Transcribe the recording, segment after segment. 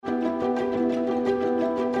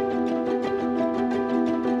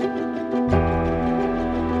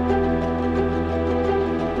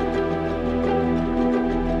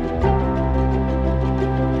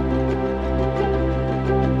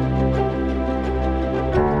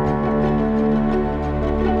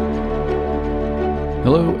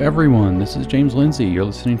Hello, everyone. This is James Lindsay. You're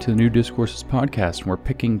listening to the New Discourses podcast, and we're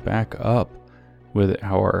picking back up with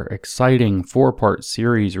our exciting four-part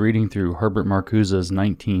series reading through Herbert Marcuse's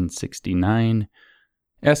 1969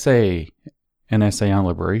 essay, an essay on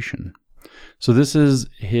liberation. So this is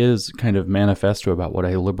his kind of manifesto about what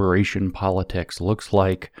a liberation politics looks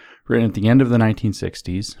like, written at the end of the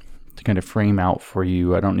 1960s. To kind of frame out for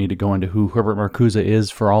you, I don't need to go into who Herbert Marcuse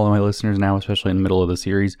is for all of my listeners now, especially in the middle of the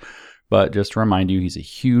series. But just to remind you, he's a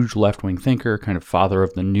huge left-wing thinker, kind of father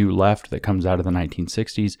of the new left that comes out of the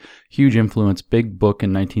 1960s. Huge influence, big book in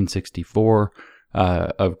 1964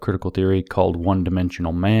 of critical theory called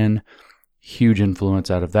One-Dimensional Man. Huge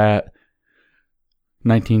influence out of that.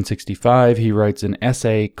 1965, he writes an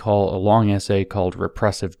essay a long essay called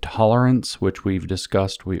Repressive Tolerance, which we've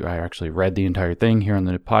discussed. I actually read the entire thing here on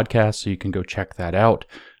the podcast, so you can go check that out.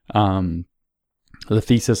 The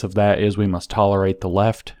thesis of that is we must tolerate the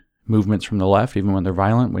left, movements from the left, even when they're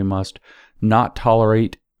violent. We must not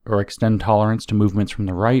tolerate or extend tolerance to movements from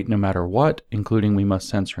the right, no matter what, including we must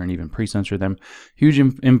censor and even pre-censor them. Huge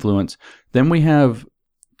influence. Then we have,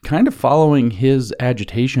 kind of following his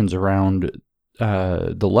agitations around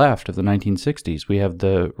the left of the 1960s, we have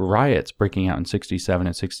the riots breaking out in 67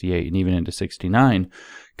 and 68 and even into 69,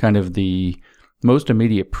 kind of the most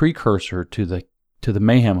immediate precursor to the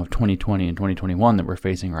mayhem of 2020 and 2021 that we're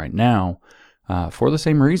facing right now. For the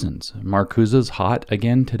same reasons. Marcuse's hot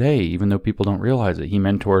again today, even though people don't realize it. He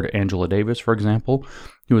mentored Angela Davis, for example,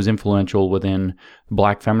 who was influential within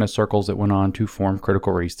black feminist circles that went on to form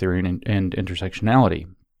critical race theory and intersectionality.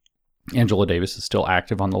 Angela Davis is still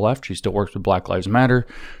active on the left. She still works with Black Lives Matter.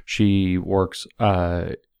 She works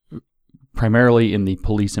primarily in the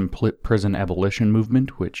police and prison abolition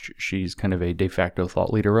movement, which she's kind of a de facto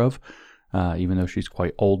thought leader of, even though she's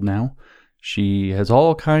quite old now. She has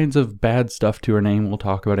all kinds of bad stuff to her name. We'll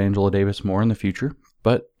talk about Angela Davis more in the future.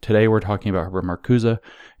 But today we're talking about Herbert Marcuse.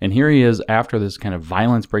 And here he is after this kind of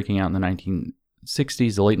violence breaking out in the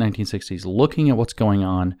 1960s, the late 1960s, looking at what's going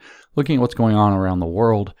on around the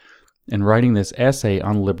world, and writing this essay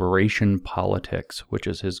on liberation politics, which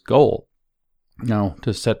is his goal. Now,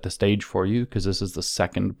 to set the stage for you, because this is the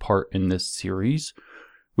second part in this series,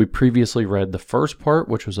 we previously read the first part,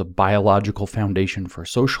 which was a biological foundation for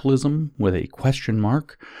socialism with a question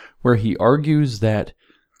mark, where he argues that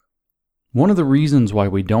one of the reasons why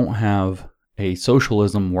we don't have a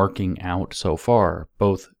socialism working out so far,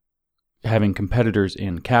 both having competitors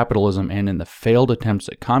in capitalism and in the failed attempts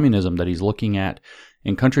at communism that he's looking at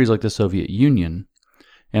in countries like the Soviet Union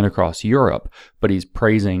and across Europe, but he's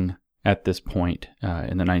praising at this point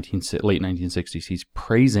in the late 1960s, he's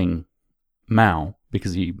praising Mao,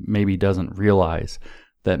 because he maybe doesn't realize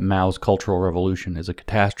that Mao's Cultural Revolution is a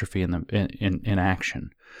catastrophe in action.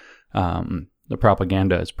 The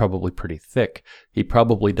propaganda is probably pretty thick. He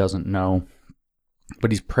probably doesn't know,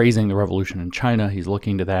 but he's praising the revolution in China. He's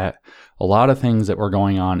looking to that. A lot of things that were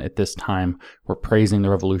going on at this time were praising the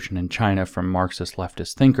revolution in China from Marxist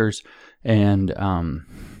leftist thinkers, and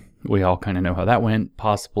we all kind of know how that went.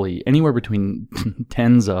 Possibly anywhere between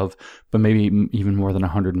tens of, but maybe even more than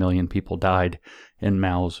 100 million people died in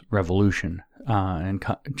Mao's revolution. And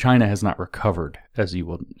China has not recovered, as you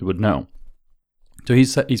would know. So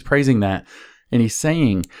he's praising that, and he's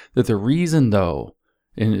saying that the reason, though,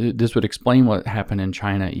 and this would explain what happened in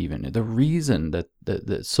China even, the reason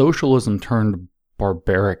that socialism turned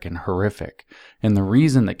barbaric and horrific, and the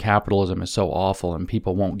reason that capitalism is so awful and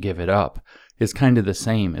people won't give it up, is kind of the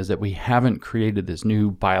same, is that we haven't created this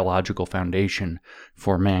new biological foundation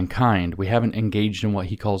for mankind. We haven't engaged in what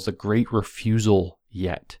he calls the great refusal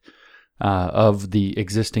yet of the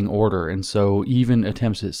existing order. And so even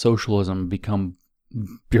attempts at socialism become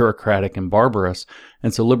bureaucratic and barbarous.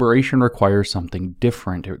 And so liberation requires something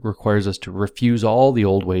different. It requires us to refuse all the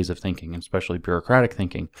old ways of thinking, especially bureaucratic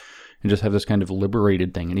thinking, and just have this kind of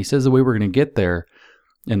liberated thing. And he says the way we're going to get there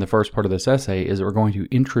in the first part of this essay is that we're going to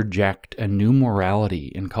introject a new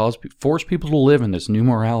morality and force people to live in this new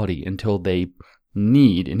morality until they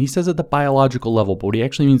need, and he says at the biological level, but what he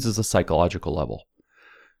actually means is the psychological level.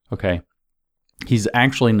 Okay? He's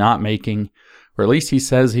actually not making, or at least he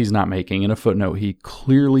says he's not making, in a footnote, he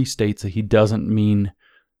clearly states that he doesn't mean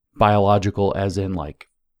biological as in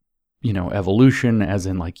evolution, as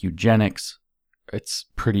in eugenics. It's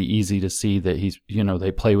pretty easy to see that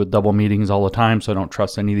they play with double meanings all the time, so I don't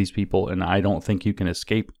trust any of these people, and I don't think you can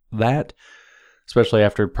escape that, especially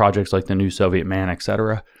after projects like the New Soviet Man,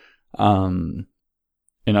 etc., and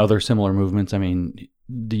other similar movements. I mean,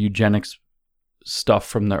 the eugenics stuff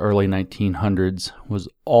from the early 1900s was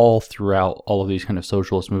all throughout all of these kind of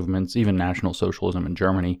socialist movements, even National Socialism in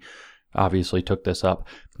Germany, obviously took this up.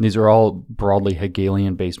 These are all broadly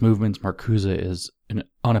Hegelian-based movements. Marcuse is an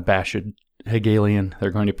unabashed Hegelian.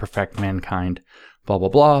 They're going to perfect mankind, blah, blah,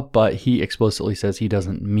 blah. But he explicitly says he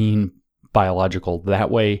doesn't mean biological that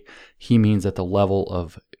way. He means at the level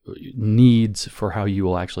of needs for how you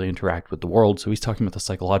will actually interact with the world. So he's talking about the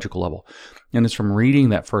psychological level. And it's from reading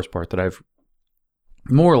that first part that I've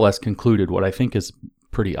more or less concluded what I think is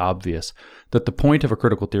pretty obvious, that the point of a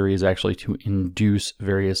critical theory is actually to induce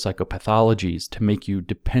various psychopathologies to make you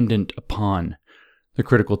dependent upon the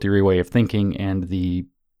critical theory way of thinking and the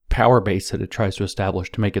power base that it tries to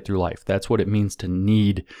establish to make it through life. That's what it means to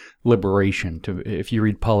need liberation. If you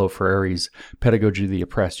read Paulo Freire's Pedagogy of the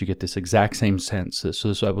Oppressed, you get this exact same sense. So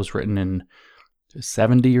this was written in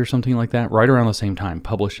 70 or something like that, right around the same time,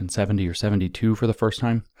 published in 70 or 72 for the first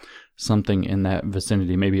time, something in that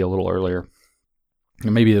vicinity, maybe a little earlier.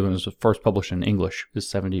 Maybe when it was first published in English is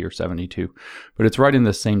 70 or 72, but it's right in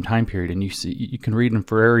the same time period. And you can read in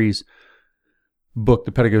Freire's book,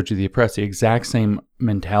 The Pedagogy of the Oppressed, the exact same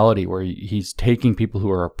mentality where he's taking people who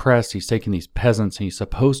are oppressed, he's taking these peasants, and he's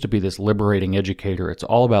supposed to be this liberating educator. It's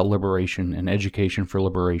all about liberation and education for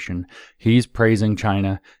liberation. He's praising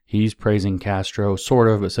China, he's praising Castro, sort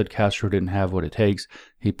of, but said Castro didn't have what it takes.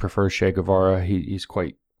 He prefers Che Guevara. He's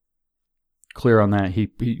quite clear on that.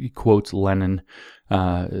 He quotes Lenin.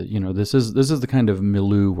 This is the kind of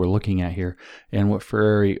milieu we're looking at here. And what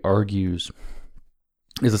Freire argues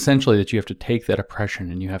is essentially that you have to take that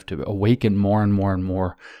oppression and you have to awaken more and more and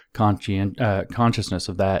more consciousness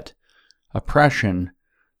of that oppression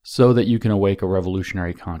so that you can awake a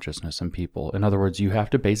revolutionary consciousness in people. In other words, you have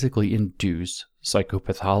to basically induce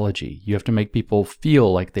psychopathology. You have to make people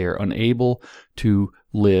feel like they are unable to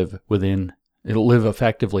live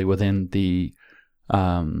effectively within the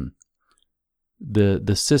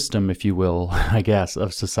system, if you will, I guess,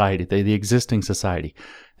 of society, the existing society,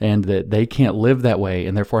 and that they can't live that way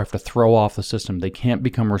and therefore have to throw off the system. They can't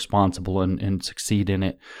become responsible and succeed in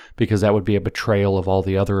it because that would be a betrayal of all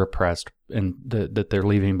the other oppressed and that they're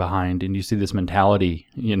leaving behind. And you see this mentality,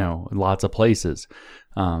 in lots of places.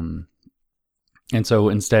 And so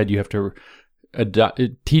instead you have to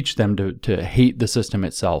teach them to hate the system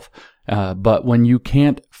itself. But when you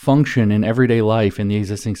can't function in everyday life in the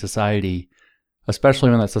existing society, especially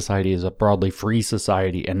when that society is a broadly free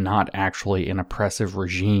society and not actually an oppressive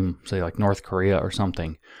regime, say like North Korea or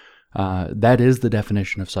something, that is the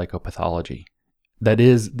definition of psychopathology. That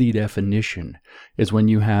is the definition, is when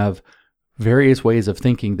you have various ways of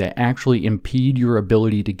thinking that actually impede your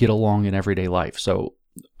ability to get along in everyday life. So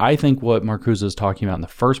I think what Marcuse is talking about in the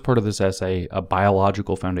first part of this essay, a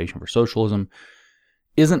biological foundation for socialism,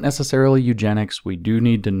 isn't necessarily eugenics. We do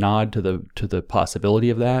need to nod to the possibility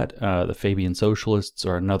of that. The Fabian Socialists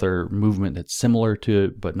are another movement that's similar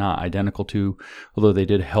to, but not identical to, although they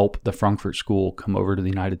did help the Frankfurt School come over to the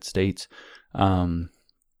United States.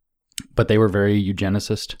 But they were very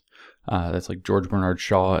eugenicist. That's like George Bernard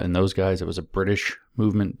Shaw and those guys. It was a British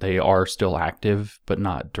movement. They are still active, but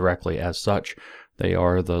not directly as such. They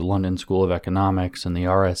are the London School of Economics and the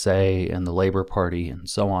RSA and the Labour Party and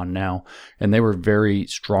so on now. And they were very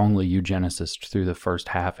strongly eugenicist through the first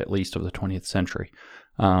half, at least, of the 20th century.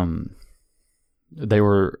 They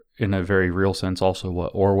were, in a very real sense, also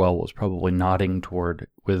what Orwell was probably nodding toward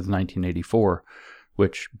with 1984,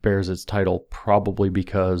 which bears its title probably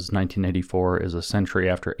because 1984 is a century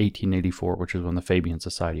after 1884, which is when the Fabian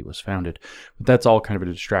Society was founded. But that's all kind of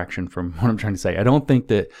a distraction from what I'm trying to say. I don't think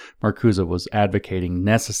that Marcuse was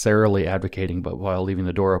necessarily advocating, but while leaving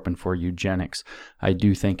the door open for eugenics. I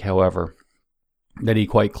do think, however, that he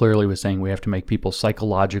quite clearly was saying we have to make people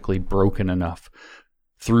psychologically broken enough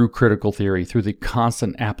through critical theory, through the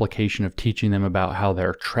constant application of teaching them about how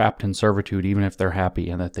they're trapped in servitude, even if they're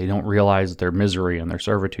happy, and that they don't realize their misery and their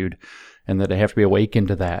servitude, and that they have to be awakened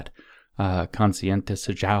to that.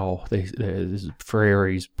 Conscientização,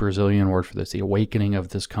 Freire's Brazilian word for this, the awakening of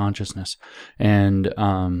this consciousness. And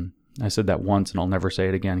I said that once, and I'll never say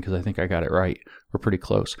it again because I think I got it right. We're pretty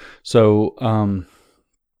close. So, well,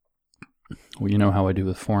 you know how I do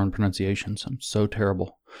with foreign pronunciations. I'm so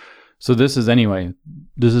terrible. So this is the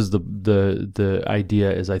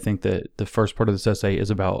idea is I think that the first part of this essay is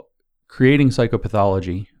about creating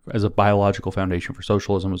psychopathology as a biological foundation for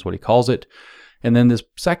socialism is what he calls it. And then this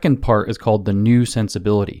second part is called the new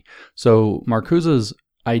sensibility. So Marcuse's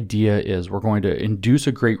idea is we're going to induce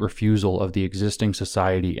a great refusal of the existing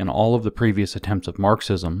society and all of the previous attempts of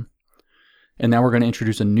Marxism. And now we're going to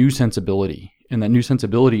introduce a new sensibility. And that new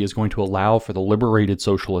sensibility is going to allow for the liberated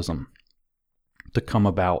socialism to come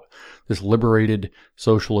about, this liberated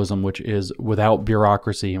socialism, which is without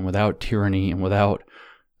bureaucracy and without tyranny and without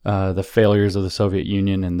the failures of the Soviet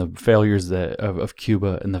Union and the failures of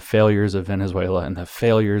Cuba and the failures of Venezuela and the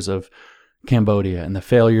failures of Cambodia and the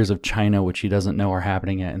failures of China, which he doesn't know are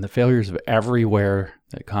happening yet, and the failures of everywhere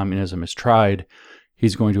that communism is tried,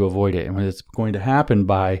 he's going to avoid it. And it's going to happen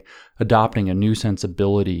by adopting a new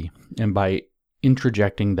sensibility and by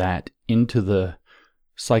interjecting that into the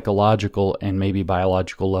psychological and maybe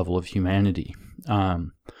biological level of humanity.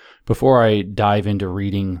 Before I dive into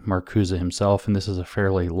reading Marcuse himself, and this is a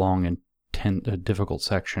fairly long and difficult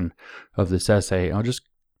section of this essay, I just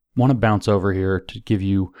want to bounce over here to give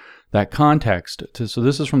you that context. So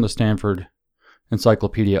this is from the Stanford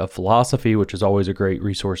Encyclopedia of Philosophy, which is always a great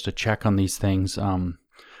resource to check on these things.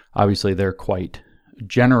 Obviously, they're quite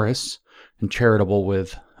generous and charitable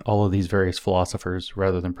with all of these various philosophers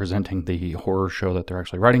rather than presenting the horror show that they're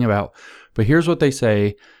actually writing about. But here's what they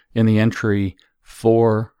say in the entry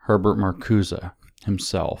for Herbert Marcuse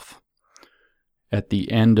himself at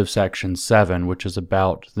the end of section 7, which is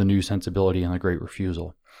about the new sensibility and the Great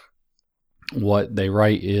Refusal. What they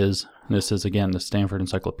write is, this is again the Stanford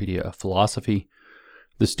Encyclopedia of Philosophy,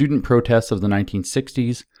 the student protests of the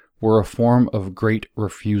 1960s were a form of great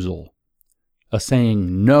refusal, a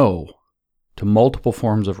saying no to multiple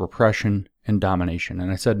forms of repression and domination.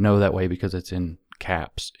 And I said no that way because it's in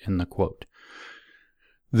caps in the quote.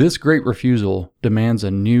 This great refusal demands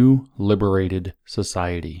a new, liberated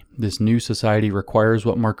society. This new society requires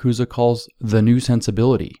what Marcuse calls the new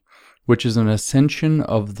sensibility, which is an ascension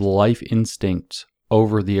of the life instincts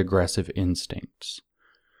over the aggressive instincts.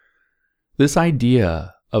 This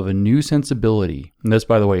idea of a new sensibility, and this,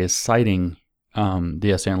 by the way, is citing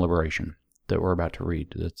the Essay on Liberation that we're about to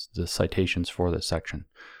read. That's the citations for this section.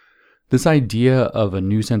 This idea of a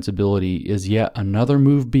new sensibility is yet another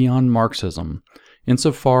move beyond Marxism,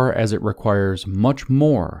 insofar as it requires much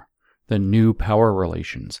more than new power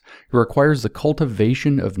relations. It requires the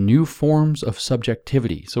cultivation of new forms of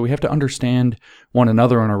subjectivity. So we have to understand one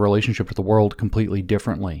another and our relationship with the world completely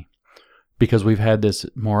differently, because we've had this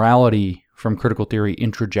morality from critical theory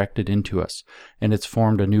introjected into us, and it's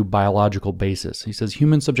formed a new biological basis. He says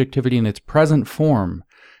human subjectivity in its present form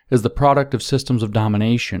is the product of systems of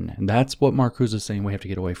domination, and that's what Marcuse is saying we have to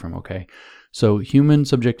get away from, okay? So human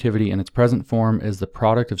subjectivity in its present form is the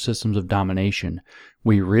product of systems of domination.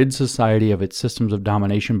 We rid society of its systems of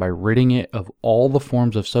domination by ridding it of all the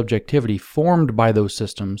forms of subjectivity formed by those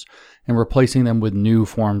systems and replacing them with new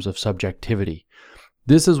forms of subjectivity.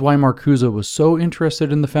 This is why Marcuse was so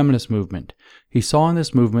interested in the feminist movement. He saw in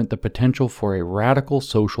this movement the potential for a radical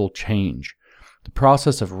social change. The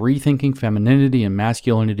process of rethinking femininity and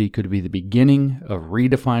masculinity could be the beginning of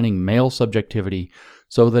redefining male subjectivity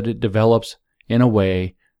so that it develops in a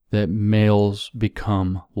way that males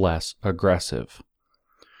become less aggressive.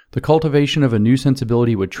 The cultivation of a new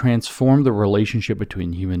sensibility would transform the relationship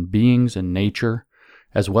between human beings and nature,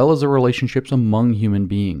 as well as the relationships among human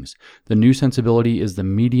beings. The new sensibility is the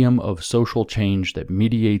medium of social change that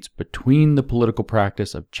mediates between the political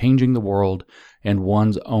practice of changing the world and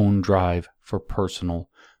one's own drive for personal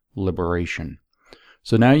liberation.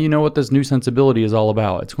 So now you know what this new sensibility is all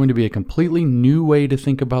about. It's going to be a completely new way to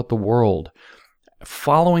think about the world,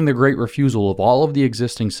 following the great refusal of all of the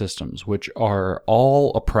existing systems, which are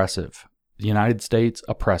all oppressive. The United States,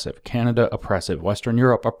 oppressive. Canada, oppressive. Western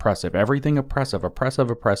Europe, oppressive. Everything oppressive, oppressive,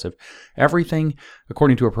 oppressive. Everything,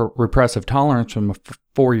 according to a repressive tolerance from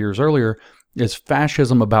 4 years earlier, is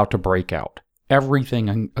fascism about to break out.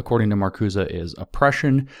 Everything, according to Marcuse, is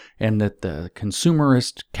oppression, and that the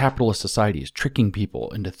consumerist capitalist society is tricking people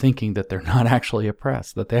into thinking that they're not actually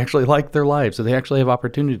oppressed, that they actually like their lives, that they actually have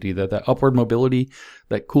opportunity, that upward mobility,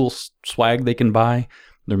 that cool swag they can buy,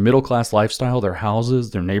 their middle-class lifestyle, their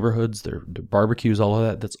houses, their neighborhoods, their barbecues, all of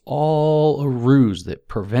that, that's all a ruse that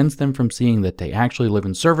prevents them from seeing that they actually live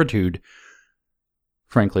in servitude,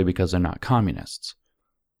 frankly, because they're not communists.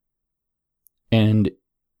 And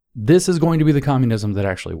this is going to be the communism that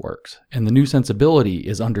actually works. And the new sensibility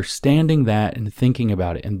is understanding that and thinking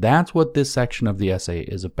about it. And that's what this section of the essay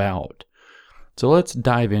is about. So let's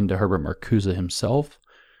dive into Herbert Marcuse himself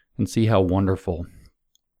and see how wonderful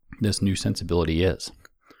this new sensibility is.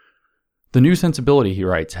 The new sensibility, he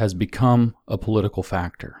writes, has become a political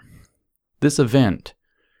factor. This event,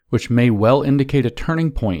 which may well indicate a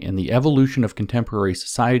turning point in the evolution of contemporary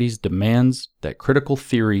societies, demands that critical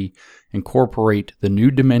theory incorporate the new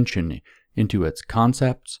dimension into its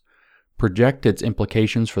concepts, project its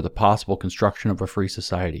implications for the possible construction of a free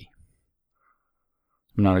society.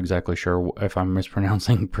 I'm not exactly sure if I'm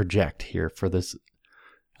mispronouncing project here for this.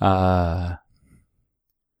 Yeah,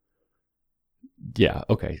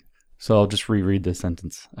 okay. So I'll just reread this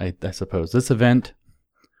sentence, I suppose. This event,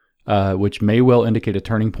 which may well indicate a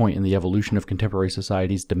turning point in the evolution of contemporary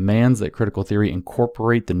societies, demands that critical theory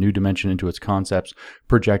incorporate the new dimension into its concepts,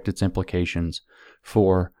 project its implications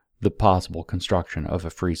for the possible construction of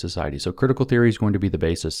a free society. So critical theory is going to be the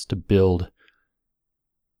basis to build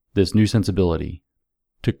this new sensibility,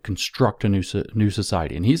 to construct a new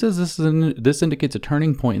society. And he says this indicates a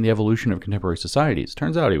turning point in the evolution of contemporary societies.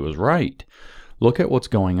 Turns out he was right. Look at what's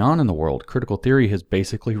going on in the world. Critical theory has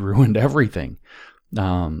basically ruined everything.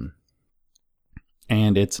 And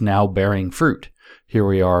it's now bearing fruit. Here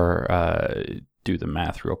we are, do the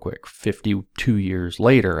math real quick, 52 years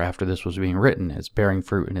later after this was being written, it's bearing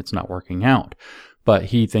fruit and it's not working out. But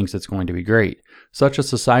he thinks it's going to be great. Such a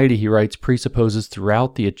society, he writes, presupposes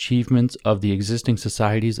throughout the achievements of the existing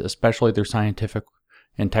societies, especially their scientific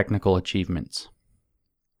and technical achievements.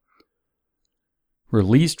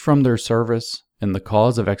 Released from their service in the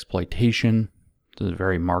cause of exploitation, this is a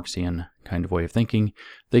very Marxian kind of way of thinking,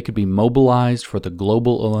 they could be mobilized for the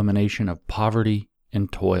global elimination of poverty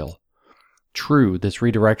and toil. True, this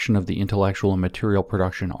redirection of the intellectual and material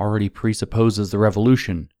production already presupposes the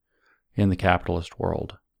revolution in the capitalist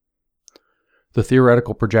world. The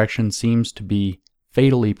theoretical projection seems to be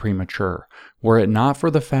fatally premature, were it not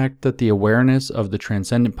for the fact that the awareness of the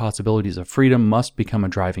transcendent possibilities of freedom must become a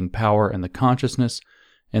driving power, and the consciousness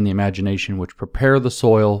and the imagination which prepare the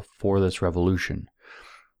soil for this revolution.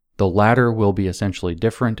 The latter will be essentially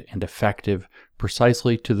different and effective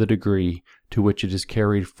precisely to the degree to which it is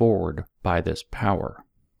carried forward by this power.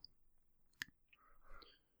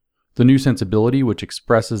 The new sensibility which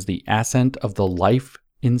expresses the ascent of the life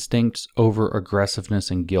instincts over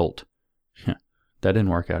aggressiveness and guilt. That didn't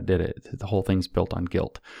work out, did it? The whole thing's built on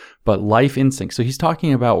guilt. But life instincts. So he's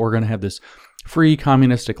talking about we're going to have this free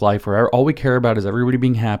communistic life where all we care about is everybody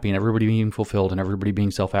being happy and everybody being fulfilled and everybody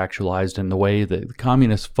being self-actualized, in the way that the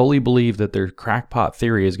communists fully believe that their crackpot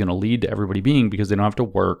theory is going to lead to everybody being, because they don't have to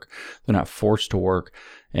work, they're not forced to work,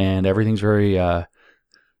 and everything's very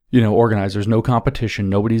organized. There's no competition,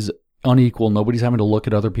 nobody's unequal, nobody's having to look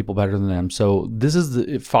at other people better than them. So this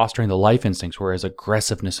is fostering the life instincts, whereas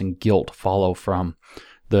aggressiveness and guilt follow from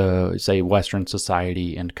the, say, Western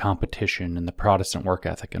society and competition and the Protestant work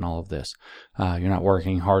ethic and all of this. You're not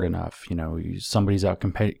working hard enough. Somebody's out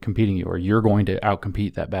competing you, or you're going to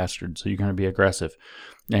outcompete that bastard, so you're going to be aggressive.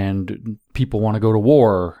 And people want to go to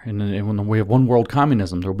war. And when we have one world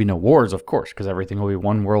communism, there will be no wars, of course, because everything will be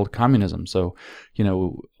one world communism. So,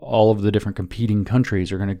 all of the different competing countries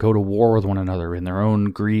are going to go to war with one another in their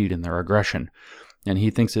own greed and their aggression. And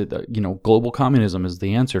he thinks that, global communism is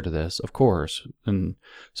the answer to this, of course. And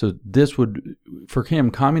so this would, for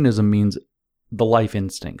him, communism means the life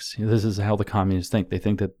instincts. This is how the communists think. They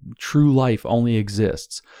think that true life only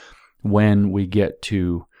exists when we get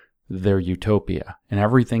to their utopia. And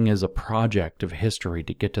everything is a project of history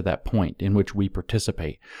to get to that point in which we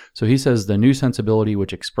participate. So he says the new sensibility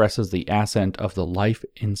which expresses the ascent of the life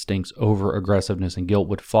instincts over aggressiveness and guilt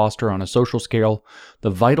would foster on a social scale the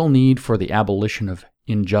vital need for the abolition of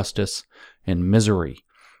injustice and misery,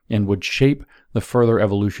 and would shape the further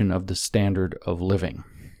evolution of the standard of living.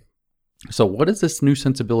 So what is this new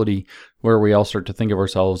sensibility where we all start to think of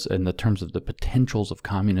ourselves in the terms of the potentials of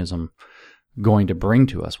communism going to bring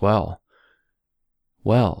to us? Well,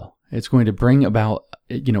 it's going to bring about,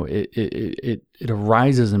 it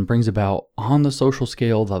arises and brings about on the social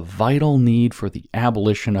scale the vital need for the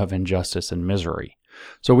abolition of injustice and misery.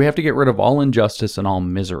 So we have to get rid of all injustice and all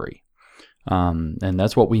misery. And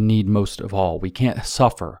that's what we need most of all. We can't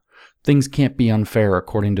suffer. Things can't be unfair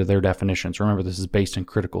according to their definitions. Remember, this is based in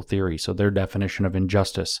critical theory, so their definition of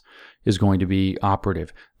injustice is going to be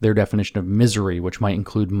operative. Their definition of misery, which might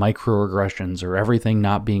include microaggressions or everything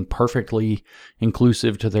not being perfectly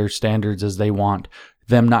inclusive to their standards as they want,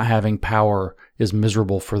 them not having power is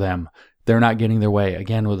miserable for them. They're not getting their way.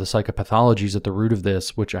 Again, with the psychopathologies at the root of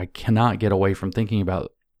this, which I cannot get away from thinking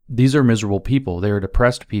about. These are miserable people. They are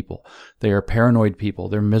depressed people. They are paranoid people.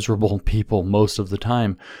 They're miserable people most of the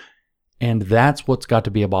time. And that's what's got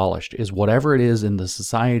to be abolished, is whatever it is in the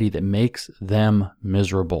society that makes them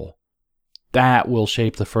miserable. That will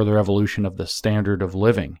shape the further evolution of the standard of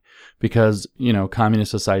living, because,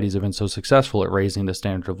 communist societies have been so successful at raising the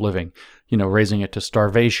standard of living, raising it to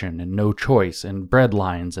starvation and no choice and bread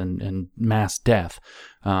lines and mass death.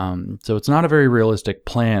 So it's not a very realistic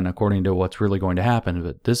plan according to what's really going to happen,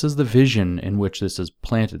 but this is the vision in which this is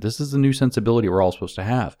planted. This is the new sensibility we're all supposed to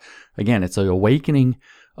have. Again, it's an awakening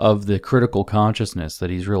of the critical consciousness that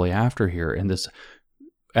he's really after here. And this,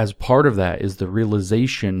 as part of that, is the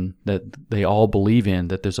realization that they all believe in,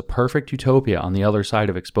 that there's a perfect utopia on the other side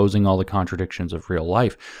of exposing all the contradictions of real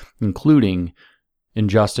life, including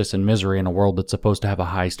injustice and misery in a world that's supposed to have a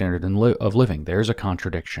high standard of living. There's a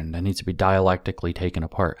contradiction that needs to be dialectically taken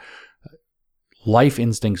apart. Life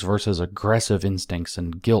instincts versus aggressive instincts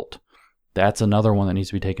and guilt. That's another one that needs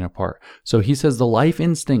to be taken apart. So he says the life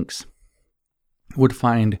instincts would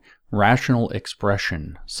find rational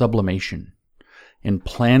expression, sublimation, in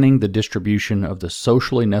planning the distribution of the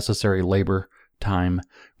socially necessary labor time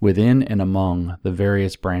within and among the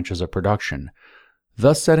various branches of production,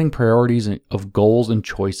 thus setting priorities of goals and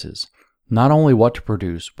choices, not only what to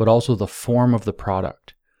produce, but also the form of the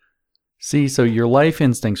product. See, so your life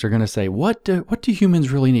instincts are going to say, what do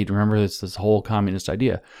humans really need? Remember, it's this whole communist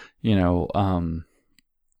idea,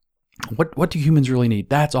 what do humans really need?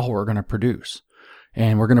 That's all we're going to produce.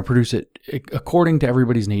 And we're going to produce it according to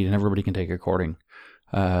everybody's need, and everybody can take according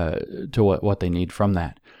to what they need from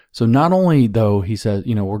that. So not only, though, he says,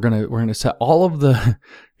 we're going to set all of the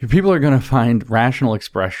people are going to find rational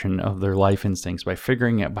expression of their life instincts by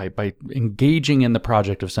figuring out, by engaging in the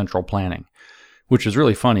project of central planning, which is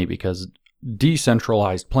really funny because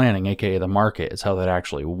decentralized planning, aka the market, is how that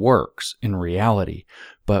actually works in reality.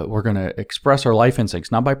 But we're going to express our life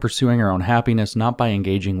instincts not by pursuing our own happiness, not by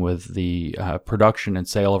engaging with the production and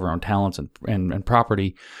sale of our own talents and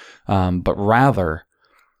property, but rather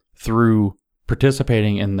through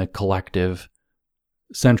participating in the collective,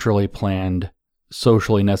 centrally planned,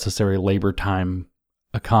 socially necessary labor time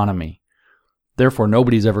economy. Therefore,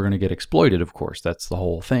 nobody's ever going to get exploited, of course. That's the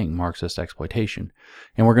whole thing, Marxist exploitation.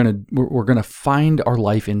 And we're going to find our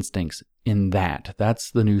life instincts in that.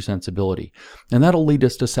 That's the new sensibility. And that'll lead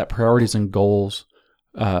us to set priorities and goals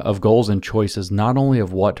and choices, not only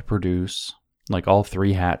of what to produce, like all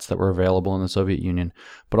three hats that were available in the Soviet Union,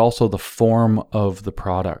 but also the form of the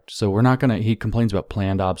product. So he complains about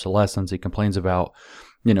planned obsolescence. He complains about,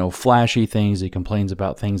 flashy things. He complains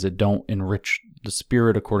about things that don't enrich the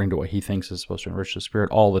spirit according to what he thinks is supposed to enrich the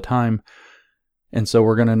spirit all the time. And so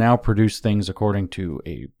we're going to now produce things according to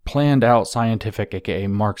a planned out scientific, aka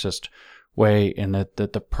Marxist way, and that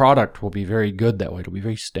the product will be very good that way. It'll be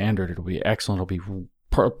very standard. It'll be excellent. It'll be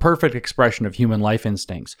perfect expression of human life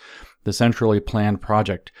instincts, the centrally planned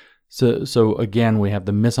project. So again, we have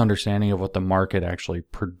the misunderstanding of what the market actually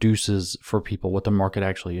produces for people, what the market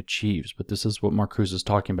actually achieves. But this is what Marcuse is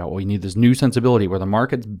talking about. We need this new sensibility where the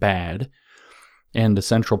market's bad and the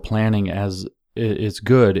central planning is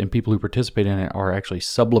good, and people who participate in it are actually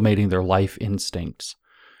sublimating their life instincts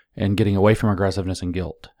and getting away from aggressiveness and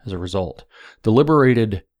guilt as a result. The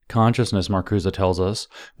liberated consciousness, Marcuse tells us,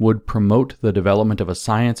 would promote the development of a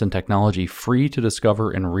science and technology free to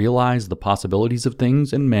discover and realize the possibilities of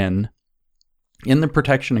things and men in the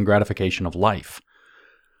protection and gratification of life,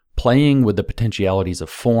 playing with the potentialities of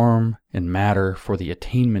form and matter for the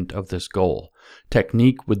attainment of this goal.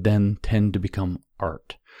 Technique would then tend to become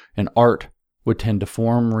art, and art would tend to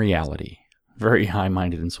form reality. Very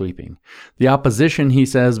high-minded and sweeping. The opposition, he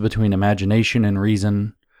says, between imagination and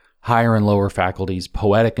reason, higher and lower faculties,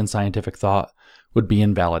 poetic and scientific thought, would be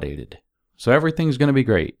invalidated. So everything's going to be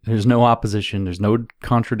great. There's no opposition, there's no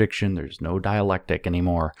contradiction, there's no dialectic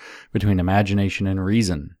anymore between imagination and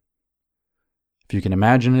reason. If you can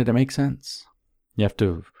imagine it, it makes sense. You have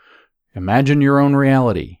to imagine your own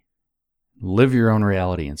reality, live your own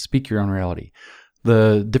reality, and speak your own reality.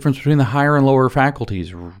 The difference between the higher and lower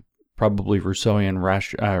faculties, probably Rousseauian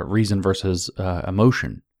reason versus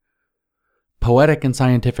emotion. Poetic and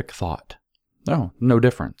scientific thought. No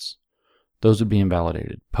difference. Those would be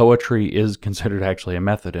invalidated. Poetry is considered actually a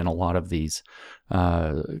method in a lot of these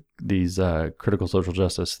critical social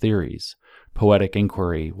justice theories. Poetic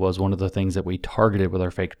inquiry was one of the things that we targeted with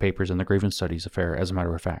our fake papers in the Grievance Studies affair, as a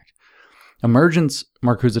matter of fact. Emergence,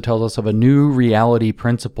 Marcuse tells us, of a new reality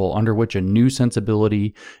principle under which a new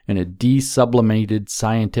sensibility and a desublimated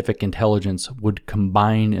scientific intelligence would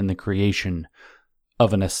combine in the creation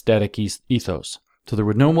of an aesthetic ethos. So there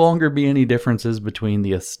would no longer be any differences between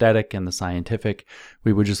the aesthetic and the scientific.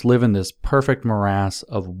 We would just live in this perfect morass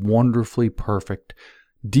of wonderfully perfect,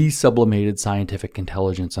 desublimated scientific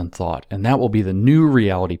intelligence and thought. And that will be the new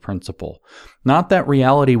reality principle. Not that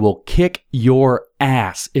reality will kick your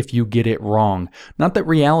ass if you get it wrong. Not that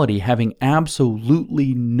reality, having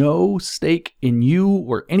absolutely no stake in you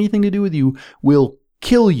or anything to do with you, will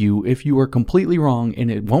kill you if you are completely wrong, and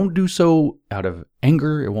it won't do so out of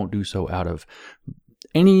anger. It won't do so out of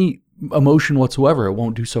any emotion whatsoever. It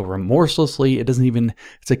won't do so remorselessly.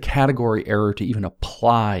 It's a category error to even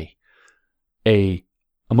apply a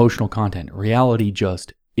emotional content. Reality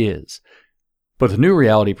just is. But the new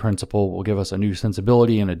reality principle will give us a new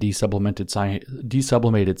sensibility and a desublimated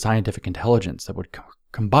scientific intelligence that would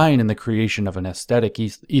combine in the creation of an aesthetic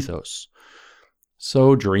ethos.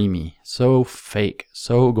 so dreamy, so fake,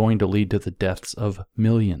 so going to lead to the deaths of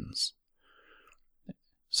millions.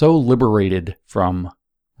 So liberated from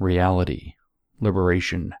reality.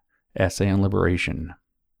 Liberation. Essay on liberation.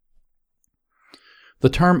 The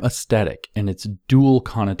term aesthetic and its dual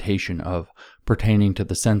connotation of pertaining to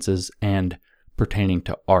the senses and pertaining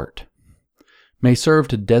to art may serve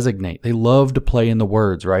to designate. They love to play in the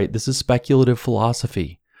words, right? This is speculative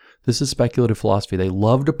philosophy. They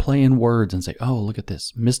love to play in words and say, oh, look at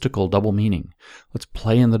this mystical double meaning. Let's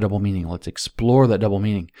play in the double meaning. Let's explore that double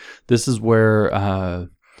meaning. This is where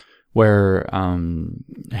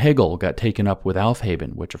Hegel got taken up with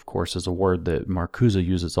Aufheben, which of course is a word that Marcuse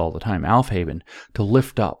uses all the time. Aufheben, to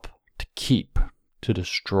lift up, to keep, to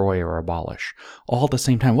destroy or abolish, all at the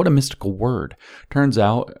same time. What a mystical word. Turns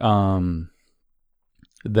out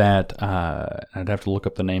that I'd have to look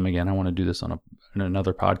up the name again. I want to do this on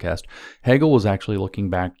another podcast. Hegel was actually looking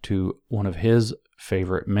back to one of his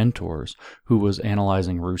favorite mentors who was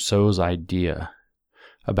analyzing Rousseau's idea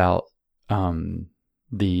about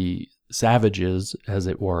the savages, as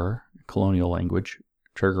it were, colonial language,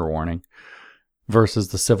 trigger warning, versus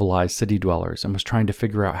the civilized city dwellers, and was trying to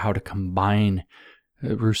figure out how to combine.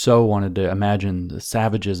 Rousseau wanted to imagine the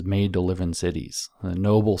savages made to live in cities, a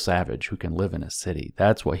noble savage who can live in a city.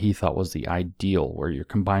 That's what he thought was the ideal, where you're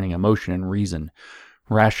combining emotion and reason,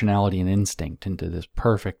 rationality and instinct into this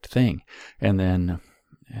perfect thing. And then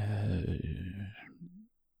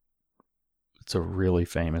it's a really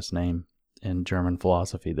famous name in German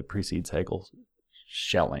philosophy that precedes Hegel,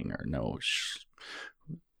 Schleiermacher,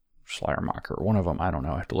 one of them. I don't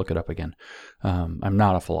know. I have to look it up again. I'm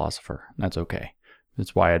not a philosopher. That's okay.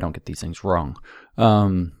 That's why I don't get these things wrong.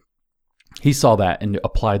 He saw that and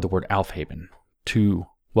applied the word Aufheben to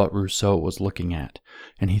what Rousseau was looking at.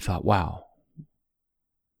 And he thought, wow,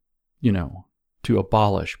 to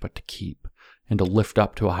abolish but to keep and to lift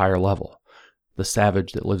up to a higher level. The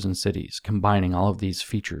savage that lives in cities, combining all of these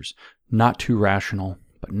features, not too rational,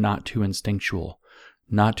 but not too instinctual,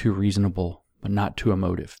 not too reasonable, but not too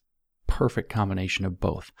emotive. Perfect combination of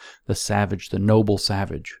both. The savage, the noble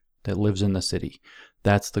savage that lives in the city.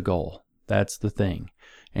 That's the goal. That's the thing.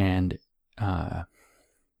 And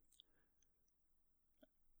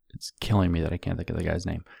it's killing me that I can't think of the guy's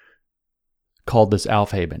name. Called this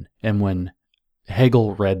Aufheben. And when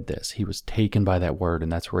Hegel read this, he was taken by that word,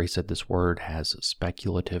 and that's where he said this word has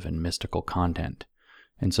speculative and mystical content.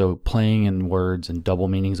 And so playing in words and double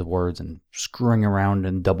meanings of words and screwing around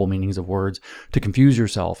in double meanings of words to confuse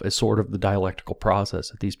yourself is sort of the dialectical process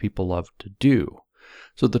that these people love to do.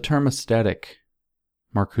 So the term aesthetic,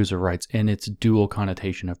 Marcuse writes, in its dual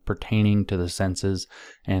connotation of pertaining to the senses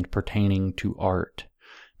and pertaining to art,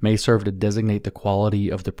 may serve to designate the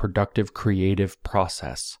quality of the productive creative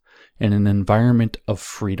process in an environment of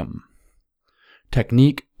freedom.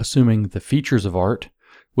 Technique, assuming the features of art,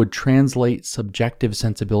 would translate subjective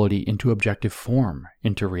sensibility into objective form,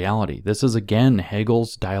 into reality. This is again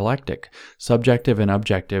Hegel's dialectic. Subjective and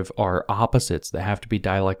objective are opposites that have to be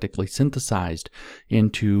dialectically synthesized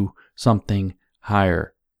into something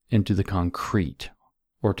higher, into the concrete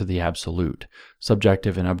or to the absolute.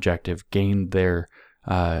 Subjective and objective gain their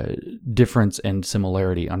difference and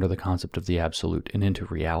similarity under the concept of the absolute and into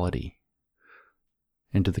reality,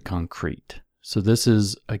 into the concrete. So this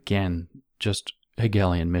is, again, just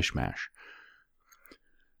Hegelian mishmash.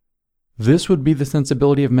 This would be the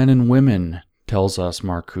sensibility of men and women, tells us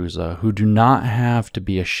Marcuse, who do not have to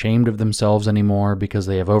be ashamed of themselves anymore because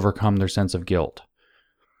they have overcome their sense of guilt.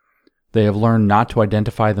 They have learned not to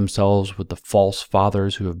identify themselves with the false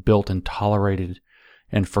fathers who have built and tolerated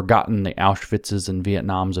and forgotten the Auschwitzes and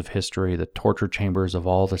Vietnams of history, the torture chambers of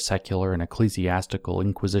all the secular and ecclesiastical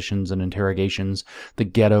inquisitions and interrogations, the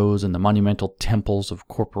ghettos and the monumental temples of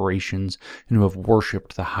corporations, and who have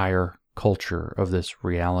worshipped the higher culture of this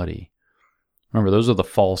reality. Remember, those are the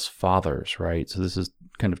false fathers, right? So this is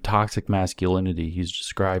kind of toxic masculinity he's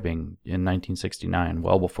describing in 1969,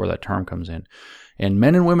 well before that term comes in. And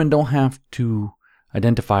men and women don't have to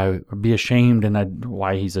identify or be ashamed, and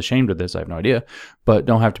why he's ashamed of this, I have no idea, but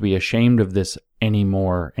don't have to be ashamed of this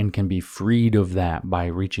anymore and can be freed of that by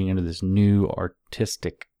reaching into this new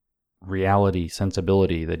artistic reality,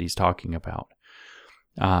 sensibility that he's talking about.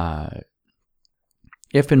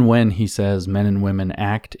 If and when, he says, men and women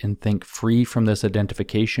act and think free from this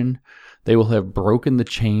identification, they will have broken the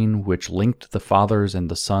chain which linked the fathers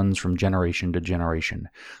and the sons from generation to generation.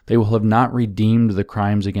 They will have not redeemed the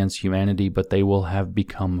crimes against humanity, but they will have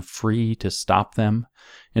become free to stop them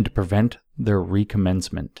and to prevent their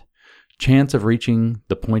recommencement. Chance of reaching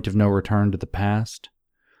the point of no return to the past?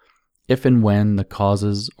 if and when the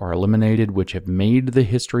causes are eliminated which have made the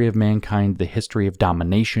history of mankind the history of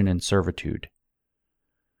domination and servitude.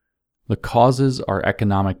 The causes are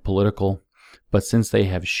economic, political, but since they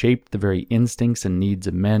have shaped the very instincts and needs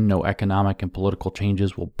of men, no economic and political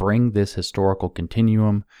changes will bring this historical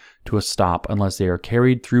continuum to a stop unless they are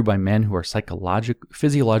carried through by men who are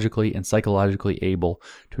physiologically and psychologically able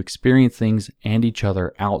to experience things and each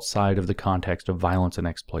other outside of the context of violence and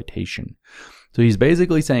exploitation. So he's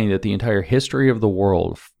basically saying that the entire history of the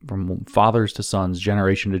world, from fathers to sons,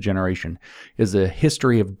 generation to generation, is a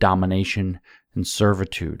history of domination and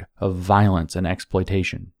servitude, of violence and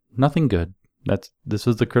exploitation. Nothing good. This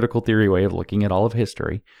is the critical theory way of looking at all of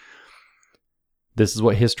history. This is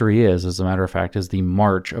what history is, as a matter of fact, is the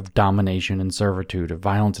march of domination and servitude, of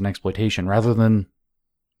violence and exploitation, rather than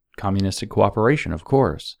communistic cooperation, of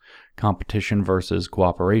course. Competition versus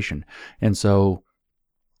cooperation. And so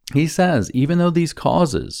he says, even though these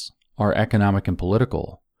causes are economic and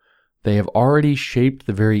political, they have already shaped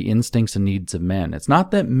the very instincts and needs of men. It's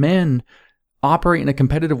not that men operate in a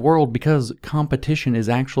competitive world, because competition is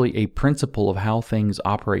actually a principle of how things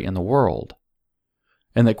operate in the world,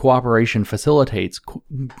 and that cooperation facilitates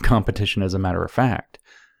competition, as a matter of fact.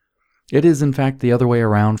 It is, in fact, the other way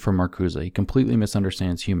around for Marcuse. He completely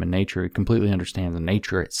misunderstands human nature. He completely understands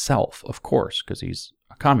nature itself, of course, because he's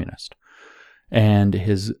a communist. And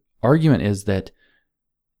his argument is that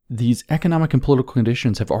these economic and political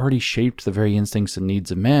conditions have already shaped the very instincts and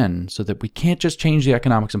needs of men, so that we can't just change the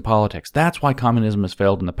economics and politics. That's why communism has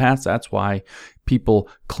failed in the past. That's why people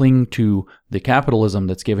cling to the capitalism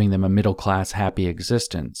that's giving them a middle-class happy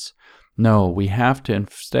existence. No, we have to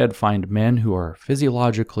instead find men who are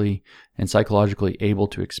physiologically and psychologically able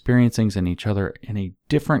to experience things in each other in a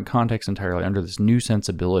different context entirely, under this new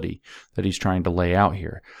sensibility that he's trying to lay out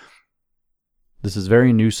here. This is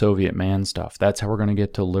very new Soviet man stuff. That's how we're going to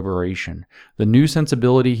get to liberation. The new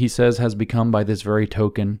sensibility, he says, has become, by this very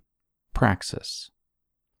token, praxis.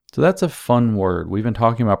 So that's a fun word. We've been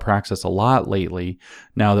talking about praxis a lot lately,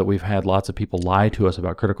 now that we've had lots of people lie to us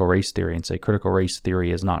about critical race theory and say critical race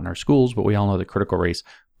theory is not in our schools, but we all know that critical race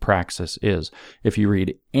praxis is. If you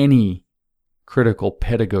read any critical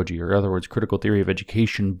pedagogy, or in other words, critical theory of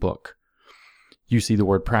education book, you see the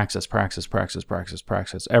word praxis, praxis, praxis, praxis,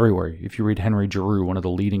 praxis everywhere. If you read Henry Giroux, one of the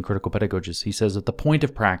leading critical pedagogists, he says that the point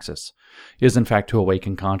of praxis is, in fact, to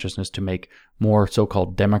awaken consciousness to make more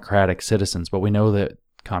so-called democratic citizens. But we know that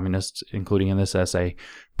communists, including in this essay,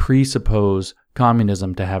 presuppose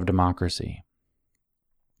communism to have democracy.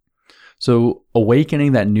 So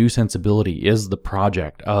awakening that new sensibility is the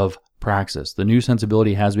project of praxis. The new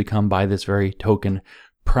sensibility has become, by this very token,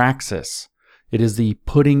 praxis. It is the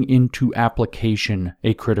putting into application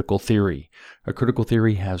a critical theory. A critical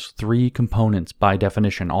theory has three components by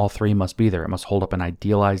definition. All three must be there. It must hold up an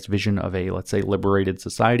idealized vision of a, let's say, liberated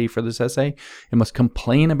society for this essay. It must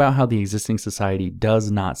complain about how the existing society does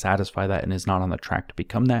not satisfy that and is not on the track to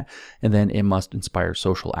become that. And then it must inspire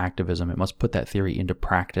social activism. It must put that theory into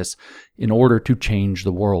practice in order to change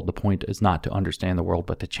the world. The point is not to understand the world,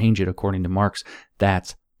 but to change it according to Marx.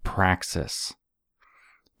 That's praxis.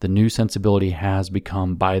 The new sensibility has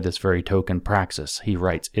become, by this very token, praxis. He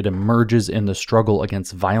writes, it emerges in the struggle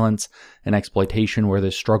against violence and exploitation, where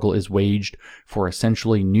this struggle is waged for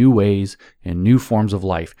essentially new ways and new forms of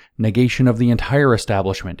life, negation of the entire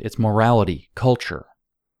establishment, its morality, culture.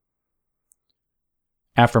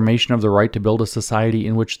 Affirmation of the right to build a society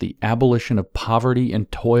in which the abolition of poverty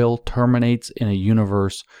and toil terminates in a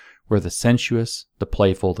universe where the sensuous, the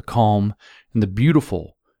playful, the calm, and the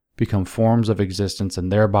beautiful become forms of existence,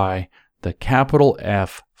 and thereby the capital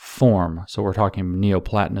F form, so we're talking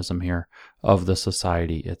Neoplatonism here, of the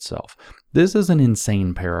society itself. This is an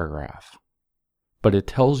insane paragraph, but it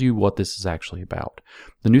tells you what this is actually about.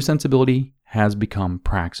 The new sensibility has become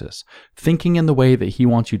praxis. Thinking in the way that he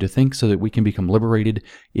wants you to think so that we can become liberated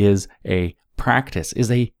is a practice,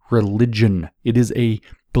 is a religion. It is a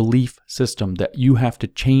belief system that you have to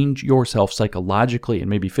change yourself psychologically and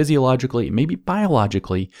maybe physiologically and maybe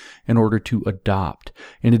biologically in order to adopt.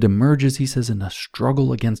 And it emerges, he says, in a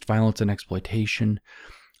struggle against violence and exploitation,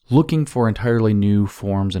 looking for entirely new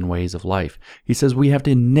forms and ways of life. He says we have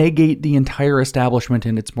to negate the entire establishment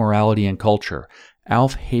and its morality and culture.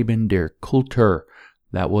 Aufheben der Kultur.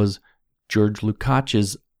 That was George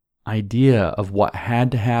Lukács's idea of what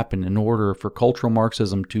had to happen in order for cultural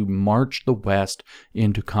Marxism to march the West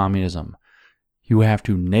into communism. You have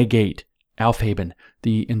to negate, aufheben,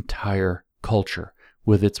 the entire culture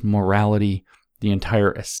with its morality the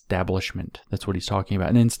entire establishment. That's what he's talking about.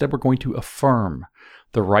 And instead, we're going to affirm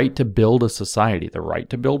the right to build a society. The right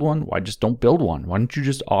to build one? Why just don't build one? Why don't you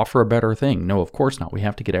just offer a better thing? No, of course not. We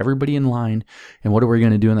have to get everybody in line. And what are we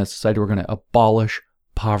going to do in that society? We're going to abolish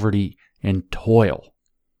poverty and toil.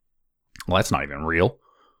 Well, that's not even real.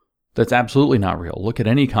 That's absolutely not real. Look at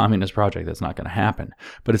any communist project. That's not going to happen.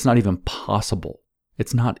 But it's not even possible.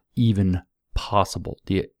 It's not even possible.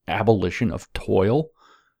 The abolition of toil?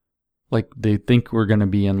 Like, they think we're going to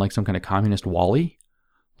be in like some kind of communist WALL-E?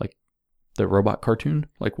 Like the robot cartoon?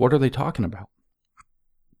 Like, what are they talking about?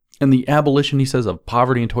 And the abolition, he says, of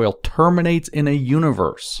poverty and toil terminates in a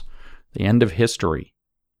universe. The end of history.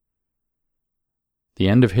 The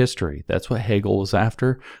end of history. That's what Hegel was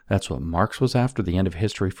after. That's what Marx was after. The end of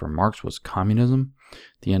history for Marx was communism.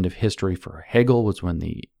 The end of history for Hegel was when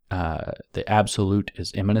the absolute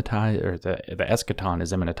is immanentized, or the eschaton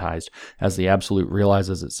is immanentized, as the absolute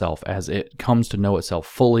realizes itself, as it comes to know itself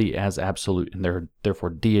fully as absolute, and therefore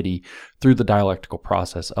deity, through the dialectical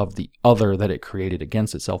process of the other that it created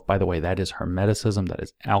against itself. By the way, that is Hermeticism. That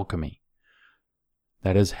is alchemy.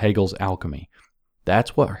 That is Hegel's alchemy.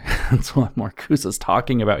 That's what Marcuse is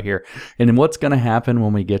talking about here. And what's going to happen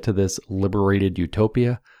when we get to this liberated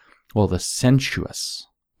utopia? Well, the sensuous,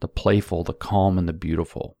 the playful, the calm, and the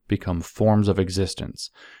beautiful become forms of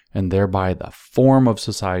existence, and thereby the form of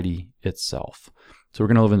society itself. So we're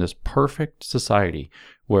going to live in this perfect society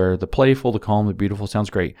where the playful, the calm, the beautiful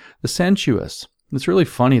sounds great. The sensuous, it's really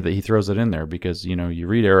funny that he throws it in there because, you know, you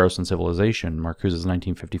read Eros and Civilization, Marcuse's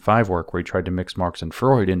 1955 work, where he tried to mix Marx and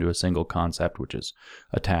Freud into a single concept, which is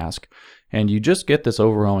a task. And you just get this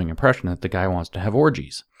overwhelming impression that the guy wants to have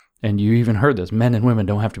orgies. And you even heard this, men and women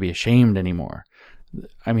don't have to be ashamed anymore.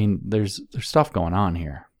 I mean, there's stuff going on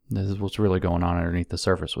here. This is what's really going on underneath the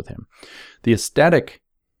surface with him. The aesthetic,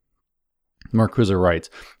 Marcuse writes,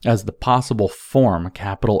 as the possible form,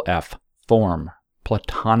 capital F, form,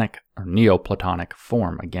 Platonic or Neoplatonic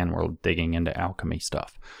form, again, we're digging into alchemy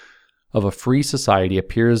stuff, of a free society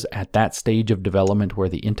appears at that stage of development where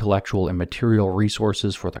the intellectual and material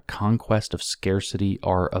resources for the conquest of scarcity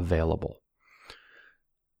are available.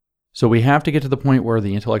 So we have to get to the point where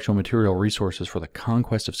the intellectual and material resources for the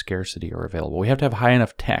conquest of scarcity are available. We have to have high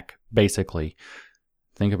enough tech, basically.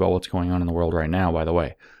 Think about what's going on in the world right now, by the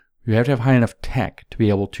way. You have to have high enough tech to be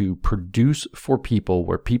able to produce for people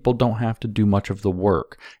where people don't have to do much of the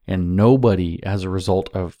work, and nobody, as a result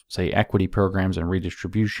of, say, equity programs and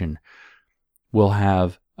redistribution, will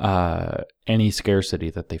have any scarcity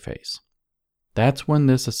that they face. That's when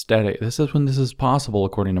this is when this is possible,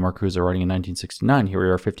 according to Marcuse writing in 1969. Here we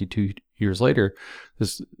are 52 years later.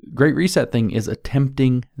 This Great Reset thing is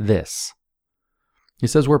attempting this. He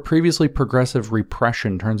says where previously progressive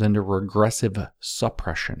repression turns into regressive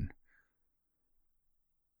suppression.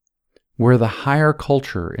 Where the higher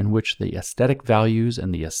culture in which the aesthetic values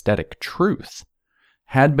and the aesthetic truth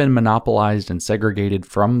had been monopolized and segregated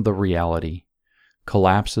from the reality,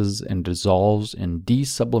 collapses and dissolves in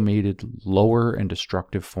desublimated, lower and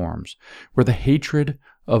destructive forms, where the hatred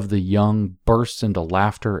of the young bursts into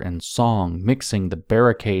laughter and song, mixing the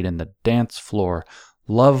barricade and the dance floor,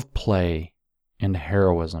 love play, and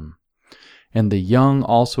heroism. And the young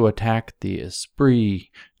also attack the esprit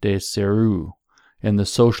de serrure in the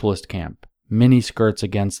socialist camp, miniskirts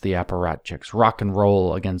against the apparatchiks, rock and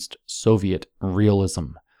roll against Soviet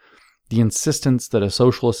realism. The insistence that a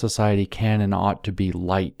socialist society can and ought to be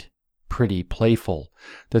light, pretty, playful,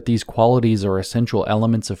 that these qualities are essential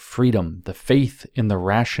elements of freedom, the faith in the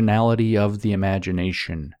rationality of the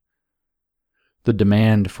imagination, the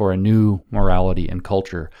demand for a new morality and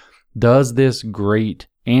culture. Does this great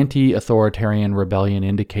anti-authoritarian rebellion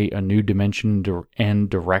indicate a new dimension and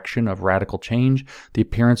direction of radical change, the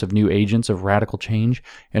appearance of new agents of radical change,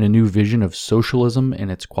 and a new vision of socialism and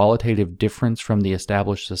its qualitative difference from the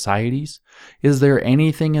established societies? Is there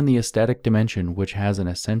anything in the aesthetic dimension which has an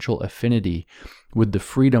essential affinity with the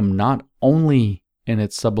freedom not only in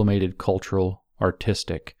its sublimated cultural,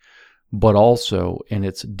 artistic, but also in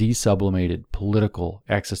its desublimated political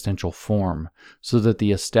existential form, so that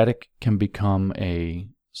the aesthetic can become a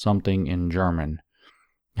something in German?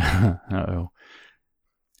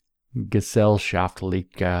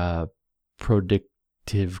 Gesellschaftliche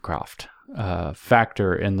Produktivkraft,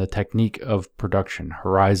 factor in the technique of production,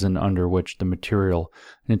 horizon under which the material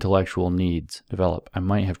and intellectual needs develop. I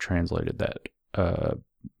might have translated that.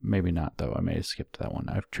 Maybe not, though. I may have skipped that one.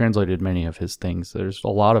 I've translated many of his things. There's a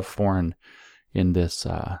lot of foreign in this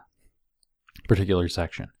particular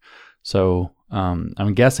section. So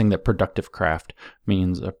I'm guessing that productive craft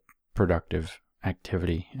means a productive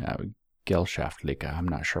activity. Gesellschaftliche. I'm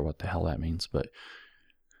not sure what the hell that means, but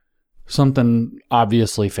something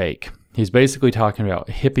obviously fake. He's basically talking about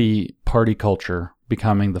hippie party culture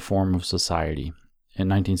becoming the form of society. In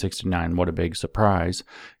 1969, what a big surprise.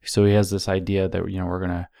 So he has this idea that, we're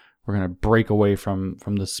gonna break away from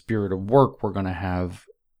the spirit of work. We're gonna have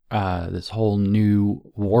this whole new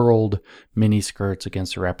world, miniskirts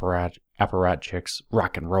against their apparatchiks,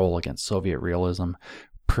 rock and roll against Soviet realism,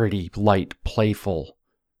 pretty, light, playful.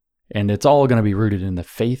 And it's all going to be rooted in the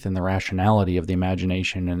faith and the rationality of the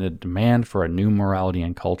imagination and the demand for a new morality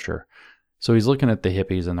and culture. So he's looking at the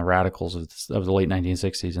hippies and the radicals of the late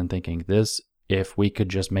 1960s and thinking, if we could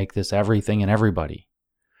just make this everything and everybody,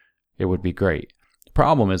 it would be great. The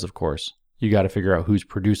problem is, of course, you got to figure out who's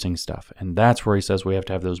producing stuff. And that's where he says we have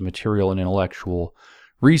to have those material and intellectual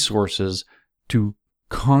resources to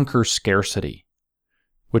conquer scarcity,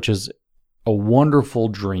 which is a wonderful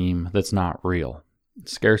dream that's not real.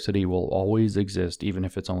 Scarcity will always exist, even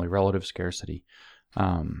if it's only relative scarcity.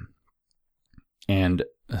 And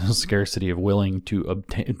scarcity of willing to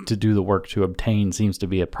obtain, to do the work to obtain, seems to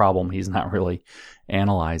be a problem he's not really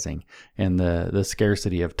analyzing. And the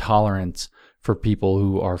scarcity of tolerance for people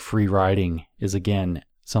who are free riding is, again,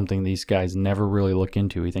 something these guys never really look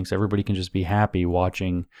into. He thinks everybody can just be happy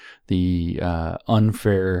watching the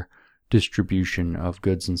unfair distribution of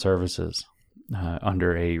goods and services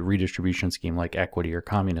under a redistribution scheme like equity or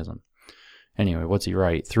communism. Anyway, what's he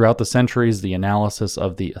right? Throughout the centuries, the analysis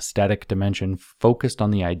of the aesthetic dimension focused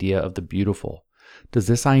on the idea of the beautiful. Does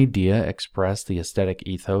this idea express the aesthetic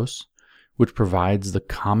ethos, which provides the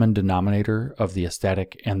common denominator of the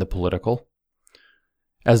aesthetic and the political?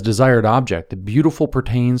 As desired object, the beautiful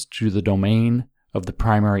pertains to the domain of the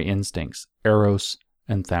primary instincts, eros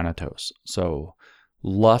and thanatos, so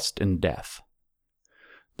lust and death.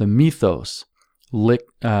 The mythos,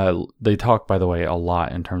 they talk, by the way, a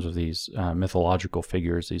lot in terms of these mythological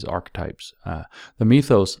figures, these archetypes. The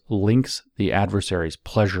mythos links the adversaries'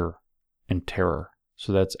 pleasure and terror.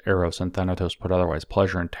 So that's eros and thanatos put otherwise,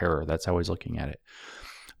 pleasure and terror. That's how he's looking at it.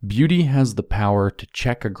 Beauty has the power to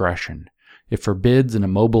check aggression. It forbids and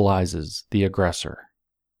immobilizes the aggressor.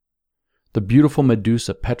 The beautiful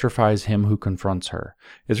Medusa petrifies him who confronts her.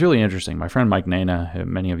 It's really interesting. My friend Mike Nana,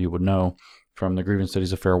 many of you would know from the Grievance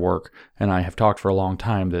Studies of Fair Work, and I have talked for a long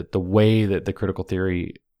time that the way that the critical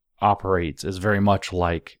theory operates is very much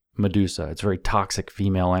like Medusa. It's very toxic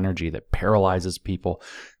female energy that paralyzes people,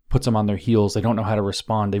 puts them on their heels. They don't know how to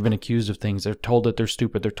respond. They've been accused of things. They're told that they're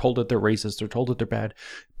stupid. They're told that they're racist. They're told that they're bad.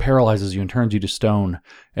 Paralyzes you and turns you to stone.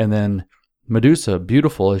 And then Medusa,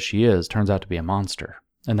 beautiful as she is, turns out to be a monster.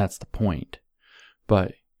 And that's the point.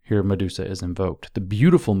 But here Medusa is invoked. The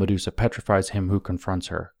beautiful Medusa petrifies him who confronts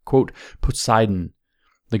her. Quote, Poseidon,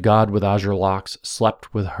 the god with azure locks,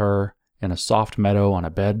 slept with her in a soft meadow on a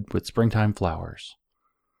bed with springtime flowers.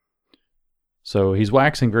 So he's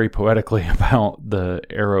waxing very poetically about the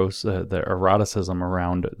eros, the eroticism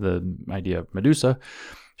around the idea of Medusa.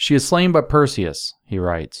 She is slain by Perseus, he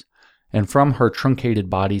writes, and from her truncated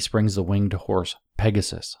body springs the winged horse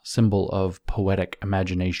Pegasus, symbol of poetic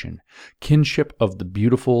imagination, kinship of the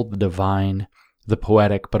beautiful, the divine, the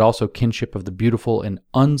poetic, but also kinship of the beautiful and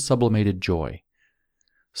unsublimated joy.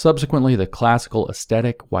 Subsequently, the classical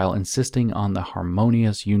aesthetic, while insisting on the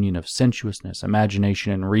harmonious union of sensuousness,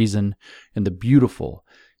 imagination, and reason in the beautiful,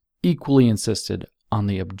 equally insisted on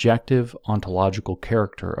the objective ontological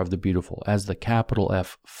character of the beautiful as the capital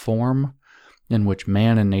F form in which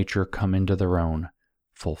man and nature come into their own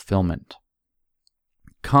fulfillment.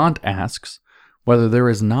 Kant asks whether there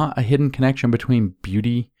is not a hidden connection between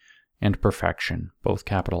beauty and perfection, both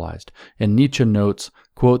capitalized. And Nietzsche notes,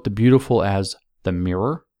 quote, the beautiful as the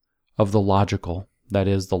mirror of the logical, that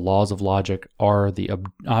is, the laws of logic are the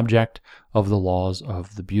object of the laws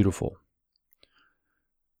of the beautiful.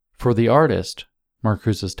 For the artist,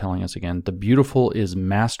 Marcuse is telling us again, the beautiful is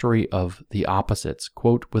mastery of the opposites,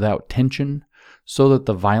 quote, without tension, so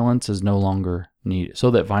that violence is no longer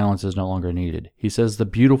needed. He says the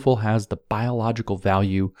beautiful has the biological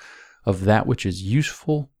value of that which is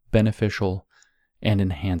useful, beneficial, and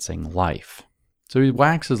enhancing life. So he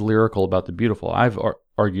waxes lyrical about the beautiful. I've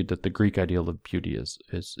argued that the Greek ideal of beauty is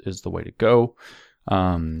the way to go,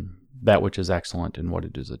 that which is excellent in what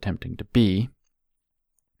it is attempting to be,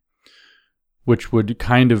 which would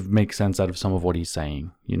kind of make sense out of some of what he's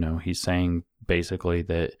saying. You know, he's saying basically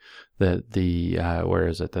that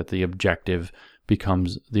the objective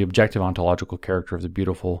becomes the objective ontological character of the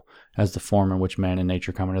beautiful as the form in which man and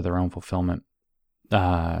nature come into their own fulfillment.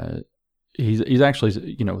 He's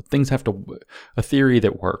actually, things have to, a theory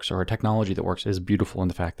that works or a technology that works is beautiful in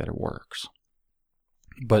the fact that it works.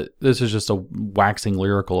 But this is just a waxing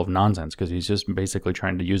lyrical of nonsense because he's just basically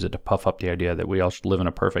trying to use it to puff up the idea that we all should live in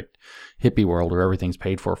a perfect hippie world where everything's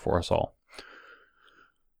paid for us all.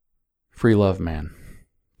 Free love, man.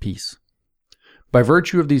 Peace. By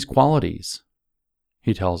virtue of these qualities,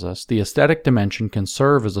 he tells us, the aesthetic dimension can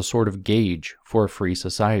serve as a sort of gauge for a free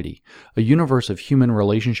society, a universe of human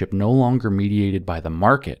relationship no longer mediated by the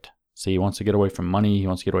market. See, he wants to get away from money, he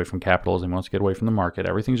wants to get away from capitalism, he wants to get away from the market.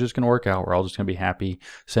 Everything's just going to work out. We're all just going to be happy,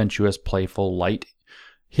 sensuous, playful, light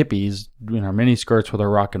hippies in our mini skirts with our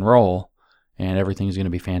rock and roll, and everything's going to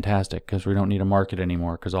be fantastic because we don't need a market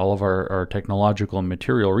anymore because all of our technological and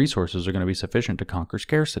material resources are going to be sufficient to conquer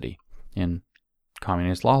scarcity in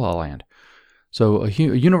communist la-la land. So a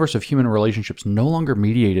universe of human relationships no longer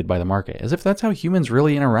mediated by the market, as if that's how humans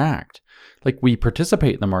really interact. Like, we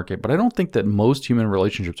participate in the market, but I don't think that most human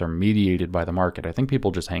relationships are mediated by the market. I think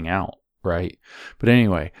people just hang out, right? But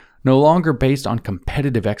anyway, no longer based on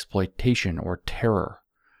competitive exploitation or terror.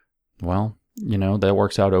 Well, that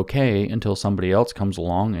works out okay until somebody else comes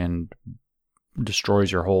along and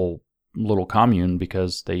destroys your whole little commune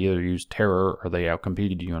because they either used terror or they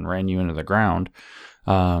outcompeted you and ran you into the ground.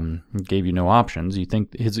 Gave you no options. You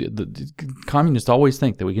think the communists always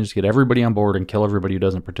think that we can just get everybody on board and kill everybody who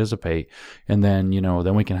doesn't participate, and then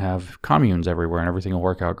then we can have communes everywhere and everything will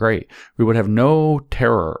work out great. We would have no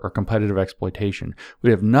terror or competitive exploitation. We'd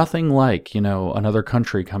have nothing like another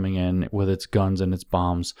country coming in with its guns and its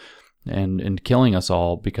bombs and killing us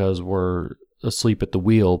all because we're asleep at the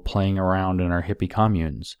wheel playing around in our hippie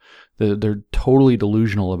communes. They're totally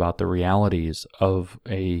delusional about the realities of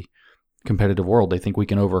a competitive world. They think we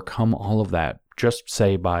can overcome all of that just,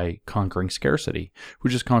 say, by conquering scarcity. If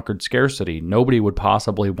we just conquered scarcity, nobody would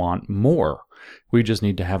possibly want more. We just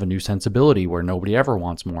need to have a new sensibility where nobody ever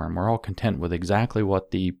wants more, and we're all content with exactly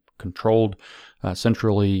what the controlled,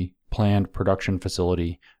 centrally planned production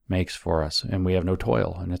facility makes for us, and we have no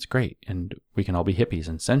toil, and it's great, and we can all be hippies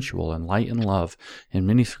and sensual and light and love in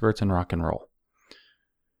miniskirts and rock and roll.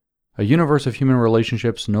 A universe of human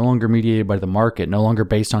relationships no longer mediated by the market, no longer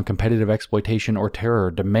based on competitive exploitation or terror,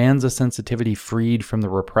 demands a sensitivity freed from the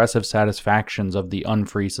repressive satisfactions of the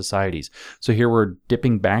unfree societies. So here we're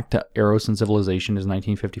dipping back to Eros and Civilization, his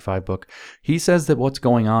 1955 book. He says that what's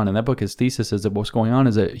going on, in that book his thesis is that what's going on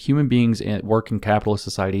is that human beings at work in capitalist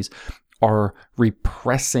societies are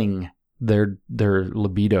repressing their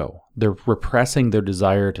libido. They're repressing their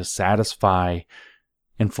desire to satisfy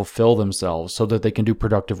and fulfill themselves so that they can do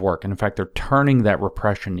productive work. And in fact, they're turning that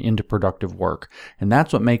repression into productive work. And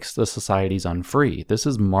that's what makes the societies unfree. This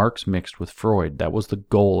is Marx mixed with Freud. That was the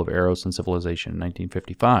goal of Eros and Civilization in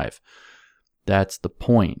 1955. That's the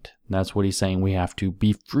point. That's what he's saying. We have to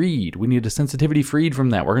be freed. We need a sensitivity freed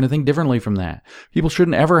from that. We're going to think differently from that. People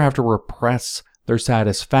shouldn't ever have to repress their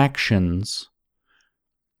satisfactions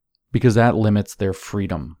because that limits their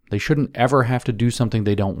freedom. They shouldn't ever have to do something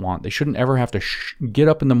they don't want. They shouldn't ever have to get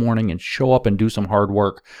up in the morning and show up and do some hard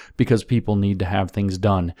work because people need to have things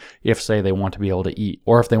done if, say, they want to be able to eat,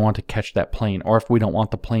 or if they want to catch that plane, or if we don't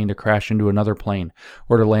want the plane to crash into another plane,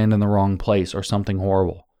 or to land in the wrong place, or something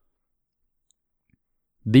horrible.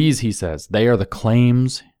 These, he says, they are the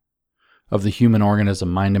claims of the human organism,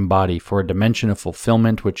 mind and body, for a dimension of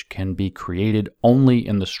fulfillment which can be created only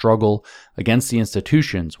in the struggle against the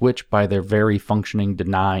institutions which, by their very functioning,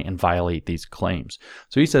 deny and violate these claims.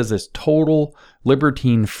 So he says this total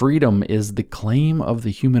libertine freedom is the claim of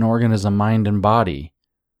the human organism, mind and body,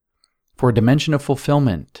 for a dimension of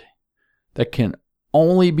fulfillment that can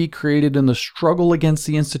only be created in the struggle against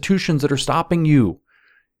the institutions that are stopping you.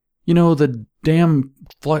 The damn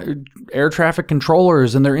air traffic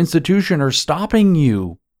controllers and their institution are stopping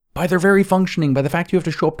you by their very functioning, by the fact you have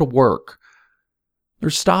to show up to work. They're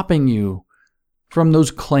stopping you from those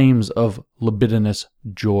claims of libidinous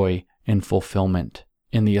joy and fulfillment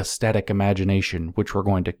in the aesthetic imagination, which we're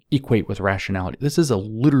going to equate with rationality. This is a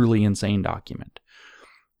literally insane document.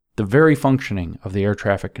 The very functioning of the air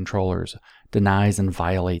traffic controllers denies and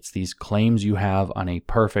violates these claims you have on a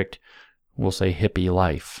perfect, we'll say, hippie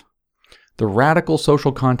life. The radical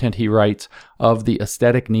social content, he writes, of the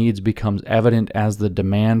aesthetic needs becomes evident as the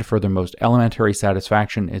demand for their most elementary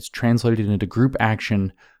satisfaction is translated into group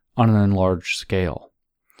action on an enlarged scale.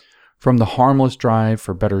 From the harmless drive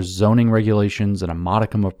for better zoning regulations and a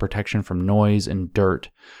modicum of protection from noise and dirt,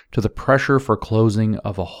 to the pressure for closing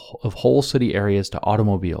of whole city areas to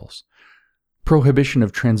automobiles, prohibition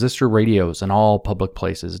of transistor radios in all public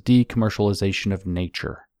places, decommercialization of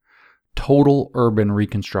nature, total urban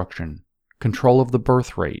reconstruction, control of the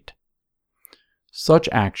birth rate. Such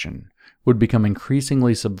action would become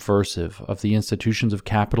increasingly subversive of the institutions of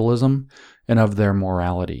capitalism and of their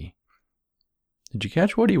morality. Did you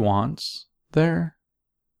catch what he wants there?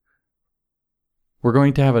 We're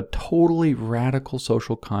going to have a totally radical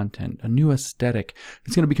social content, a new aesthetic.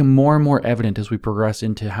 It's going to become more and more evident as we progress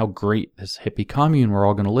into how great this hippie commune we're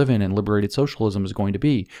all going to live in and liberated socialism is going to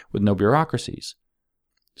be with no bureaucracies.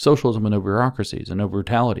 Socialism with no bureaucracies and no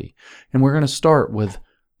brutality. And we're going to start with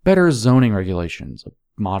better zoning regulations, a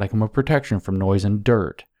modicum of protection from noise and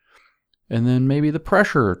dirt. And then maybe the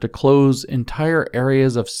pressure to close entire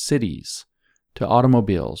areas of cities to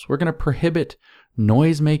automobiles. We're going to prohibit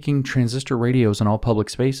noise-making transistor radios in all public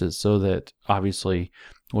spaces so that, obviously,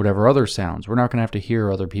 whatever other sounds, we're not going to have to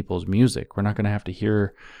hear other people's music. We're not going to have to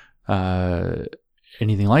hear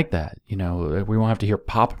anything like that. We won't have to hear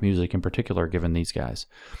pop music in particular, given these guys.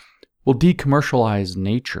 We'll decommercialize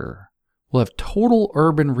nature. We'll have total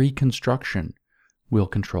urban reconstruction. We'll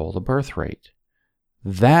control the birth rate.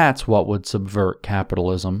 That's what would subvert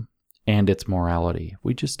capitalism and its morality.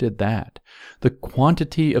 We just did that. The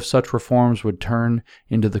quantity of such reforms would turn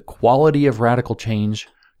into the quality of radical change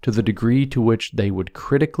to the degree to which they would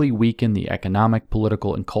critically weaken the economic,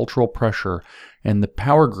 political, and cultural pressure and the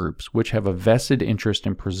power groups which have a vested interest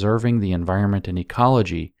in preserving the environment and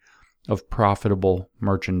ecology of profitable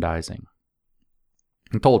merchandising.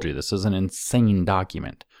 I told you, this is an insane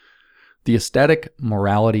document. The aesthetic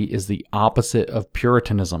morality is the opposite of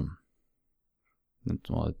Puritanism.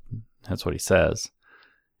 Well, that's what he says.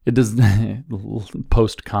 It does.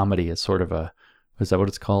 Post-comedy is sort of is that what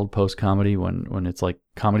it's called? Post-comedy, when it's like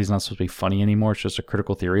comedy's not supposed to be funny anymore. It's just a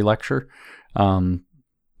critical theory lecture.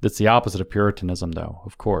 That's the opposite of Puritanism, though,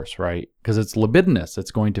 of course, right? Because it's libidinous.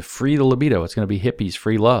 It's going to free the libido. It's going to be hippies,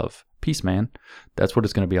 free love. Peace, man. That's what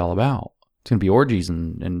it's going to be all about. It's going to be orgies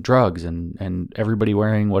and drugs and everybody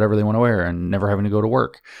wearing whatever they want to wear and never having to go to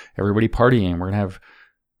work. Everybody partying. We're going to have,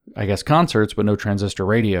 I guess, concerts, but no transistor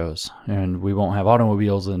radios. And we won't have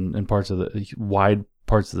automobiles in parts of the wide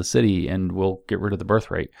parts of the city, and we'll get rid of the birth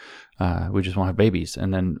rate. We just won't have babies.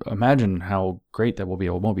 And then imagine how great that will be.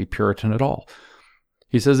 It won't be Puritan at all.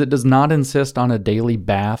 He says it does not insist on a daily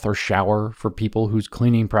bath or shower for people whose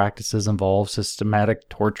cleaning practices involve systematic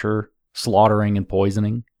torture, slaughtering, and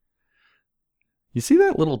poisoning. You see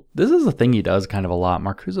that this is a thing he does kind of a lot.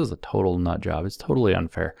 Marcuse is a total nut job. It's totally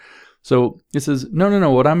unfair. So he says,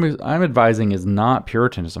 no. What I'm advising is not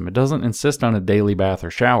Puritanism. It doesn't insist on a daily bath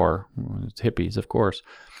or shower. It's hippies, of course.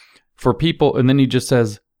 For people, and then he just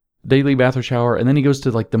says daily bath or shower, and then he goes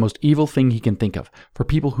to like the most evil thing he can think of. For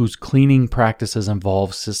people whose cleaning practices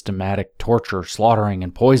involve systematic torture, slaughtering,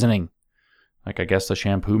 and poisoning. Like, I guess the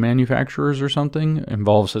shampoo manufacturers or something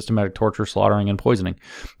involve systematic torture, slaughtering, and poisoning.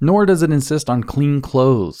 Nor does it insist on clean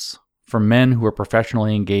clothes for men who are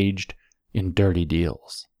professionally engaged in dirty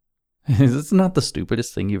deals. It's not the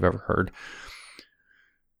stupidest thing you've ever heard.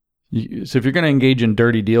 So if you're going to engage in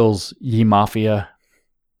dirty deals, ye mafia,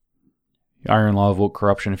 iron law of woke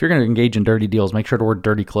corruption, if you're going to engage in dirty deals, make sure to wear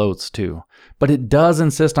dirty clothes too. But it does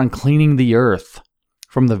insist on cleaning the earth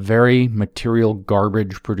from the very material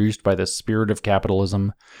garbage produced by the spirit of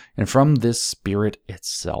capitalism and from this spirit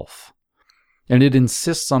itself. And it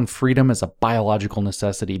insists on freedom as a biological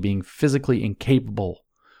necessity, being physically incapable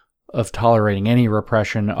of tolerating any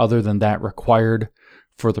repression other than that required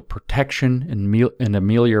for the protection and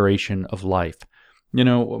amelioration of life. You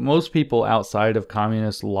know, what most people outside of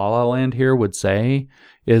communist la-la land here would say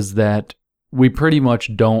is that we pretty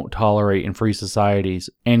much don't tolerate in free societies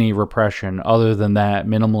any repression other than that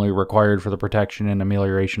minimally required for the protection and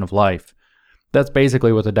amelioration of life. That's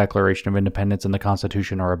basically what the Declaration of Independence and the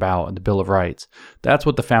Constitution are about, and the Bill of Rights. That's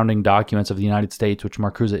what the founding documents of the United States, which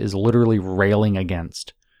Marcuse is literally railing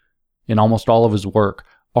against in almost all of his work,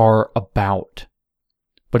 are about.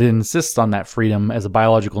 But it insists on that freedom as a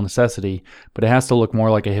biological necessity, but it has to look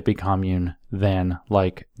more like a hippie commune than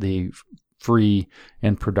like the free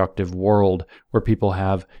and productive world where people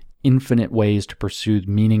have infinite ways to pursue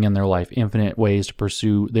meaning in their life, infinite ways to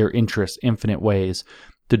pursue their interests, infinite ways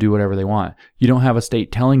to do whatever they want. You don't have a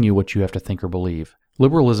state telling you what you have to think or believe.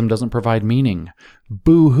 Liberalism doesn't provide meaning.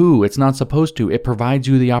 Boo-hoo, it's not supposed to. It provides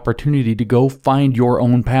you the opportunity to go find your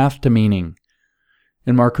own path to meaning.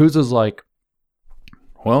 And Marcuse is like,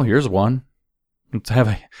 well, here's one. Let's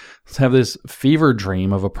have this fever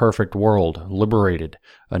dream of a perfect world, liberated,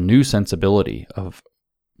 a new sensibility of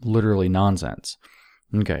literally nonsense.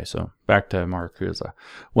 Okay, so back to Marcuse.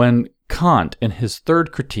 When Kant, in his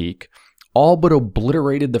third critique, all but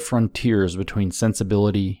obliterated the frontiers between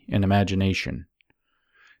sensibility and imagination,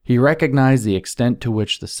 he recognized the extent to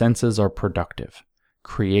which the senses are productive,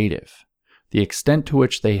 creative, the extent to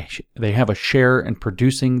which they have a share in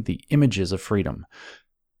producing the images of freedom.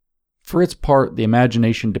 For its part, the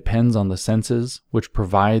imagination depends on the senses, which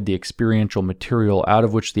provide the experiential material out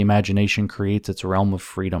of which the imagination creates its realm of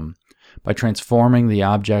freedom. By transforming the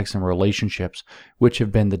objects and relationships which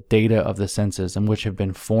have been the data of the senses and which have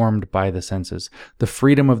been formed by the senses, the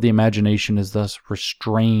freedom of the imagination is thus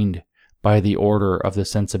restrained by the order of the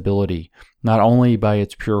sensibility, not only by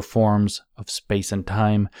its pure forms of space and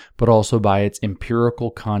time, but also by its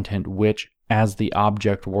empirical content, which, as the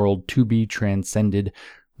object world to be transcended,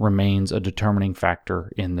 remains a determining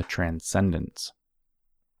factor in the transcendence.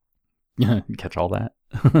 Catch all that?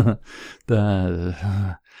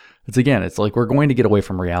 It's like we're going to get away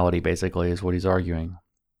from reality, basically, is what he's arguing.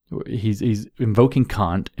 He's invoking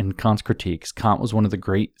Kant and Kant's critiques. Kant was one of the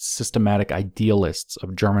great systematic idealists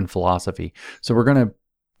of German philosophy. So we're going to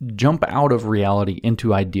jump out of reality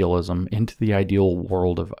into idealism, into the ideal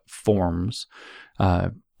world of forms,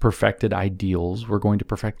 perfected ideals. We're going to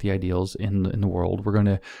perfect the ideals in the world. We're going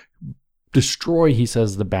to destroy, he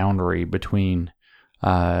says, the boundary between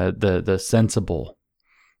the sensible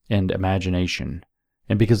and imagination.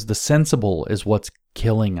 And because the sensible is what's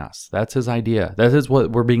killing us. That's his idea. That is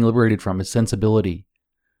what we're being liberated from, is sensibility.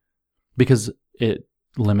 Because it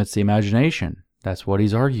limits the imagination. That's what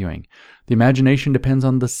he's arguing. The imagination depends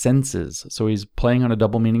on the senses. So he's playing on a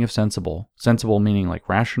double meaning of sensible. Sensible meaning like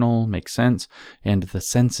rational, makes sense. And the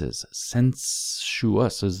senses,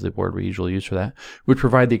 sensuous is the word we usually use for that, which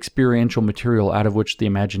provide the experiential material out of which the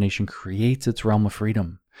imagination creates its realm of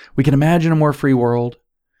freedom. We can imagine a more free world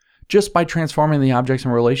just by transforming the objects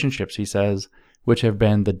and relationships, he says, which have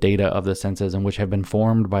been the data of the senses and which have been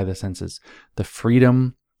formed by the senses. The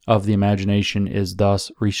freedom of the imagination is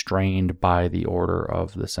thus restrained by the order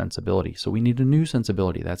of the sensibility. So we need a new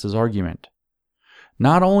sensibility. That's his argument.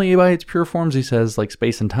 Not only by its pure forms, he says, like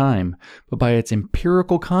space and time, but by its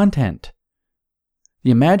empirical content.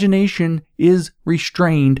 The imagination is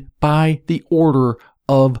restrained by the order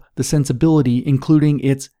of the sensibility, including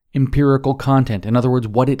its empirical content. In other words,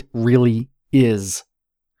 what it really is.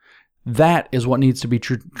 That is what needs to be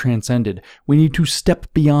transcended. We need to step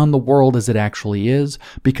beyond the world as it actually is,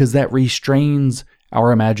 because that restrains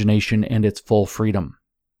our imagination and its full freedom.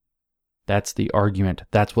 That's the argument.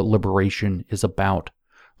 That's what liberation is about.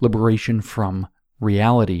 Liberation from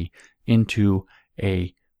reality into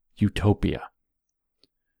a utopia.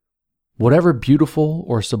 Whatever beautiful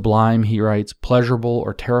or sublime, he writes, pleasurable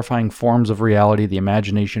or terrifying forms of reality the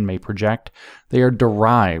imagination may project, they are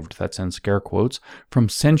derived, that's in scare quotes, from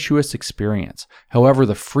sensuous experience. However,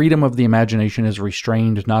 the freedom of the imagination is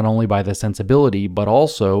restrained not only by the sensibility, but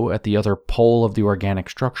also, at the other pole of the organic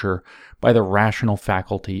structure, by the rational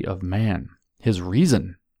faculty of man, his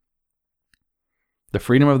reason. The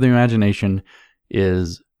freedom of the imagination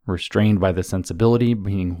is restrained by the sensibility,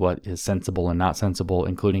 meaning what is sensible and not sensible,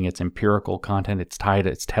 including its empirical content. It's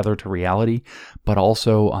tethered to reality, but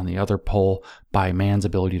also on the other pole by man's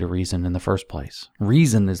ability to reason in the first place.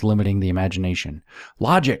 Reason is limiting the imagination.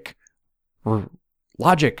 Logic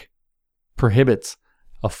prohibits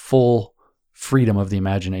a full freedom of the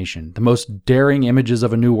imagination. The most daring images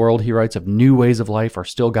of a new world, he writes, of new ways of life are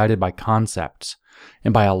still guided by concepts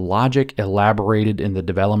and by a logic elaborated in the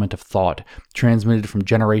development of thought, transmitted from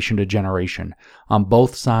generation to generation. On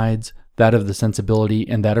both sides, that of the sensibility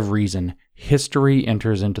and that of reason, history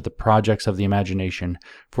enters into the projects of the imagination,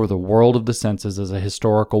 for the world of the senses is a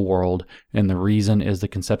historical world, and the reason is the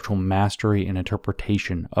conceptual mastery and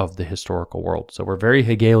interpretation of the historical world. So we're very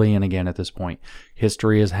Hegelian again at this point.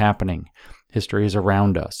 History is happening. History is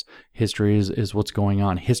around us. History is what's going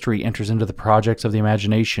on. History enters into the projects of the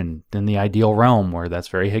imagination in the ideal realm, where that's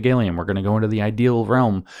very Hegelian. We're going to go into the ideal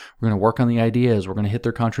realm. We're going to work on the ideas. We're going to hit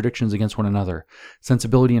their contradictions against one another.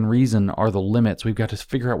 Sensibility and reason are the limits. We've got to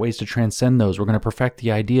figure out ways to transcend those. We're going to perfect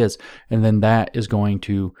the ideas, and then that is going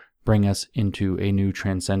to bring us into a new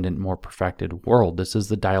transcendent, more perfected world. This is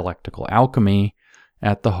the dialectical alchemy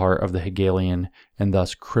at the heart of the Hegelian and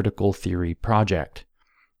thus critical theory project.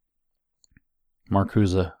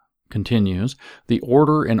 Marcuse continues, the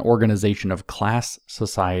order and organization of class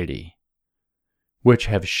society, which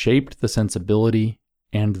have shaped the sensibility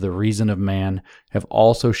and the reason of man, have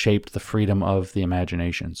also shaped the freedom of the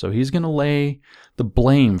imagination. So he's going to lay the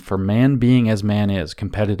blame for man being as man is,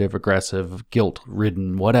 competitive, aggressive,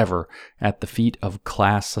 guilt-ridden, whatever, at the feet of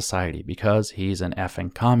class society, because he's an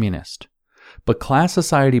effing communist. But class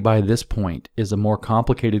society by this point is a more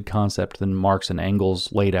complicated concept than Marx and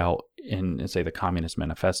Engels laid out in, say, the Communist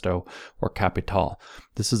Manifesto or Capital.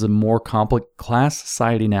 This is a more complex class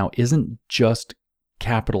society now isn't just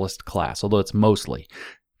capitalist class, although it's mostly.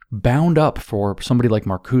 bound up for somebody like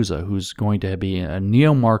Marcuse, who's going to be a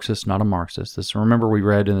neo-Marxist, not a Marxist. This, remember, we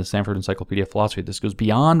read in the Stanford Encyclopedia of Philosophy, this goes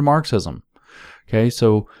beyond Marxism. Okay,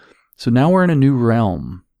 so now we're in a new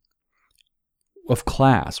realm of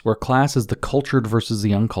class, where class is the cultured versus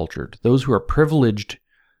the uncultured, those who are privileged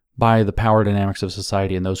by the power dynamics of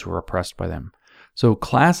society and those who are oppressed by them. So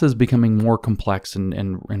class is becoming more complex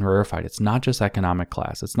and rarefied. It's not just economic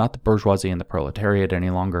class. It's not the bourgeoisie and the proletariat any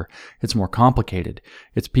longer. It's more complicated.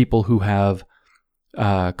 It's people who have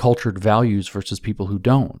cultured values versus people who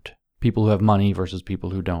don't. People who have money versus people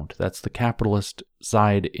who don't. That's the capitalist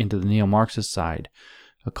side into the neo-Marxist side,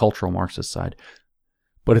 a cultural Marxist side.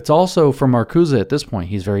 But it's also, for Marcuse at this point,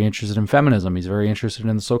 he's very interested in feminism. He's very interested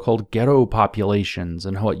in the so-called ghetto populations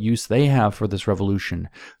and what use they have for this revolution.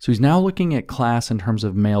 So he's now looking at class in terms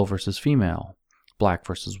of male versus female, black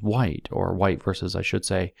versus white, or white versus, I should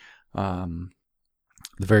say, the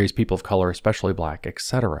various people of color, especially black,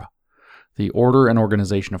 etc. The order and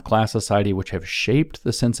organization of class society, which have shaped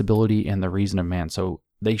the sensibility and the reason of man. So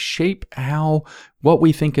they shape what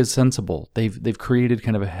we think is sensible. They've created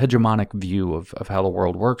kind of a hegemonic view of how the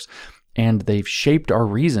world works, and they've shaped our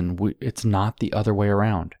reason. It's not the other way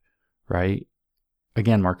around, right?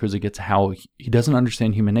 Again, Marcuse gets how he doesn't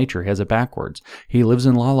understand human nature. He has it backwards. He lives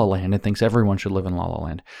in La La Land and thinks everyone should live in La La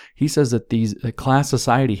Land. He says that the class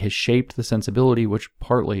society has shaped the sensibility, which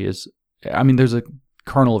partly is, there's a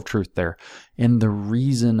kernel of truth there, in the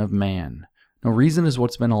reason of man. Now, reason is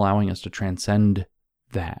what's been allowing us to transcend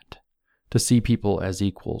that, to see people as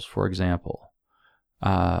equals, for example,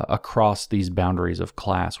 across these boundaries of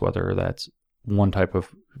class, whether that's one type of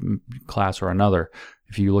class or another.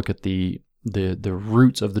 If you look at the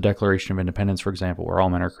roots of the Declaration of Independence, for example, where all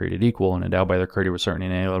men are created equal and endowed by their Creator with certain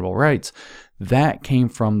inalienable rights, that came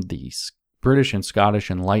from the British and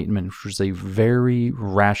Scottish Enlightenment, which was a very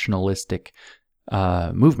rationalistic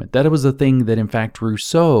movement. That was the thing that, in fact,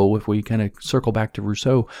 Rousseau, if we kind of circle back to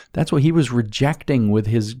Rousseau, that's what he was rejecting with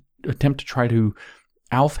his attempt to try to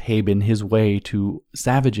Aufheben his way to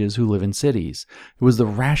savages who live in cities. It was the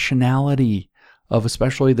rationality of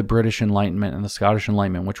especially the British Enlightenment and the Scottish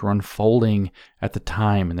Enlightenment, which were unfolding at the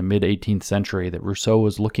time in the mid-18th century, that Rousseau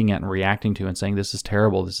was looking at and reacting to and saying, this is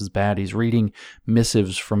terrible, this is bad. He's reading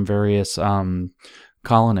missives from various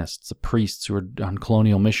colonists, the priests who are on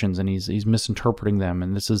colonial missions, and he's misinterpreting them.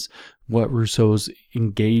 And this is what Rousseau's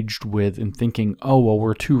engaged with in thinking, oh, well,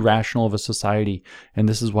 we're too rational of a society, and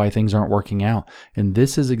this is why things aren't working out. And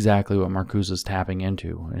this is exactly what Marcuse is tapping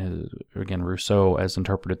into. Again, Rousseau as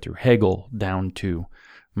interpreted through Hegel down to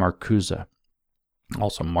Marcuse.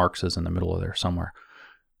 Also, Marx is in the middle of there somewhere.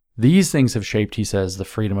 These things have shaped, he says, the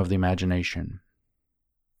freedom of the imagination.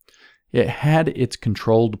 It had its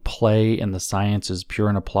controlled play in the sciences, pure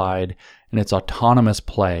and applied, and its autonomous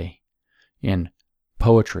play in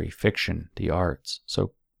poetry, fiction, the arts.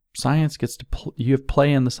 So science gets to you have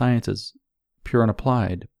play in the sciences, pure and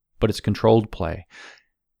applied, but it's controlled play,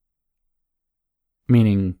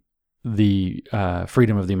 meaning the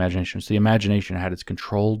freedom of the imagination. So the imagination had its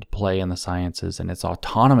controlled play in the sciences and its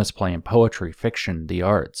autonomous play in poetry, fiction, the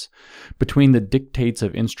arts, between the dictates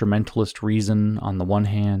of instrumentalist reason on the one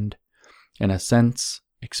hand, in a sense,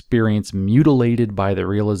 experience mutilated by the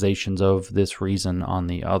realizations of this reason on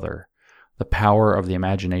the other. The power of the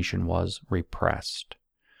imagination was repressed.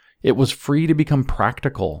 It was free to become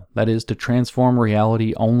practical, that is, to transform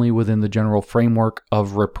reality only within the general framework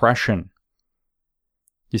of repression.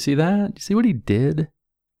 You see that? You see what he did?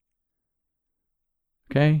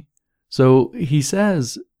 Okay? So he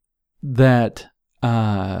says that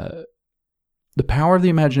the power of the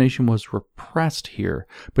imagination was repressed here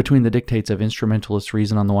between the dictates of instrumentalist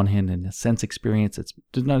reason on the one hand and the sense experience. It's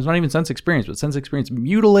not even sense experience, but sense experience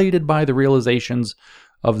mutilated by the realizations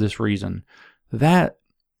of this reason. That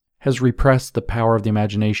has repressed the power of the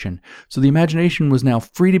imagination. So the imagination was now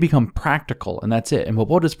free to become practical, and that's it. And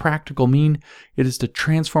what does practical mean? It is to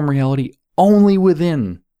transform reality only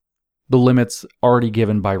within the limits already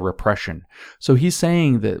given by repression. So he's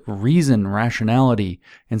saying that reason, rationality,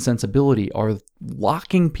 and sensibility are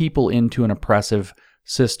locking people into an oppressive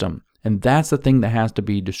system. And that's the thing that has to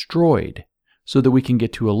be destroyed so that we can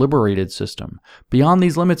get to a liberated system. Beyond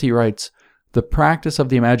these limits, he writes, the practice of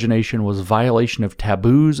the imagination was violation of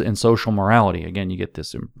taboos and social morality. Again, you get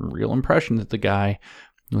this real impression that the guy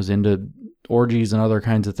was into orgies and other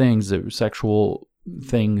kinds of things, sexual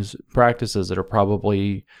things, practices that are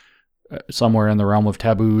probably somewhere in the realm of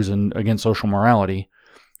taboos and against social morality,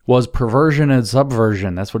 was perversion and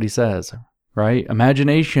subversion. That's what he says, right?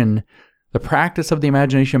 Imagination, the practice of the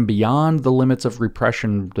imagination beyond the limits of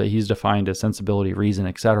repression that he's defined as sensibility, reason,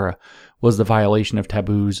 etc., was the violation of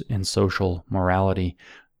taboos and social morality.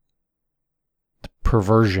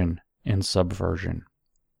 perversion and subversion.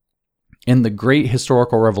 In the great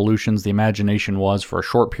historical revolutions, the imagination was, for a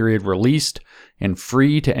short period, released and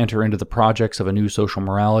free to enter into the projects of a new social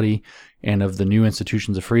morality and of the new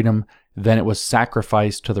institutions of freedom. Then it was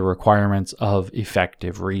sacrificed to the requirements of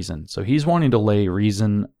effective reason. So he's wanting to lay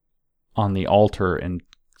reason on the altar and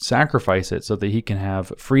sacrifice it so that he can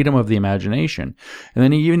have freedom of the imagination. And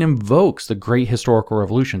then he even invokes the great historical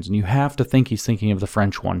revolutions. And you have to think he's thinking of the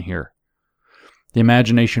French one here. The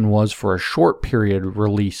imagination was, for a short period,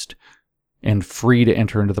 released and free to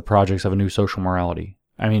enter into the projects of a new social morality.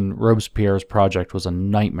 I mean, Robespierre's project was a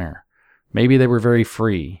nightmare. Maybe they were very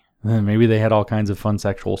free. Maybe they had all kinds of fun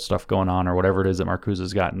sexual stuff going on, or whatever it is that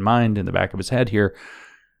Marcuse's got in mind in the back of his head here.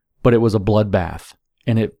 But it was a bloodbath,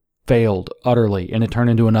 and it failed utterly, and it turned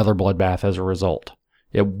into another bloodbath as a result.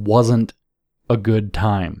 It wasn't a good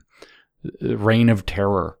time. Reign of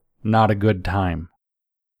terror, not a good time.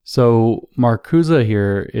 So Marcuse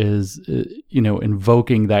here is,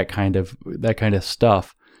 invoking that kind of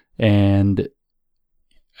stuff, and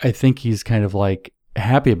I think he's kind of like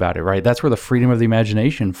happy about it, right? That's where the freedom of the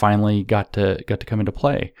imagination finally got to come into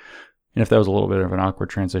play. And if that was a little bit of an awkward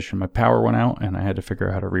transition, my power went out, and I had to figure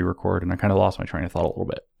out how to re-record, and I kind of lost my train of thought a little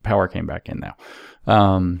bit. Power came back in now.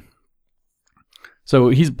 So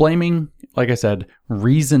he's blaming, like I said,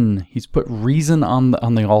 reason. He's put reason on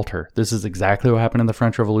the altar. This is exactly what happened in the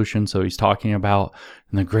French Revolution. So he's talking about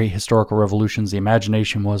in the great historical revolutions, the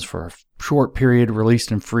imagination was, for a short period,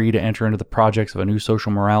 released and free to enter into the projects of a new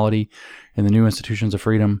social morality and the new institutions of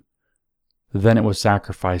freedom. Then it was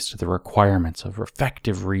sacrificed to the requirements of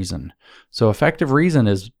effective reason. So effective reason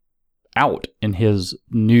is out in his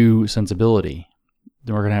new sensibility.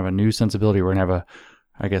 Then we're going to have a new sensibility. We're going to have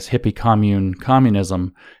hippie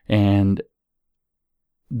communism, and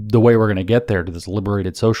the way we're going to get there to this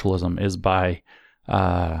liberated socialism is by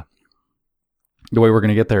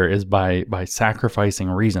sacrificing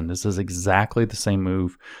reason. This is exactly the same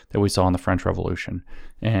move that we saw in the French Revolution,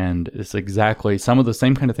 and it's exactly some of the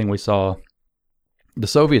same kind of thing we saw the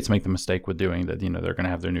Soviets make the mistake with doing. That, they're going to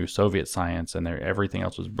have their new Soviet science, and everything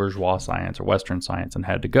else was bourgeois science or Western science and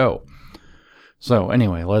had to go. So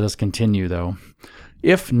anyway, let us continue though.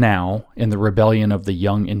 If now, in the rebellion of the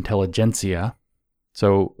young intelligentsia,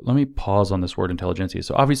 so let me pause on this word intelligentsia.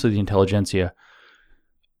 So obviously the intelligentsia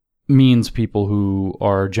means people who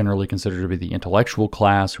are generally considered to be the intellectual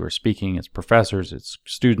class, who are speaking, it's professors, it's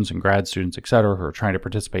students and grad students, etc., who are trying to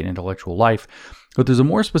participate in intellectual life. But there's a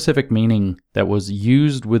more specific meaning that was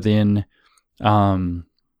used within, at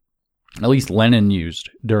least Lenin used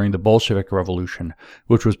during the Bolshevik Revolution,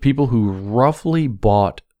 which was people who roughly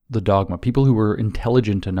bought the dogma, people who were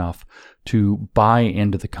intelligent enough to buy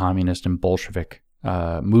into the communist and Bolshevik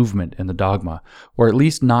movement and the dogma, or at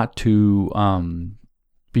least not to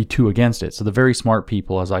be too against it. So the very smart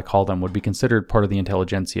people, as I call them, would be considered part of the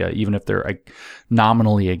intelligentsia, even if they're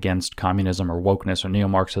nominally against communism or wokeness or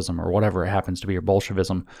neo-Marxism or whatever it happens to be, or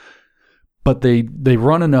Bolshevism. But they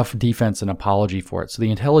run enough defense and apology for it. So the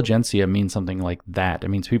intelligentsia means something like that. It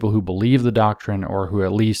means people who believe the doctrine, or who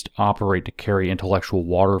at least operate to carry intellectual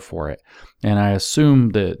water for it. And I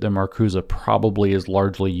assume that the Marcuse probably is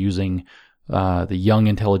largely using the young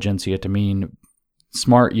intelligentsia to mean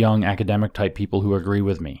smart, young, academic type people who agree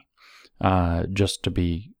with me, just to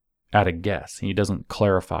be at a guess. He doesn't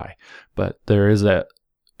clarify. But there is a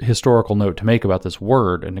historical note to make about this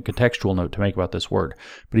word, and a contextual note to make about this word.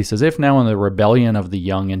 But he says, if now in the rebellion of the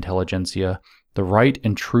young intelligentsia, the right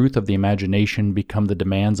and truth of the imagination become the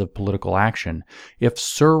demands of political action, if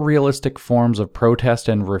surrealistic forms of protest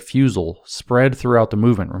and refusal spread throughout the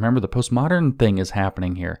movement, remember the postmodern thing is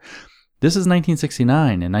happening here. This is 1969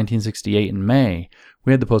 and 1968 in May.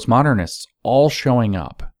 We had the postmodernists all showing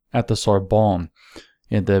up at the Sorbonne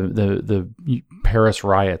in the Paris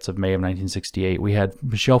riots of May of 1968. We had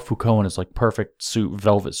Michel Foucault in his perfect suit,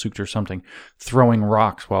 velvet suit or something, throwing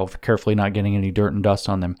rocks while carefully not getting any dirt and dust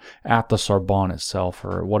on them at the Sorbonne itself,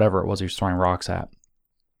 or whatever it was he was throwing rocks at.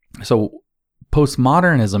 So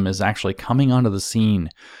postmodernism is actually coming onto the scene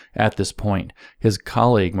at this point. His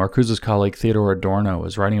colleague, Marcuse's colleague, Theodor Adorno,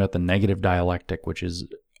 is writing about the negative dialectic, which is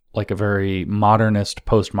like a very modernist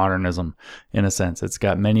postmodernism in a sense. It's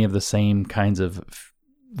got many of the same kinds of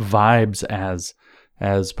vibes as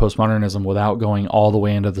postmodernism without going all the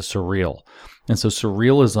way into the surreal. And so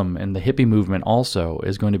surrealism and the hippie movement also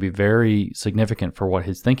is going to be very significant for what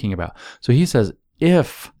he's thinking about. So he says,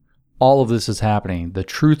 if all of this is happening, the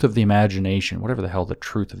truth of the imagination, whatever the hell the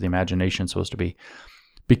truth of the imagination is supposed to be,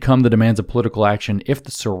 become the demands of political action if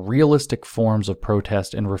the surrealistic forms of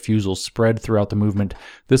protest and refusal spread throughout the movement.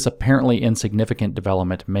 This apparently insignificant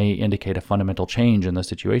development may indicate a fundamental change in the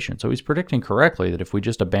situation. So he's predicting correctly that if we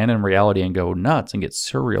just abandon reality and go nuts and get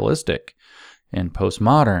surrealistic and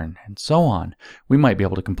postmodern and so on, we might be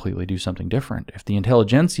able to completely do something different. If the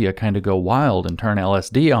intelligentsia kind of go wild and turn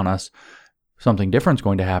LSD on us, something different is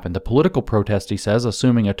going to happen. The political protest, he says,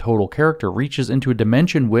 assuming a total character, reaches into a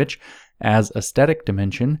dimension which, as aesthetic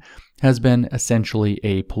dimension, has been essentially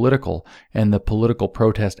apolitical, and the political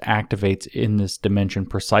protest activates in this dimension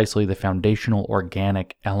precisely the foundational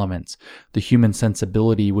organic elements, the human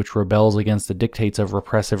sensibility which rebels against the dictates of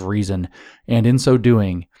repressive reason, and in so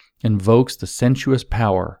doing, invokes the sensuous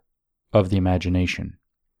power of the imagination.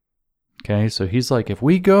 Okay, so he's like, if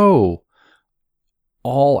we go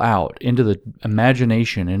all out into the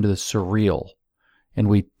imagination, into the surreal, and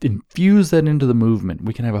we infuse that into the movement,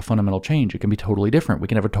 we can have a fundamental change. It can be totally different. We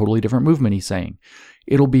can have a totally different movement, he's saying.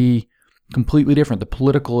 It'll be completely different. The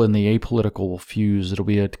political and the apolitical will fuse. It'll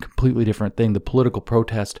be a completely different thing. The political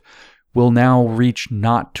protest will now reach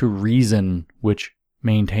not to reason, which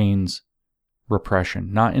maintains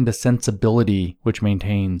repression, not into sensibility, which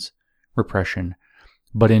maintains repression,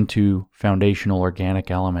 but into foundational organic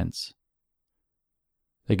elements.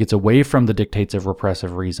 It gets away from the dictates of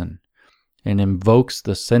repressive reason and invokes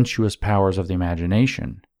the sensuous powers of the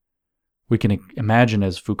imagination. We can imagine,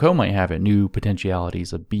 as Foucault might have it, new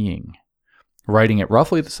potentialities of being. Writing at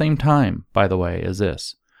roughly the same time, by the way, as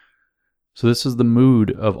this. So this is the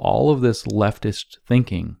mood of all of this leftist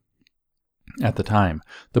thinking at the time.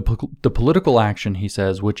 The political action, he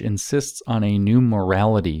says, which insists on a new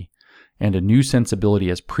morality and a new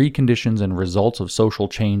sensibility as preconditions and results of social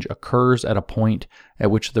change, occurs at a point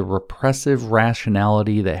at which the repressive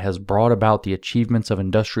rationality that has brought about the achievements of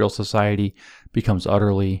industrial society becomes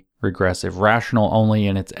utterly regressive, rational only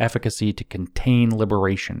in its efficacy to contain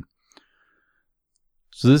liberation.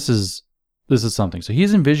 So this is something. So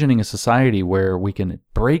he's envisioning a society where we can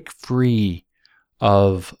break free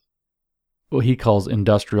of what he calls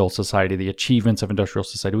industrial society, the achievements of industrial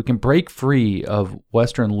society. We can break free of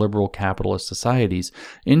Western liberal capitalist societies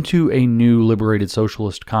into a new liberated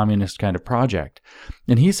socialist communist kind of project.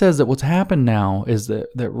 And he says that what's happened now is that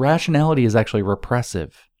rationality is actually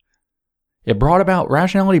repressive.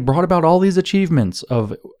 Rationality brought about all these achievements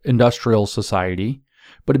of industrial society,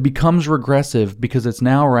 but it becomes regressive because it's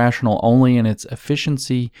now rational only in its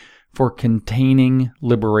efficiency for containing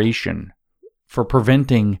liberation, for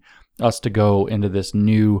preventing us to go into this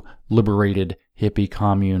new liberated hippie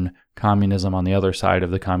communism on the other side of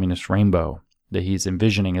the communist rainbow that he's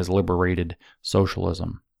envisioning as liberated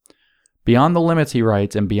socialism. Beyond the limits, he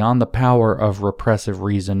writes, and beyond the power of repressive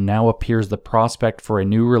reason, now appears the prospect for a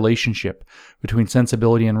new relationship between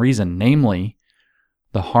sensibility and reason, namely,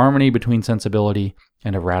 the harmony between sensibility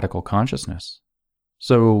and a radical consciousness.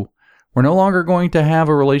 So we're no longer going to have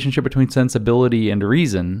a relationship between sensibility and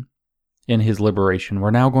reason in his liberation.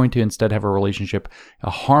 We're now going to instead have a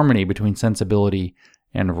harmony between sensibility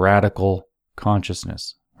and radical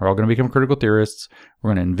consciousness. We're all going to become critical theorists.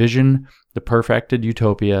 We're going to envision the perfected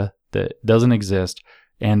utopia that doesn't exist,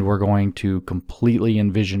 and we're going to completely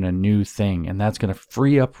envision a new thing. And that's going to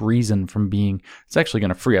free up reason from being, it's actually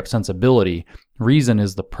going to free up sensibility. Reason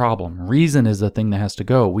is the problem. Reason is the thing that has to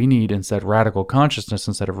go. We need instead radical consciousness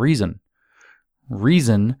instead of reason.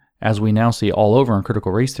 Reason, as we now see all over in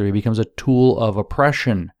critical race theory, becomes a tool of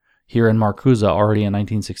oppression here in Marcuse already in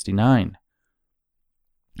 1969.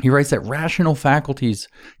 He writes that rational faculties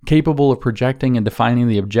capable of projecting and defining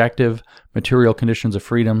the objective material conditions of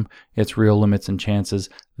freedom, its real limits and chances,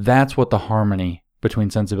 that's what the harmony between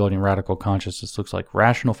sensibility and radical consciousness looks like.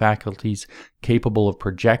 Rational faculties capable of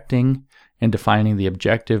projecting and defining the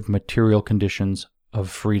objective material conditions of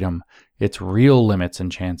freedom, its real limits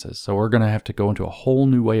and chances. So we're going to have to go into a whole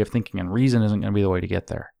new way of thinking, and reason isn't going to be the way to get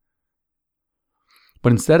there.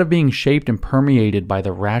 But instead of being shaped and permeated by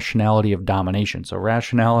the rationality of domination, so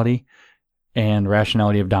rationality and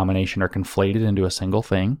rationality of domination are conflated into a single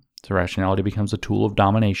thing. So rationality becomes a tool of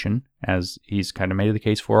domination, as he's kind of made the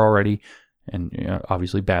case for already, and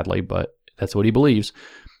obviously badly, but that's what he believes.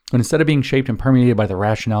 But instead of being shaped and permeated by the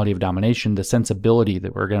rationality of domination, the sensibility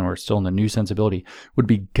that we're still in the new sensibility, would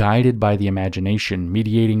be guided by the imagination,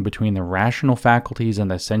 mediating between the rational faculties and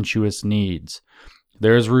the sensuous needs.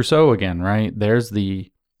 There's Rousseau again, right? There's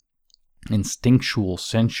the instinctual,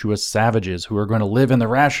 sensuous savages who are going to live in the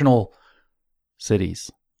rational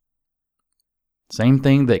cities. Same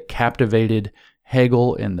thing that captivated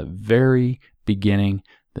Hegel in the very beginning.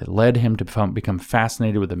 that led him to become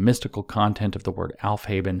fascinated with the mystical content of the word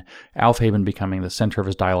Aufheben, Aufheben becoming the center of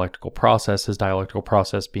his dialectical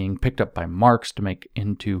process being picked up by Marx to make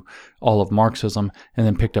into all of Marxism, and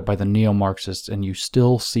then picked up by the neo-Marxists, and you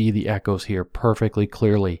still see the echoes here perfectly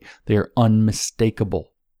clearly. They are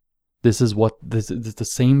unmistakable. This is the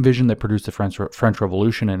same vision that produced the French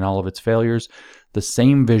Revolution and all of its failures, the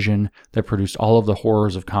same vision that produced all of the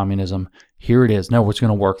horrors of communism. Here it is. No, it's going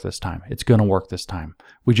to work this time. It's going to work this time.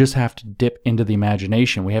 We just have to dip into the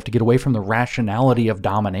imagination. We have to get away from the rationality of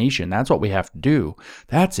domination. That's what we have to do.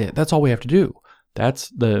 That's it. That's all we have to do. That's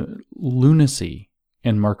the lunacy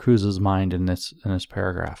in Marcuse's mind in this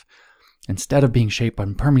paragraph. Instead of being shaped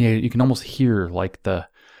and permeated, you can almost hear like the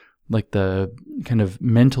kind of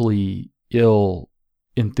mentally ill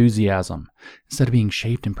enthusiasm. Instead of being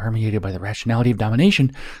shaped and permeated by the rationality of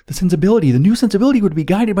domination, the new sensibility would be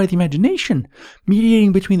guided by the imagination,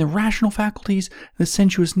 mediating between the rational faculties and the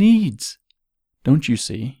sensuous needs. Don't you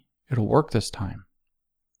see? It'll work this time.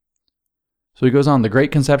 So he goes on, the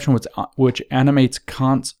great conception which animates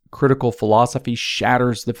Kant's critical philosophy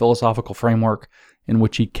shatters the philosophical framework in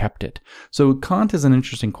which he kept it. So Kant is an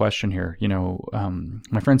interesting question here.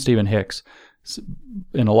 My friend Stephen Hicks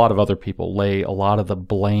and a lot of other people lay a lot of the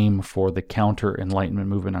blame for the counter-Enlightenment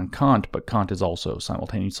movement on Kant, but Kant is also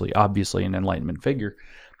simultaneously, obviously, an Enlightenment figure.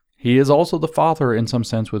 He is also the father, in some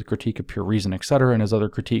sense, with Critique of Pure Reason, etc., and his other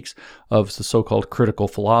critiques of the so-called critical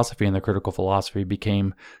philosophy, and the critical philosophy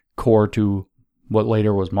became core to what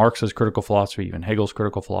later was Marx's critical philosophy, even Hegel's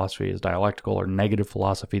critical philosophy, his dialectical or negative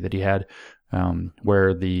philosophy that he had,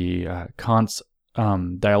 where the Kant's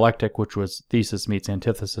dialectic, which was thesis meets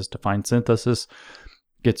antithesis to find synthesis,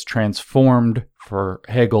 gets transformed for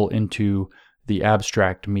Hegel into the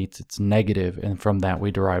abstract meets its negative, and from that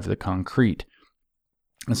we derive the concrete.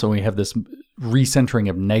 And so we have this recentering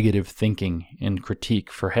of negative thinking in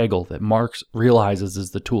Critique for Hegel that Marx realizes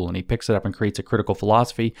is the tool, and he picks it up and creates a critical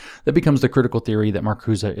philosophy that becomes the critical theory that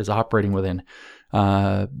Marcuse is operating within.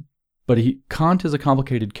 But Kant is a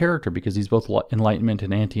complicated character because he's both Enlightenment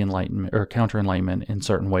and anti-Enlightenment, or counter-Enlightenment in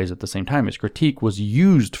certain ways at the same time. His critique was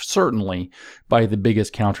used certainly by the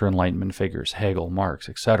biggest counter-Enlightenment figures, Hegel, Marx,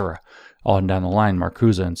 etc., on down the line,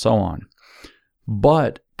 Marcuse, and so on.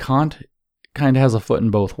 But Kant kind of has a foot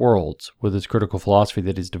in both worlds with his critical philosophy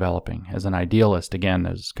that he's developing. As an idealist, again,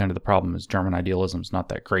 is kind of the problem is German idealism is not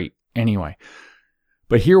that great anyway.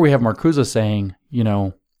 But here we have Marcuse saying,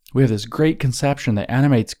 we have this great conception that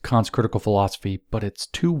animates Kant's critical philosophy, but it's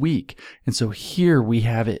too weak. And so here we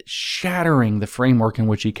have it shattering the framework in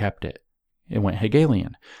which he kept it. It went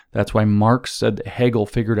Hegelian. That's why Marx said that Hegel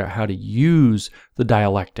figured out how to use the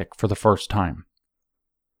dialectic for the first time.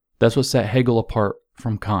 That's what set Hegel apart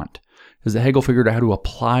from Kant, is that Hegel figured out how to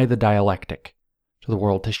apply the dialectic to the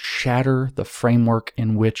world to shatter the framework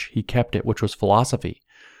in which he kept it, which was philosophy.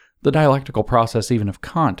 The dialectical process, even of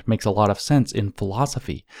Kant, makes a lot of sense in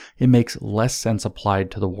philosophy. It makes less sense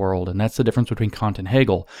applied to the world, and that's the difference between Kant and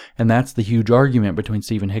Hegel, and that's the huge argument between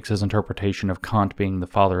Stephen Hicks's interpretation of Kant being the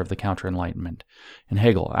father of the counter-Enlightenment and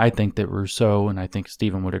Hegel. I think that Rousseau, and I think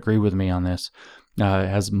Stephen would agree with me on this,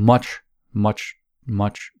 has much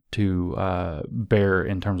to bear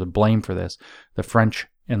in terms of blame for this. The French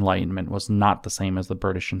Enlightenment was not the same as the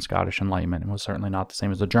British and Scottish Enlightenment, and was certainly not the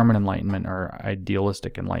same as the German Enlightenment or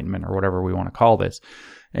idealistic Enlightenment or whatever we want to call this.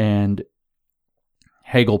 And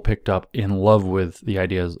Hegel picked up in love with the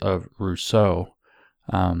ideas of Rousseau,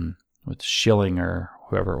 with Schilling or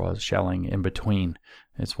whoever it was, Schelling in between.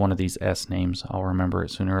 It's one of these S names. I'll remember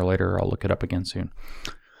it sooner or later, or I'll look it up again soon.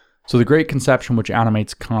 So the great conception which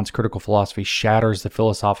animates Kant's critical philosophy shatters the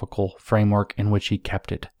philosophical framework in which he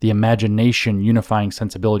kept it. The imagination unifying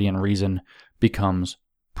sensibility and reason becomes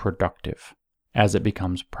productive as it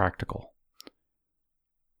becomes practical.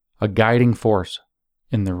 A guiding force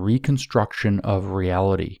in the reconstruction of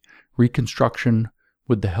reality, reconstruction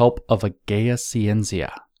with the help of a Gaia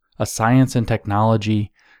Scientia, a science and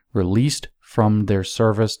technology released from their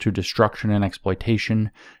service to destruction and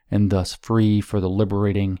exploitation, and thus free for the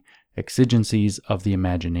liberating exigencies of the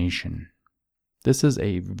imagination. This is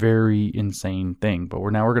a very insane thing, but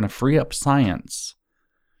we're going to free up science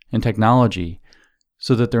and technology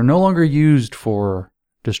so that they're no longer used for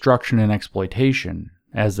destruction and exploitation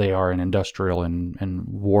as they are in industrial and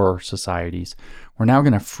war societies. We're now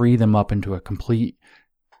going to free them up into a complete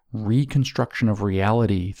reconstruction of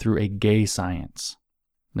reality through a gay science.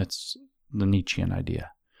 That's the Nietzschean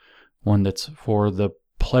idea, one that's for the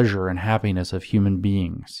pleasure and happiness of human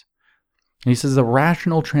beings. And he says the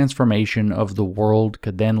rational transformation of the world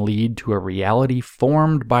could then lead to a reality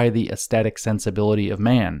formed by the aesthetic sensibility of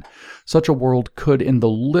man. Such a world could, in the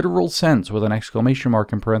literal sense, with an exclamation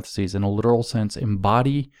mark in parentheses, in a literal sense,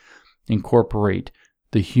 incorporate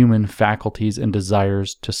the human faculties and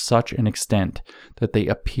desires to such an extent that they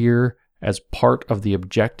appear as part of the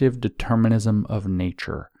objective determinism of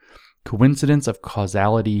nature. Coincidence of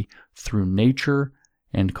causality through nature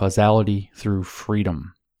and causality through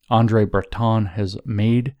freedom. André Breton has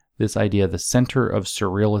made this idea the center of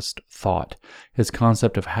surrealist thought. His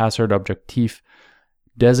concept of hasard objectif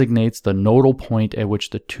designates the nodal point at which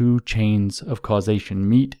the two chains of causation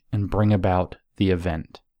meet and bring about the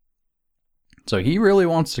event. So he really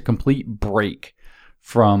wants a complete break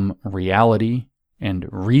from reality and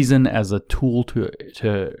reason as a tool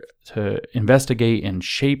to investigate and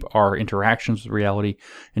shape our interactions with reality,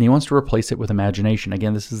 and he wants to replace it with imagination.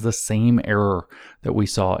 Again, this is the same error that we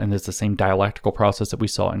saw, and it's the same dialectical process that we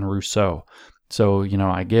saw in Rousseau. So,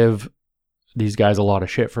 I give these guys a lot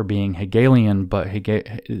of shit for being Hegelian, but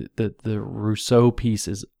the Rousseau piece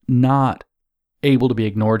is not able to be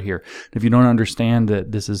ignored here. If you don't understand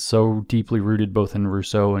that this is so deeply rooted both in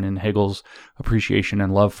Rousseau and in Hegel's appreciation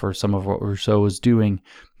and love for some of what Rousseau is doing,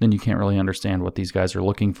 then you can't really understand what these guys are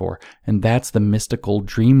looking for. And that's the mystical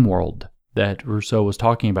dream world that Rousseau was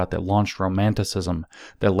talking about, that launched Romanticism,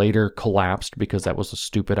 that later collapsed because that was a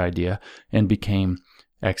stupid idea and became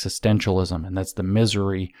existentialism. And that's the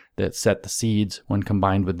misery that set the seeds when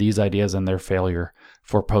combined with these ideas and their failure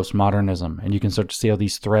for postmodernism. And you can start to see how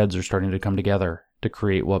these threads are starting to come together to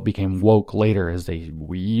create what became woke later, as they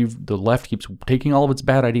weave. The left keeps taking all of its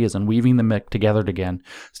bad ideas and weaving them together again,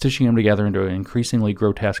 stitching them together into an increasingly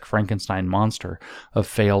grotesque Frankenstein monster of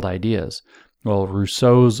failed ideas. Well,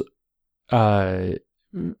 Rousseau's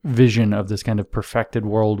vision of this kind of perfected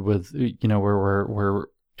world with, where we're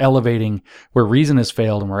elevating, where reason has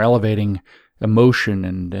failed and we're elevating emotion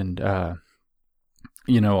and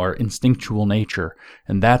our instinctual nature,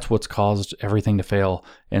 and that's what's caused everything to fail.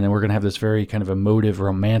 And then we're going to have this very kind of emotive,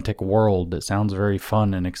 romantic world that sounds very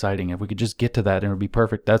fun and exciting. If we could just get to that, it would be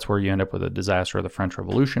perfect. That's where you end up with a disaster of the French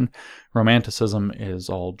Revolution. Romanticism is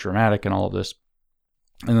all dramatic and all of this.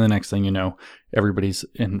 And then the next thing you know, everybody's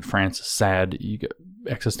in France sad. You get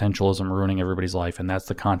existentialism ruining everybody's life, and that's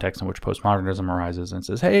the context in which postmodernism arises and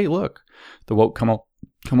says, hey, look, the woke come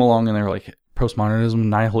along and they're like, postmodernism,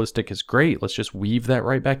 nihilistic is great. Let's just weave that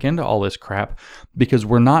right back into all this crap, because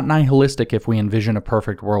we're not nihilistic if we envision a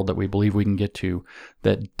perfect world that we believe we can get to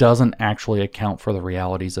that doesn't actually account for the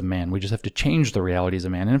realities of man. We just have to change the realities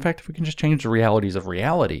of man. And in fact, if we can just change the realities of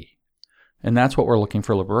reality, and that's what we're looking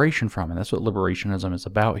for liberation from, and that's what liberationism is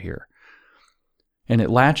about here. And it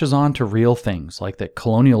latches on to real things, like that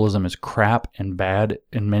colonialism is crap and bad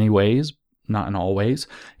in many ways, not in all ways,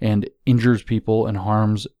 and injures people and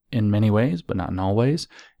harms in many ways, but not in all ways,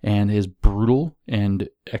 and is brutal and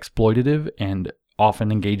exploitative and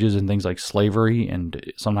often engages in things like slavery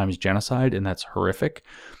and sometimes genocide, and that's horrific.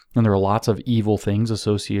 And there are lots of evil things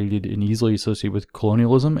associated and easily associated with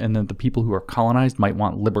colonialism, and then the people who are colonized might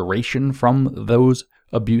want liberation from those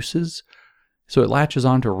abuses. So it latches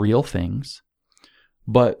on to real things.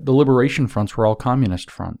 But the liberation fronts were all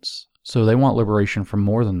communist fronts. So they want liberation from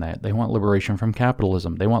more than that. They want liberation from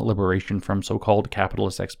capitalism. They want liberation from so-called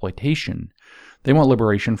capitalist exploitation. They want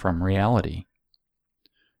liberation from reality.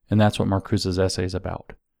 And that's what Marcuse's essay is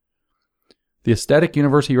about. The aesthetic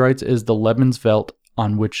universe, he writes, is the Lebenswelt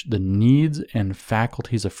on which the needs and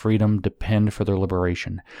faculties of freedom depend for their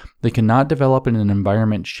liberation. They cannot develop in an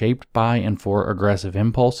environment shaped by and for aggressive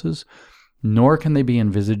impulses, nor can they be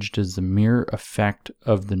envisaged as the mere effect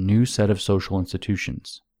of the new set of social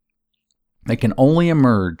institutions. They can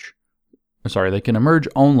emerge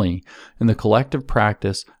only in the collective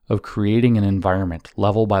practice of creating an environment,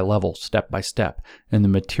 level by level, step by step, in the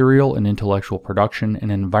material and intellectual production, an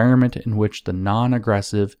environment in which the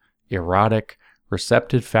non-aggressive, erotic,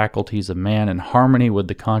 receptive faculties of man, in harmony with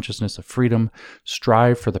the consciousness of freedom,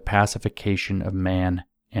 strive for the pacification of man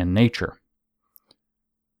and nature.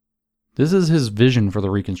 This is his vision for the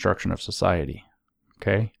reconstruction of society.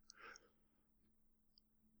 Okay?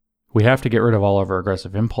 We have to get rid of all of our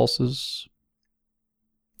aggressive impulses.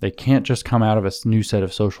 They can't just come out of a new set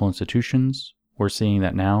of social institutions. We're seeing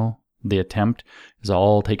that now. The attempt is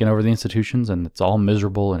all taking over the institutions, and it's all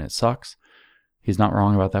miserable and it sucks. He's not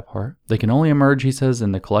wrong about that part. They can only emerge, he says,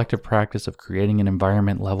 in the collective practice of creating an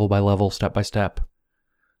environment level by level, step by step,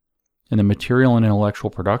 in the material and intellectual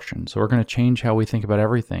production. So we're going to change how we think about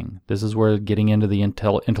everything. This is where getting into the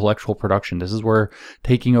intellectual production, this is where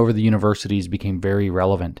taking over the universities became very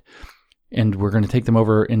relevant. And we're going to take them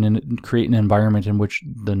over and create an environment in which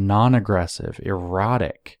the non-aggressive,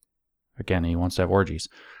 erotic, again, he wants to have orgies,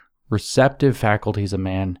 receptive faculties of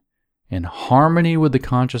man, in harmony with the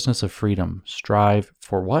consciousness of freedom, strive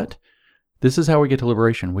for what? This is how we get to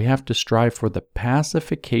liberation. We have to strive for the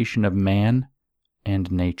pacification of man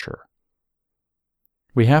and nature.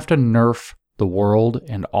 We have to nerf the world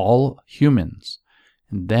and all humans,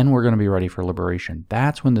 and then we're going to be ready for liberation.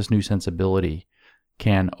 That's when this new sensibility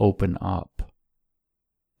can open up.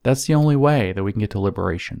 That's the only way that we can get to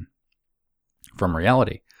liberation from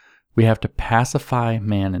reality. We have to pacify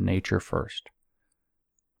man and nature first.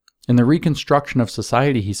 In the reconstruction of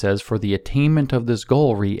society, he says, for the attainment of this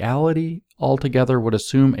goal, reality altogether would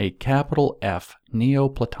assume a capital F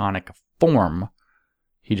Neoplatonic form.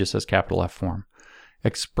 He just says capital F form,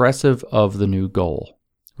 expressive of the new goal.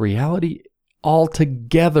 Reality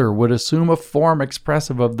altogether would assume a form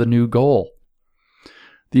expressive of the new goal.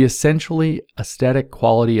 The essentially aesthetic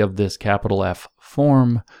quality of this capital F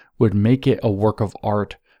form would make it a work of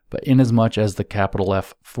art, but inasmuch as the capital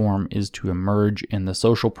F form is to emerge in the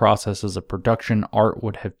social processes of production, art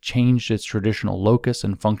would have changed its traditional locus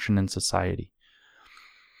and function in society.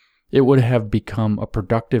 It would have become a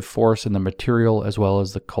productive force in the material as well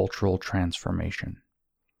as the cultural transformation.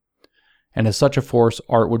 And as such a force,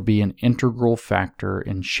 art would be an integral factor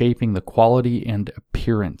in shaping the quality and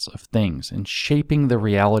appearance of things, in shaping the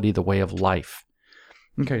reality, the way of life.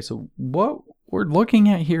 Okay, so what we're looking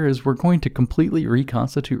at here is we're going to completely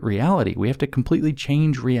reconstitute reality. We have to completely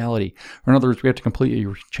change reality. Or in other words, we have to completely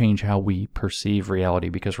change how we perceive reality,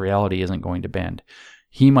 because reality isn't going to bend.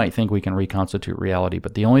 He might think we can reconstitute reality,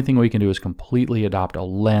 but the only thing we can do is completely adopt a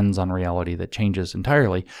lens on reality that changes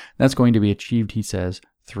entirely. That's going to be achieved, he says,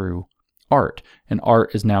 through art. And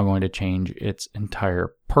art is now going to change its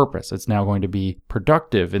entire purpose. It's now going to be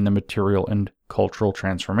productive in the material and cultural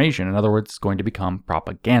transformation. In other words, it's going to become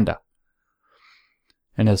propaganda.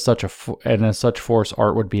 And as such force,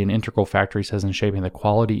 art would be an integral factor, he says, in shaping the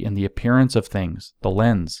quality and the appearance of things, the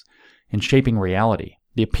lens, in shaping reality.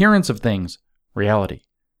 The appearance of things, reality,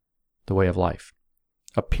 the way of life.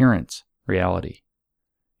 Appearance, reality.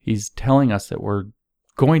 He's telling us that we're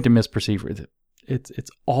going to misperceive it.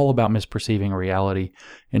 It's all about misperceiving reality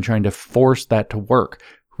and trying to force that to work.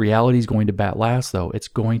 Reality is going to bat last, though. It's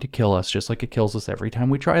going to kill us just like it kills us every time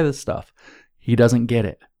we try this stuff. He doesn't get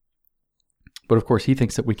it. But of course, he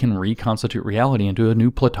thinks that we can reconstitute reality into a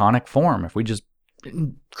new Platonic form. If we just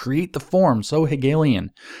create the form, so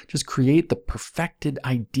Hegelian, just create the perfected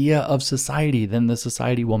idea of society, then the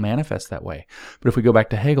society will manifest that way. But if we go back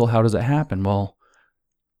to Hegel, how does it happen? Well,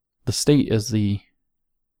 the state is the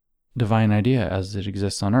divine idea as it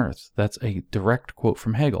exists on earth. That's a direct quote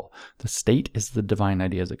from Hegel. The state is the divine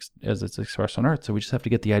idea as it's expressed on earth. So we just have to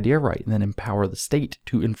get the idea right and then empower the state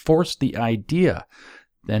to enforce the idea.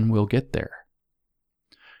 Then we'll get there.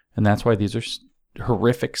 And that's why these are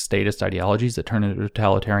horrific statist ideologies that turn into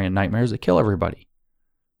totalitarian nightmares that kill everybody.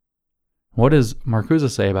 What does Marcuse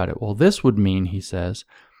say about it? Well, this would mean, he says,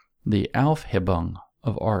 the Aufhebung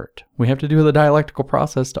of art. We have to do the dialectical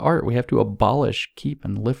process to art. We have to abolish, keep,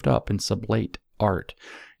 and lift up and sublate art.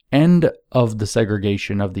 End of the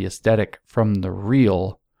segregation of the aesthetic from the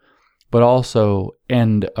real, but also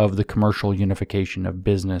end of the commercial unification of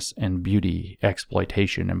business and beauty,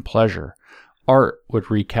 exploitation and pleasure. Art would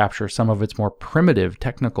recapture some of its more primitive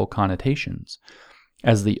technical connotations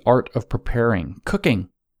as the art of preparing, cooking,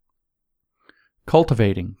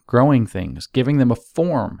 cultivating, growing things, giving them a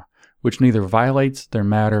form which neither violates their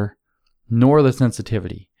matter nor the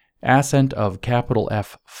sensitivity, assent of capital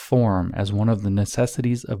F form as one of the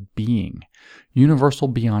necessities of being, universal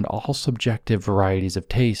beyond all subjective varieties of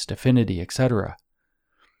taste, affinity, etc.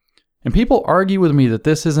 And people argue with me that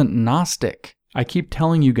this isn't Gnostic. I keep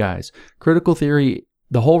telling you guys, critical theory,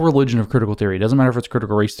 the whole religion of critical theory, doesn't matter if it's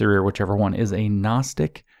critical race theory or whichever one, is a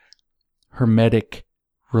Gnostic, Hermetic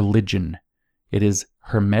religion. It is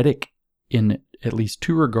Hermetic in at least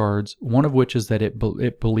two regards, one of which is that it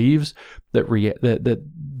believes that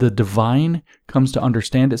the divine comes to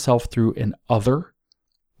understand itself through an other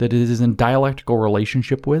that it is in dialectical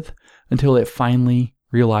relationship with until it finally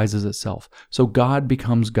realizes itself. So God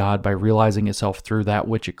becomes God by realizing itself through that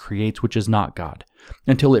which it creates, which is not God,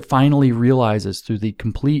 until it finally realizes through the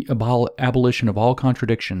complete abolition of all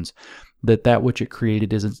contradictions that which it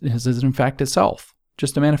created is in fact itself,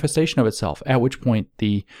 just a manifestation of itself, at which point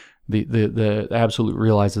the absolute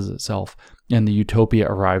realizes itself and the utopia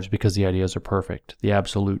arrives because the ideas are perfect. The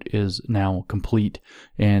absolute is now complete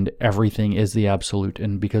and everything is the absolute,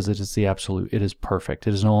 and because it is the absolute, it is perfect.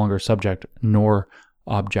 It is no longer subjective nor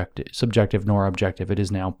objective. It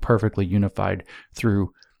is now perfectly unified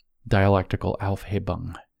through dialectical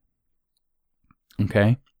Aufhebung.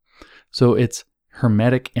 Okay? So it's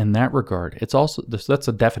hermetic in that regard. It's also, that's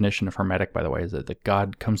a definition of hermetic, by the way, is that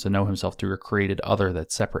God comes to know himself through a created other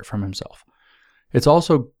that's separate from himself. It's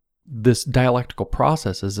also, this dialectical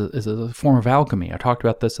process is a form of alchemy. I talked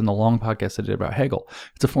about this in the long podcast I did about Hegel.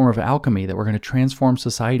 It's a form of alchemy that we're going to transform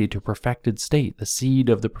society to a perfected state. The seed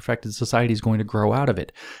of the perfected society is going to grow out of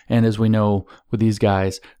it. And as we know with these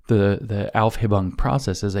guys, the Aufhebung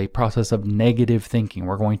process is a process of negative thinking.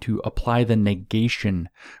 We're going to apply the negation.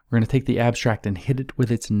 We're going to take the abstract and hit it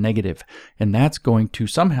with its negative. And that's going to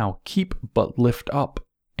somehow keep but lift up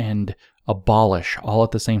and abolish all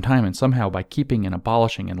at the same time. And somehow by keeping and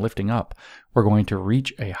abolishing and lifting up, we're going to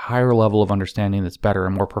reach a higher level of understanding that's better,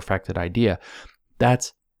 a more perfected idea.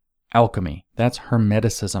 That's alchemy. That's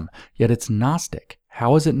Hermeticism. Yet it's Gnostic.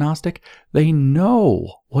 How is it Gnostic? They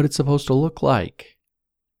know what it's supposed to look like.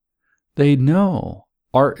 They know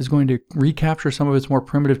art is going to recapture some of its more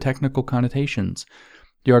primitive technical connotations.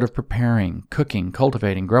 The art of preparing, cooking,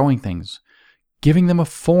 cultivating, growing things, giving them a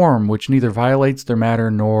form which neither violates their matter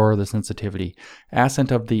nor the sensitivity.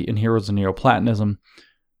 Ascent of the, in Heroes of Neoplatonism,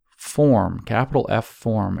 form, capital F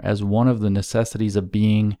form, as one of the necessities of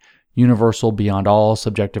being, universal beyond all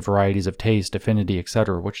subjective varieties of taste, affinity,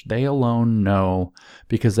 etc., which they alone know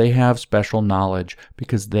because they have special knowledge,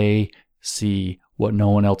 because they see what no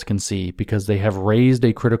one else can see, because they have raised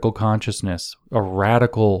a critical consciousness, a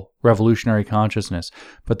radical revolutionary consciousness.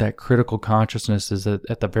 But that critical consciousness is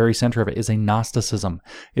at the very center of it is a Gnosticism.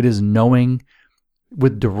 It is knowing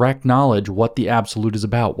with direct knowledge what the absolute is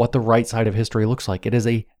about, what the right side of history looks like. It is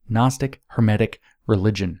a Gnostic Hermetic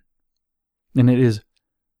religion. And it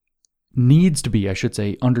needs to be, I should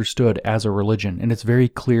say, understood as a religion. And it's very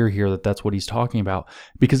clear here that that's what he's talking about.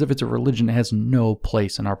 Because if it's a religion, it has no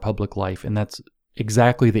place in our public life. And that's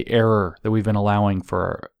exactly the error that we've been allowing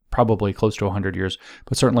for probably close to 100 years,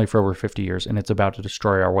 but certainly for over 50 years. And it's about to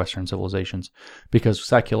destroy our Western civilizations because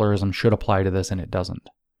secularism should apply to this and it doesn't.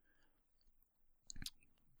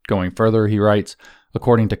 Going further, he writes,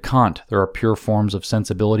 according to Kant, there are pure forms of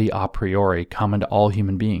sensibility a priori common to all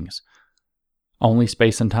human beings. Only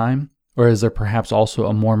space and time? Or is there perhaps also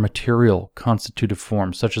a more material constitutive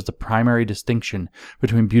form, such as the primary distinction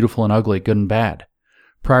between beautiful and ugly, good and bad?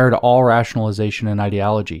 Prior to all rationalization and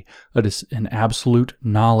ideology, it is an absolute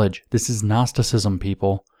knowledge. This is Gnosticism,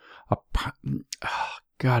 people.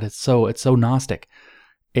 God, it's so Gnostic.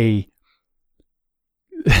 Where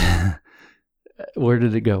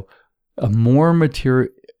did it go? A more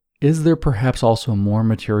material. Is there perhaps also a more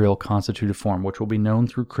material constitutive form, which will be known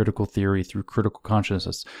through critical theory, through critical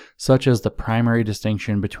consciousness, such as the primary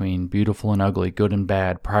distinction between beautiful and ugly, good and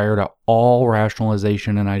bad, prior to all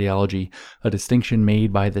rationalization and ideology, a distinction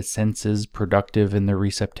made by the senses, productive in their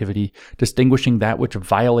receptivity, distinguishing that which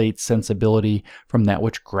violates sensibility from that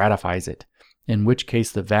which gratifies it, in which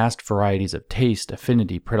case the vast varieties of taste,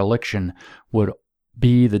 affinity, predilection would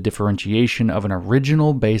be the differentiation of an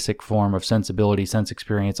original basic form of sensibility, sense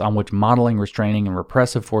experience, on which modeling, restraining, and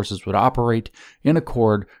repressive forces would operate in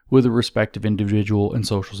accord with the respective individual and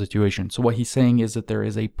social situation. So what he's saying is that there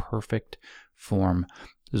is a perfect form.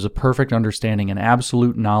 There's a perfect understanding, an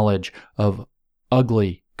absolute knowledge of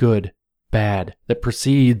ugly, good, bad that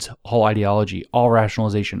precedes all ideology, all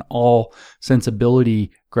rationalization, all sensibility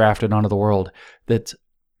grafted onto the world, that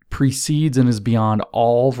precedes and is beyond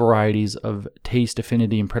all varieties of taste,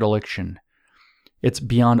 affinity, and predilection. It's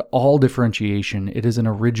beyond all differentiation. It is an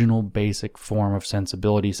original basic form of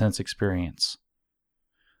sensibility, sense experience.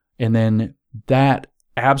 And then that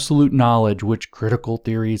absolute knowledge, which critical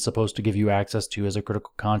theory is supposed to give you access to as a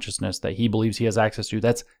critical consciousness that he believes he has access to,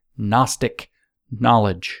 that's Gnostic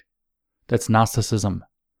knowledge. That's Gnosticism.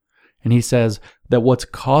 And he says that what's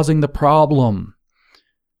causing the problem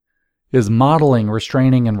is modeling,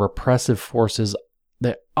 restraining, and repressive forces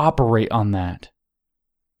that operate on that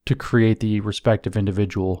to create the respective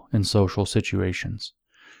individual and social situations.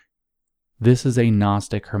 This is a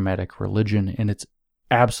Gnostic Hermetic religion, and it's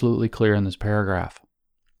absolutely clear in this paragraph.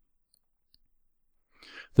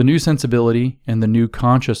 The new sensibility and the new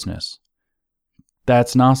consciousness,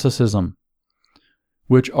 that's Gnosticism,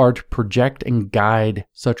 which are to project and guide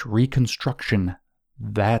such reconstruction,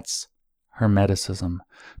 that's Hermeticism.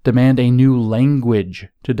 Demand a new language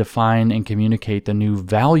to define and communicate the new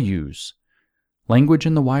values. Language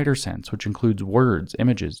in the wider sense, which includes words,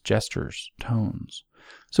 images, gestures, tones.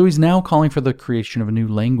 So he's now calling for the creation of a new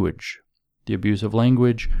language. The abuse of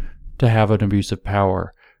language to have an abuse of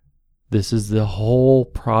power. This is the whole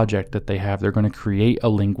project that they have. They're going to create a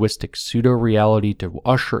linguistic pseudo-reality to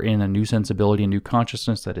usher in a new sensibility, a new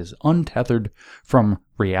consciousness that is untethered from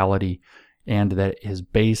reality, and that is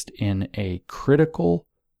based in a critical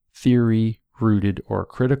theory rooted or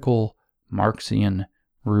critical Marxian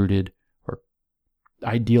rooted or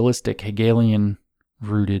idealistic Hegelian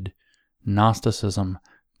rooted Gnosticism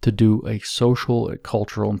to do a social,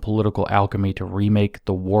 cultural, and political alchemy to remake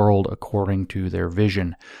the world according to their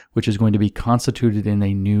vision, which is going to be constituted in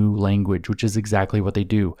a new language, which is exactly what they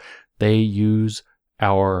do. They use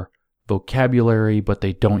our vocabulary, but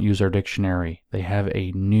they don't use our dictionary. They have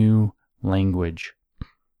a new language.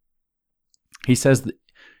 He says that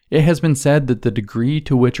it has been said that the degree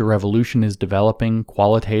to which a revolution is developing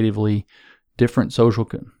qualitatively different social...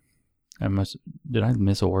 Did I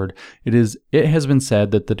miss a word? It has been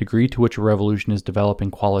said that the degree to which a revolution is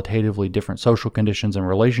developing qualitatively different social conditions and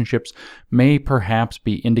relationships may perhaps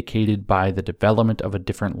be indicated by the development of a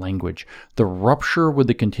different language. The rupture with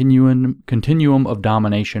the continuum of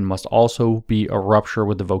domination must also be a rupture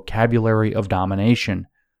with the vocabulary of domination.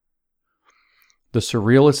 The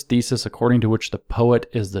surrealist thesis, according to which the poet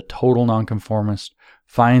is the total nonconformist,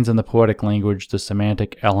 finds in the poetic language the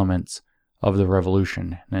semantic elements of the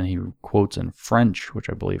revolution. And then he quotes in French, which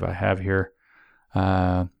I believe I have here,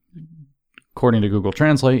 according to Google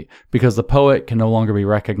Translate, because the poet can no longer be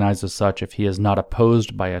recognized as such if he is not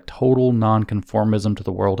opposed by a total nonconformism to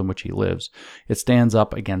the world in which he lives. It stands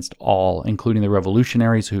up against all, including the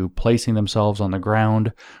revolutionaries who, placing themselves on the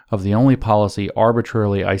ground of the only policy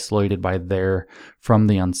arbitrarily isolated from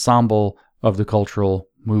the ensemble of the cultural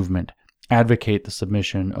movement, advocate the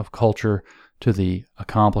submission of culture to the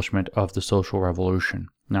accomplishment of the social revolution.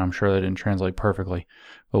 Now, I'm sure that didn't translate perfectly,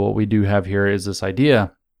 but what we do have here is this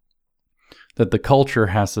idea that the culture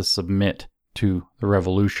has to submit to the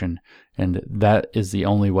revolution, and that is the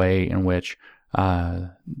only way in which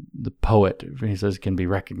the poet, he says, can be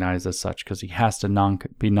recognized as such, because he has to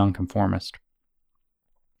be nonconformist.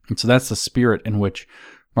 And so that's the spirit in which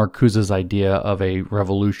Marcuse's idea of a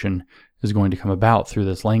revolution is going to come about through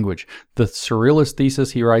this language. The surrealist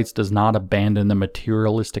thesis, he writes, does not abandon the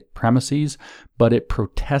materialistic premises, but it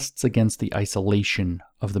protests against the isolation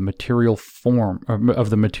of the material from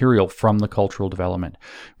the cultural development,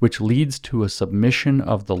 which leads to a submission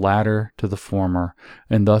of the latter to the former,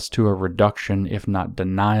 and thus to a reduction, if not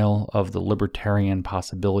denial, of the libertarian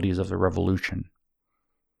possibilities of the revolution.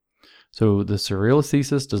 So the surrealist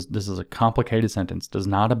thesis, this is a complicated sentence, does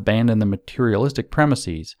not abandon the materialistic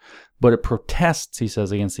premises, but it protests, he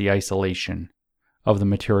says, against the isolation of the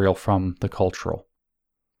material from the cultural.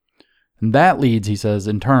 And that leads, he says,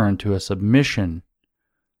 in turn to a submission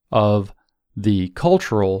of the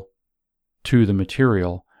cultural to the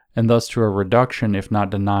material, and thus to a reduction, if not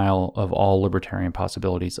denial, of all libertarian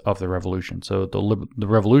possibilities of the revolution. So the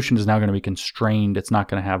revolution is now going to be constrained. It's not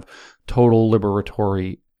going to have total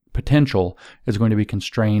liberatory potential. Is going to be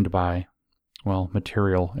constrained by,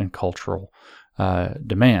 material and cultural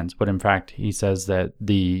demands. But in fact, he says that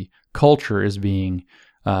the culture is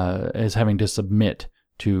having to submit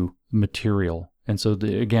to material. And so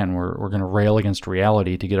again, we're going to rail against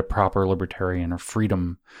reality to get a proper libertarian or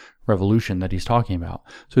freedom revolution that he's talking about.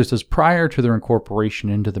 So he says, prior to their incorporation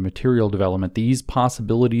into the material development, these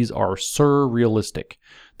possibilities are surrealistic.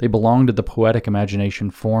 They belong to the poetic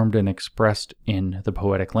imagination formed and expressed in the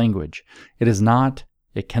poetic language. It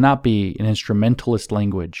cannot be an instrumentalist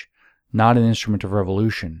language, not an instrument of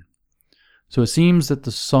revolution. So it seems that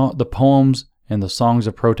the poems and the songs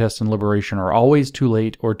of protest and liberation are always too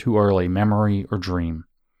late or too early, memory or dream.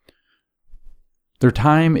 Their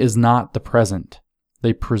time is not the present.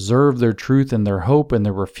 They preserve their truth and their hope and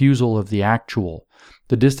their refusal of the actual.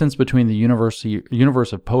 The distance between the universe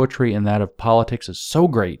of poetry and that of politics is so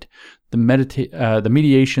great. The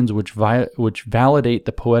mediations which validate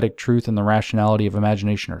the poetic truth and the rationality of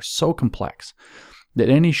imagination are so complex that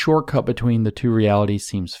any shortcut between the two realities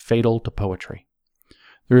seems fatal to poetry.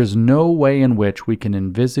 There is no way in which we can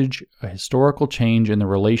envisage a historical change in the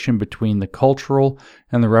relation between the cultural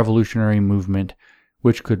and the revolutionary movement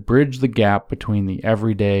which could bridge the gap between the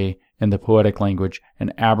everyday and the poetic language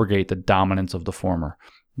and abrogate the dominance of the former.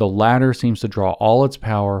 The latter seems to draw all its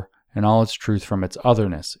power and all its truth from its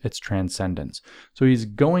otherness, its transcendence. So he's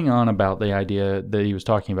going on about the idea that he was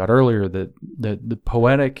talking about earlier, that the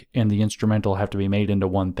poetic and the instrumental have to be made into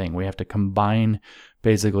one thing. We have to combine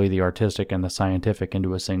basically the artistic and the scientific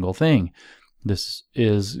into a single thing. This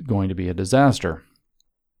is going to be a disaster.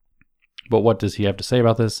 But what does he have to say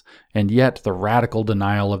about this? And yet the radical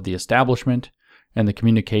denial of the establishment and the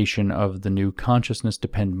communication of the new consciousness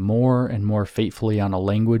depend more and more fatefully on a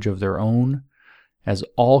language of their own, as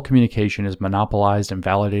all communication is monopolized and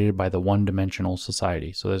validated by the one-dimensional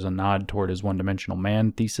society. So there's a nod toward his one-dimensional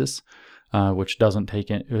man thesis which doesn't take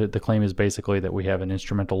in, the claim is basically that we have an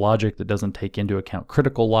instrumental logic that doesn't take into account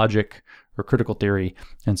critical logic or critical theory.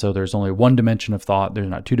 And so there's only one dimension of thought. There's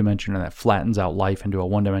not two dimension, and that flattens out life into a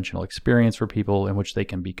one-dimensional experience for people in which they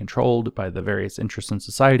can be controlled by the various interests in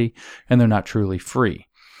society, and they're not truly free.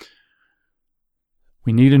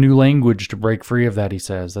 We need a new language to break free of that, he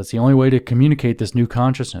says. That's the only way to communicate this new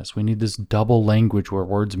consciousness. We need this double language where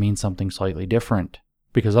words mean something slightly different.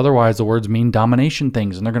 Because otherwise the words mean domination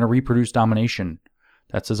things, and they're going to reproduce domination.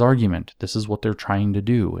 That's his argument. This is what they're trying to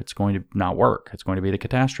do. It's going to not work. It's going to be the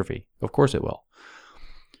catastrophe. Of course it will.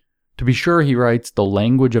 To be sure, he writes, the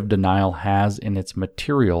language of denial has in its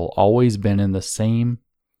material always been the same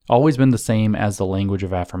as the language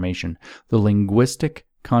of affirmation. The linguistic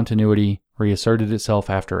continuity reasserted itself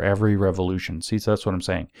after every revolution. See, so that's what I'm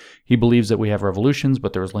saying. He believes that we have revolutions,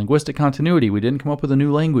 but there was linguistic continuity. We didn't come up with a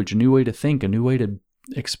new language, a new way to think, a new way to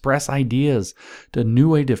express ideas, a new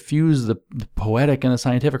way to fuse the poetic and the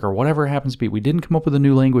scientific, or whatever it happens to be. We didn't come up with a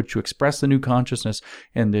new language to express the new consciousness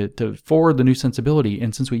and to forward the new sensibility.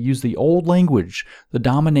 And since we use the old language, the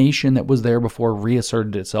domination that was there before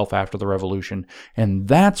reasserted itself after the revolution. And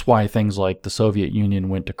that's why things like the Soviet Union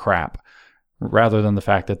went to crap, rather than the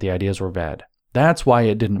fact that the ideas were bad. That's why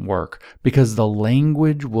it didn't work, because the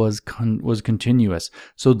language was continuous.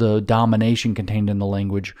 So the domination contained in the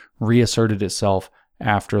language reasserted itself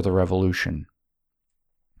after the revolution.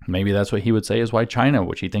 Maybe that's what he would say is why China,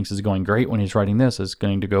 which he thinks is going great when he's writing this, is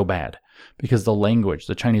going to go bad. Because the language,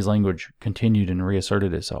 the Chinese language, continued and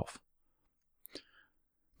reasserted itself.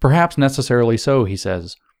 Perhaps necessarily so, he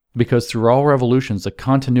says, because through all revolutions, the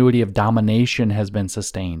continuity of domination has been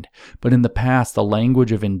sustained. But in the past, the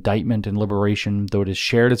language of indictment and liberation, though it has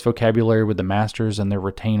shared its vocabulary with the masters and their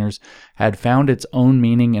retainers, had found its own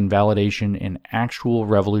meaning and validation in actual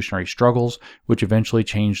revolutionary struggles, which eventually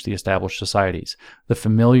changed the established societies. The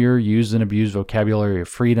familiar, used and abused vocabulary of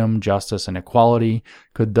freedom, justice, and equality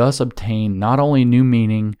could thus obtain not only new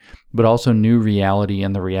meaning, but also new reality,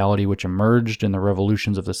 and the reality which emerged in the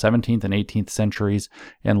revolutions of the 17th and 18th centuries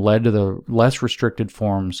and led to the less restricted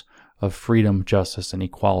forms of freedom, justice, and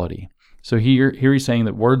equality. So here he's saying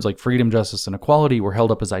that words like freedom, justice, and equality were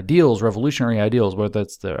held up as ideals, revolutionary ideals, whether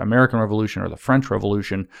that's the American Revolution or the French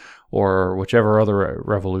Revolution or whichever other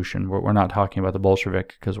revolution. We're not talking about the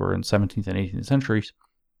Bolshevik because we're in 17th and 18th centuries.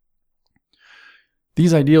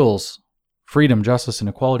 These ideals, freedom, justice, and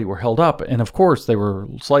equality, were held up, and of course they were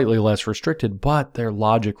slightly less restricted, but their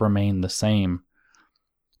logic remained the same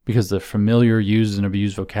because the familiar, used, and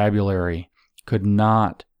abused vocabulary could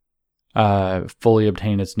not fully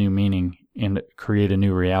obtain its new meaning and create a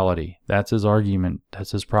new reality. That's his argument.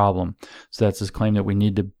 That's his problem. So that's his claim that we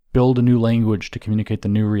need to build a new language to communicate the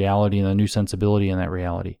new reality and the new sensibility in that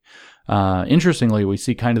reality. Interestingly, we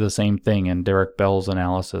see kind of the same thing in Derek Bell's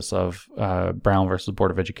analysis of Brown versus Board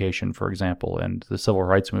of Education, for example, and the Civil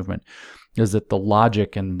Rights Movement, is that the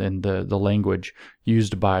logic and the language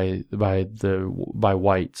used by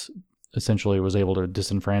whites essentially was able to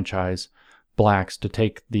disenfranchise blacks, to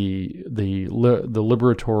take the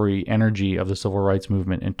liberatory energy of the Civil Rights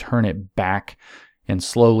Movement and turn it back and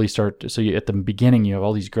slowly start. So at the beginning, you have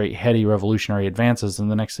all these great heady revolutionary advances,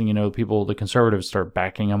 and the next thing you know, the conservatives start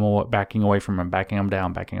backing away from them, backing them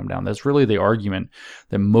down. That's really the argument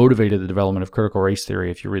that motivated the development of critical race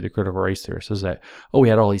theory. If you read the critical race theorists, is that, we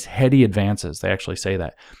had all these heady advances. They actually say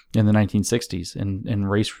that in the 1960s in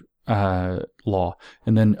race law,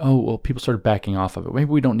 and then people started backing off of it.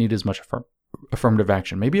 Maybe we don't need as much affirmative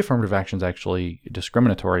action. Maybe affirmative action is actually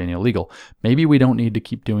discriminatory and illegal. Maybe we don't need to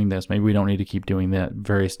keep doing this. Maybe we don't need to keep doing that,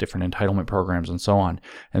 various different entitlement programs and so on.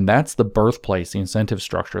 And that's the birthplace, the incentive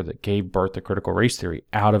structure that gave birth to critical race theory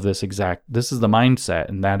out of this is the mindset,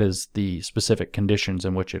 and that is the specific conditions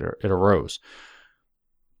in which it arose.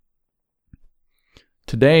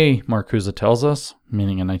 Today, Marcuse tells us,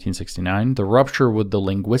 meaning in 1969, the rupture with the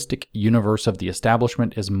linguistic universe of the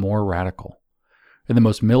establishment is more radical. In the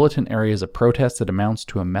most militant areas of protest, it amounts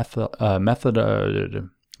to a methodical,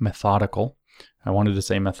 I wanted to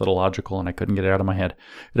say methodological and I couldn't get it out of my head.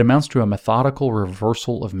 It amounts to a methodical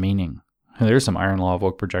reversal of meaning. And there's some iron law of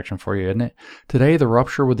woke projection for you, isn't it? Today, the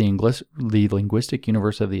rupture with the linguistic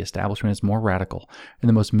universe of the establishment is more radical. In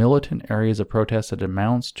the most militant areas of protest, it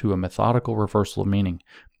amounts to a methodical reversal of meaning.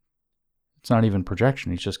 It's not even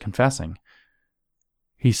projection, he's just confessing.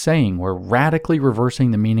 He's saying we're radically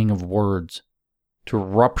reversing the meaning of words to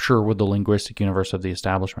rupture with the linguistic universe of the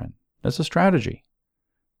establishment. That's a strategy.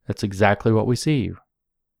 That's exactly what we see,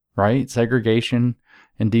 right? Segregation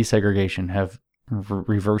and desegregation have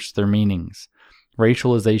reversed their meanings.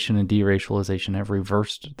 Racialization and deracialization have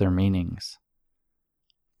reversed their meanings.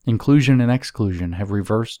 Inclusion and exclusion have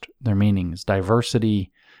reversed their meanings.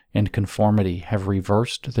 Diversity and conformity have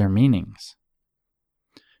reversed their meanings.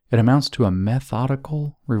 It amounts to a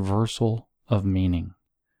methodical reversal of meaning.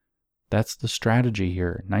 That's the strategy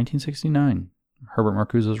here. 1969, Herbert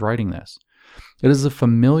Marcuse is writing this. It is a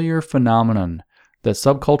familiar phenomenon that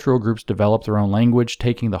subcultural groups develop their own language,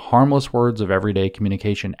 taking the harmless words of everyday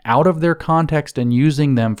communication out of their context and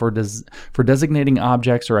using them for designating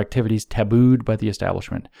objects or activities tabooed by the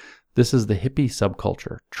establishment. This is the hippie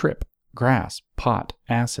subculture: trip, grass, pot,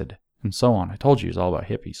 acid, and so on. I told you it's all about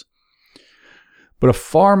hippies. But a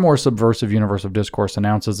far more subversive universe of discourse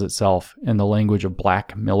announces itself in the language of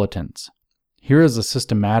black militants. Here is a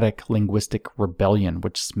systematic linguistic rebellion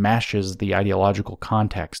which smashes the ideological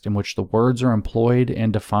context in which the words are employed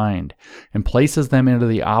and defined and places them into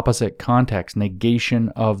the opposite context, negation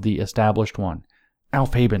of the established one.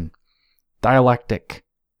 Aufheben, dialectic,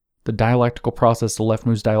 the dialectical process, the left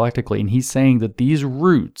moves dialectically, and he's saying that these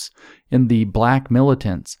roots in the black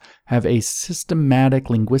militants have a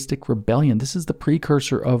systematic linguistic rebellion. This is the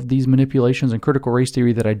precursor of these manipulations in critical race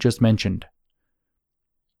theory that I just mentioned.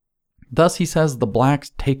 Thus, he says the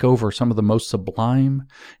blacks take over some of the most sublime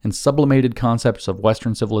and sublimated concepts of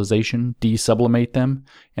Western civilization, desublimate them,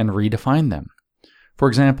 and redefine them. For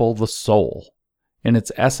example, the soul. In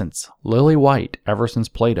its essence, lily white ever since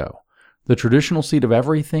Plato, the traditional seat of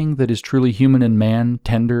everything that is truly human in man,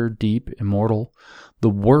 tender, deep, immortal, the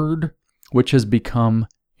word which has become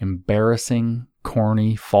embarrassing,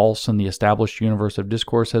 corny, false in the established universe of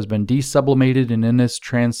discourse has been desublimated and in its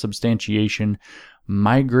transubstantiation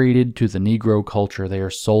migrated to the Negro culture. They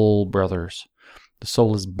are soul brothers. The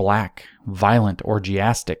soul is black, violent,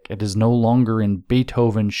 orgiastic. It is no longer in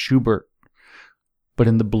Beethoven, Schubert, but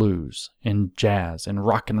in the blues, in jazz, in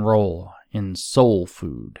rock and roll, in soul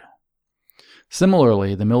food.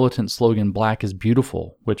 Similarly, the militant slogan, "Black is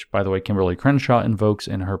Beautiful," which, by the way, Kimberly Crenshaw invokes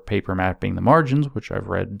in her paper Mapping the Margins, which I've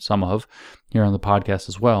read some of here on the podcast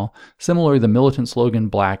as well. Similarly, the militant slogan,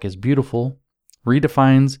 "Black is Beautiful,"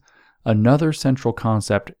 redefines another central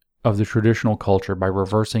concept of the traditional culture by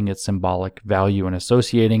reversing its symbolic value and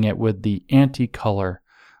associating it with the anti-color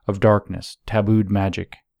of darkness, tabooed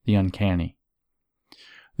magic, the uncanny.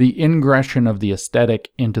 The ingression of the aesthetic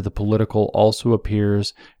into the political also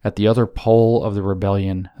appears at the other pole of the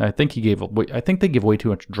rebellion. I think they give way too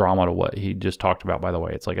much drama to what he just talked about, by the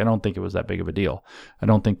way. It's like, I don't think it was that big of a deal. I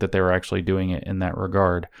don't think that they were actually doing it in that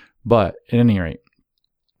regard. But at any rate,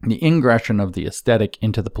 the ingression of the aesthetic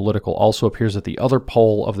into the political also appears at the other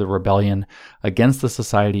pole of the rebellion against the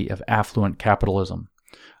society of affluent capitalism,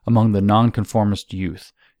 among the nonconformist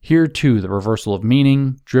youth. Here, too, the reversal of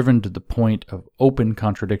meaning, driven to the point of open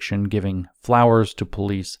contradiction, giving flowers to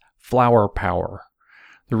police flower power.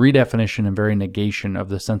 The redefinition and very negation of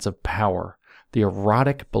the sense of power, the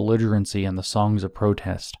erotic belligerency in the songs of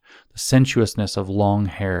protest, the sensuousness of long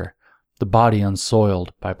hair, the body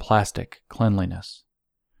unsoiled by plastic cleanliness.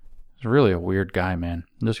 He's really a weird guy, man.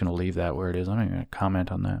 I'm just going to leave that where it is. I'm not even going to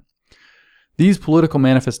comment on that. These political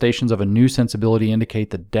manifestations of a new sensibility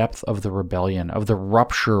indicate the depth of the rebellion, of the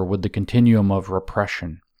rupture with the continuum of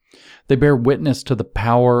repression. They bear witness to the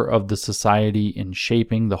power of the society in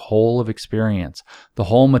shaping the whole of experience, the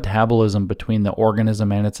whole metabolism between the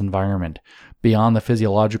organism and its environment. Beyond the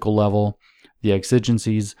physiological level, the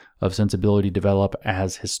exigencies of sensibility develop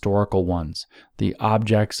as historical ones. The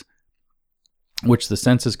objects which the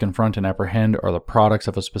senses confront and apprehend are the products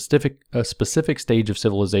of a specific stage of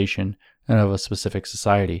civilization and of a specific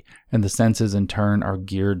society, and the senses in turn are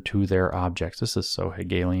geared to their objects. This is so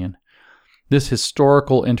Hegelian. This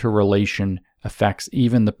historical interrelation affects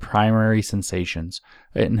even the primary sensations.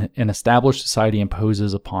 An established society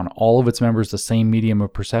imposes upon all of its members the same medium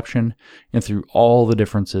of perception, and through all the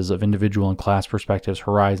differences of individual and class perspectives,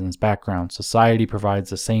 horizons, backgrounds, society provides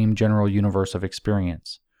the same general universe of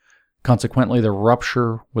experience. Consequently, the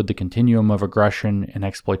rupture with the continuum of aggression and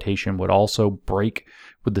exploitation would also break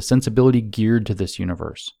with the sensibility geared to this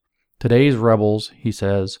universe. Today's rebels, he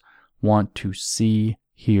says, want to see,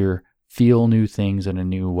 hear, feel new things in a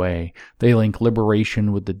new way. They link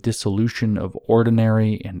liberation with the dissolution of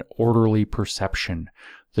ordinary and orderly perception.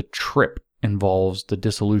 The trip involves the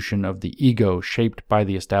dissolution of the ego shaped by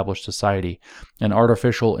the established society, an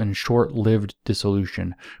artificial and short-lived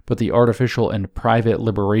dissolution, but the artificial and private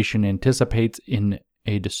liberation anticipates in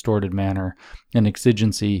a distorted manner an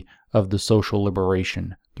exigency of the social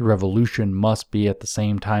liberation. The revolution must be at the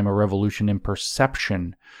same time a revolution in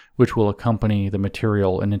perception, which will accompany the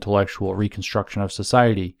material and intellectual reconstruction of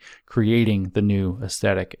society, creating the new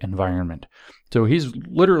aesthetic environment. So he's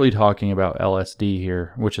literally talking about LSD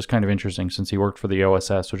here, which is kind of interesting since he worked for the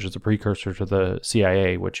OSS, which is a precursor to the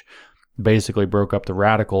CIA, which basically broke up the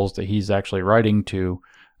radicals that he's actually writing to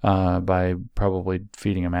by probably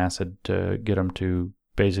feeding them acid to get them to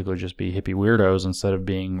basically just be hippie weirdos instead of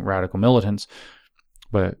being radical militants.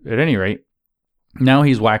 But at any rate, now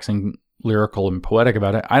he's waxing lyrical and poetic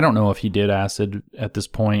about it. I don't know if he did acid at this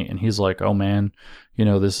point and he's like, oh man,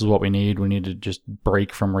 this is what we need. We need to just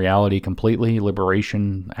break from reality completely.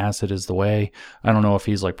 Liberation, acid is the way. I don't know if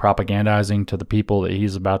he's like propagandizing to the people that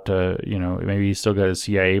he's about to, maybe he's still got his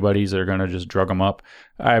CIA buddies that are going to just drug him up.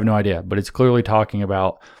 I have no idea, but it's clearly talking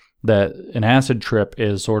about that an acid trip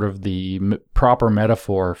is sort of the proper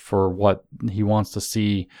metaphor for what he wants to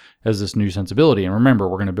see as this new sensibility. And remember,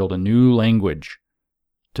 we're going to build a new language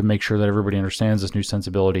to make sure that everybody understands this new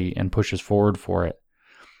sensibility and pushes forward for it.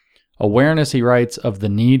 Awareness, he writes, of the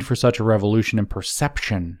need for such a revolution in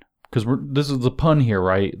perception, because this is the pun here,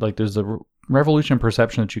 right? Like there's a revolution in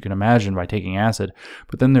perception that you can imagine by taking acid,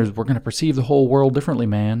 but then we're going to perceive the whole world differently,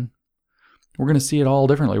 man. We're going to see it all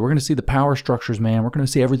differently. We're going to see the power structures, man. We're going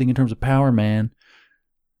to see everything in terms of power, man.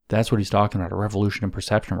 That's what he's talking about, a revolution in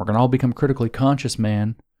perception. We're going to all become critically conscious,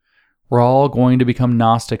 man. We're all going to become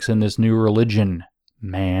Gnostics in this new religion,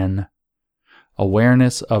 man.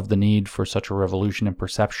 Awareness of the need for such a revolution in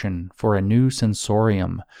perception, for a new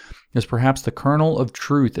sensorium, is perhaps the kernel of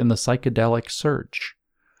truth in the psychedelic search.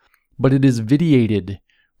 But it is vitiated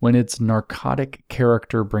when its narcotic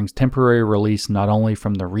character brings temporary release not only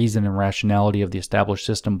from the reason and rationality of the established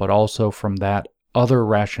system, but also from that other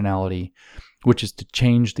rationality, which is to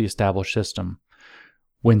change the established system.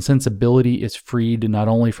 When sensibility is freed not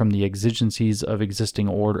only from the exigencies of the existing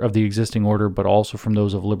order, but also from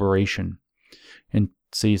those of liberation. And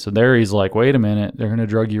see, so there he's like, wait a minute, they're going to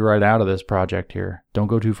drug you right out of this project here. Don't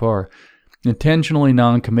go too far. Intentionally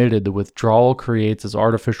non-committed, the withdrawal creates as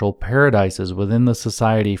artificial paradises within the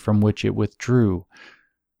society from which it withdrew.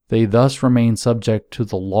 They thus remain subject to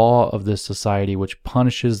the law of this society, which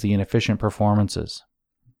punishes the inefficient performances,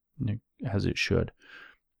 as it should.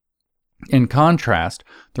 In contrast,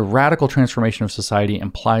 the radical transformation of society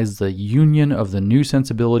implies the union of the new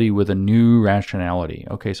sensibility with a new rationality.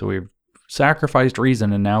 Okay, so we've sacrificed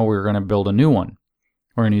reason, and now we're going to build a new one.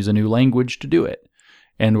 We're going to use a new language to do it.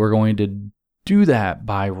 And we're going to do that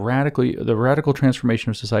by the radical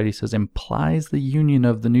transformation of society says implies the union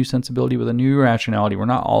of the new sensibility with a new rationality. We're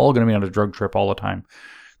not all going to be on a drug trip all the time.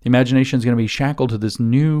 The imagination is going to be shackled to this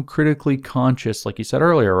new critically conscious, like you said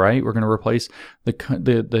earlier, right? We're going to replace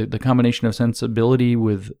the combination of sensibility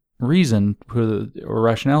with reason or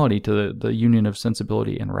rationality to the union of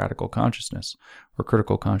sensibility and radical consciousness or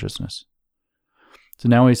critical consciousness. So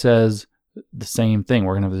now he says the same thing.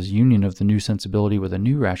 We're going to have this union of the new sensibility with a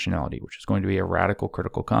new rationality, which is going to be a radical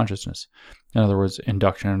critical consciousness. In other words,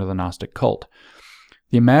 induction into the Gnostic cult.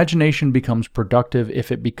 The imagination becomes productive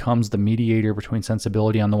if it becomes the mediator between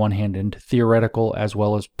sensibility on the one hand and theoretical as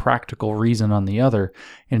well as practical reason on the other,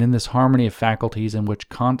 and in this harmony of faculties in which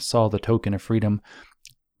Kant saw the token of freedom,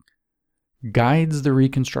 guides the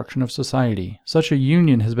reconstruction of society. Such a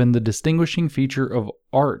union has been the distinguishing feature of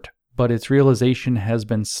art, but its realization has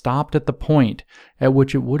been stopped at the point at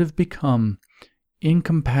which it would have become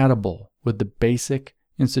incompatible with the basic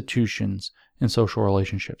institutions and social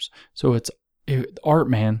relationships. So it's art,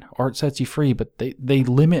 man. Art sets you free, but they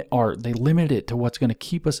limit art. They limit it to what's going to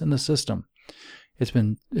keep us in the system. It's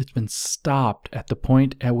been stopped at the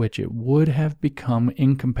point at which it would have become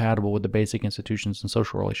incompatible with the basic institutions and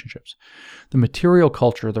social relationships. The material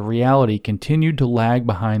culture, the reality, continued to lag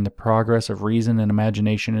behind the progress of reason and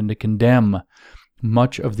imagination and to condemn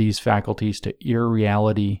much of these faculties to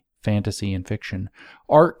irreality, fantasy, and fiction.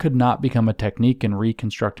 Art could not become a technique in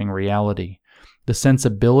reconstructing reality. The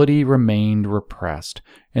sensibility remained repressed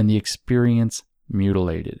and the experience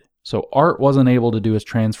mutilated. So art wasn't able to do its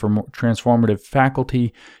transformative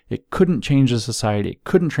faculty. It couldn't change the society. It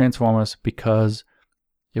couldn't transform us because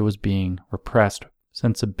it was being repressed.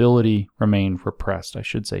 Sensibility remained repressed, I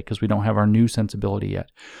should say, because we don't have our new sensibility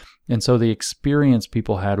yet. And so the experience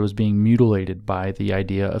people had was being mutilated by the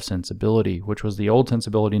idea of sensibility, which was the old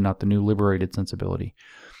sensibility, not the new liberated sensibility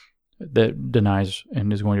that denies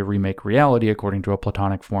and is going to remake reality according to a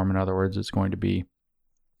Platonic form. In other words, it's going to be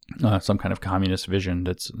some kind of communist vision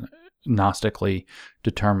that's Gnostically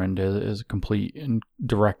determined as a complete and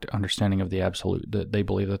direct understanding of the absolute that they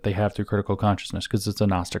believe that they have through critical consciousness, because it's a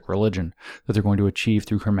Gnostic religion that they're going to achieve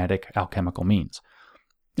through hermetic alchemical means.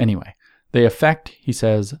 Anyway, they affect, he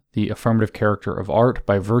says, the affirmative character of art,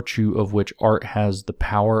 by virtue of which art has the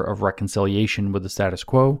power of reconciliation with the status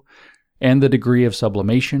quo, and the degree of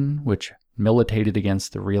sublimation which militated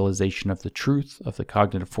against the realization of the truth of the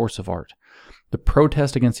cognitive force of art. The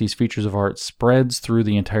protest against these features of art spreads through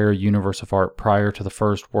the entire universe of art prior to the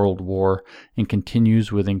First World War and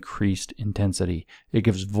continues with increased intensity. It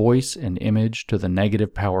gives voice and image to the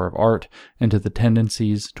negative power of art and to the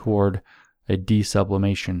tendencies toward a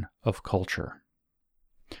desublimation of culture.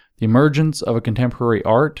 The emergence of a contemporary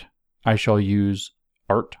art, I shall use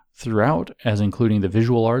art throughout, as including the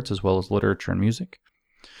visual arts as well as literature and music,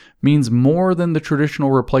 means more than the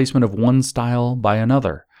traditional replacement of one style by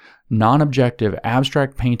another. Non-objective,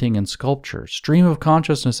 abstract painting and sculpture, stream of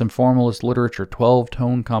consciousness and formalist literature,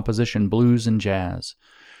 12-tone composition, blues and jazz.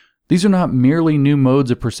 These are not merely new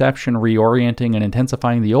modes of perception reorienting and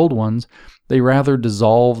intensifying the old ones, they rather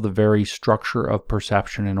dissolve the very structure of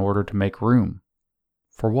perception in order to make room.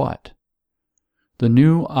 For what? The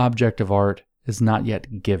new object of art is not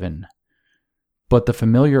yet given, but the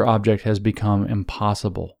familiar object has become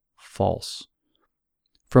impossible, false.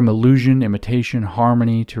 From illusion, imitation,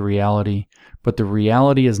 harmony to reality, but the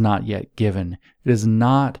reality is not yet given. It is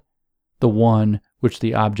not the one which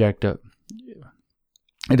the object of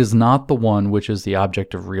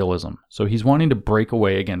realism. So he's wanting to break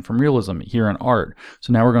away again from realism here in art.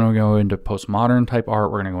 So now we're going to go into postmodern type art.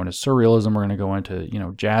 We're going to go into surrealism. We're going to go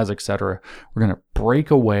into, jazz, etc. We're going to break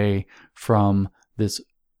away from this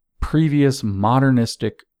previous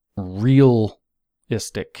modernistic,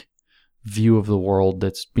 realistic view of the world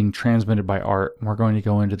that's being transmitted by art. We're going to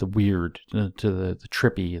go into the weird, to the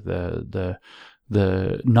trippy,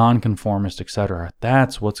 the nonconformist, etc.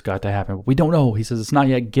 That's what's got to happen. But we don't know. He says it's not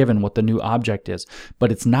yet given what the new object is,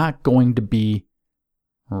 but it's not going to be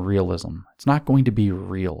realism. It's not going to be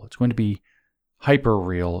real. It's going to be hyper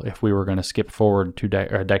real if we were going to skip forward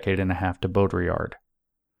a decade and a half to Baudrillard.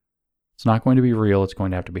 It's not going to be real. It's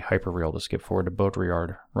going to have to be hyper real to skip forward to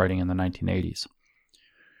Baudrillard, writing in the 1980s.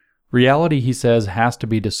 Reality, he says, has to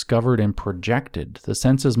be discovered and projected. The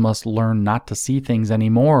senses must learn not to see things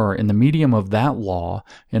anymore in the medium of that law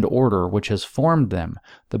and order which has formed them.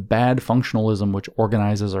 The bad functionalism which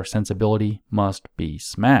organizes our sensibility must be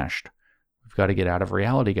smashed. We've got to get out of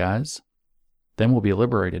reality, guys. Then we'll be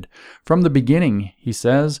liberated. From the beginning, he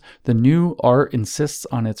says, the new art insists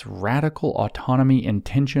on its radical autonomy in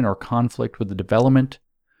tension or conflict with the development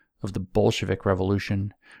of the Bolshevik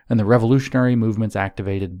Revolution and the revolutionary movements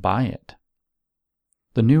activated by it.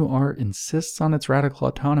 The new art insists on its radical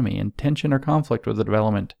autonomy in tension or conflict with the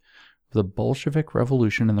development of the Bolshevik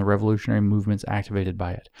Revolution and the revolutionary movements activated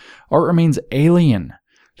by it. Art remains alien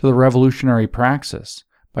to the revolutionary praxis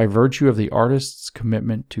by virtue of the artist's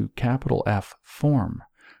commitment to capital F form.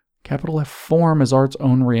 Capital F form is art's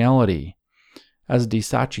own reality. As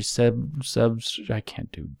Disachi I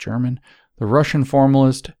can't do German, the Russian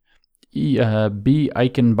formalist B.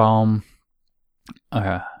 Eichenbaum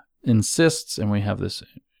insists, and we have this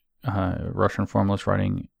Russian formalist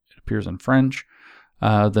writing, it appears in French,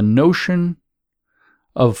 the notion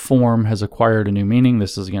of form has acquired a new meaning.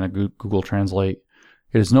 This is going to Google Translate.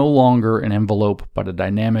 It is no longer an envelope, but a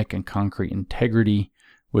dynamic and concrete integrity,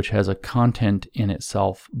 which has a content in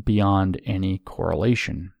itself beyond any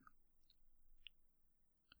correlation.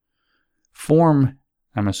 Form,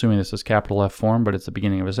 I'm assuming this is capital F form, but it's the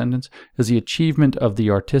beginning of a sentence, is the achievement of the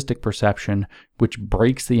artistic perception which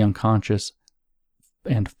breaks the unconscious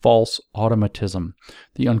and false automatism,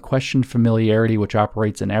 the unquestioned familiarity which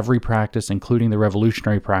operates in every practice, including the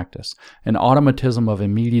revolutionary practice, an automatism of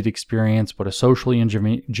immediate experience, but a socially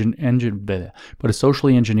engineered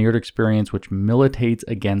experience which militates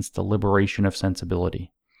against the liberation of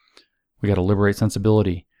sensibility. We got to liberate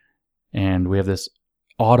sensibility, and we have this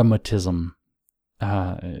automatism.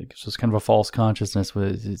 It's kind of a false consciousness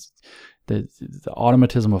with the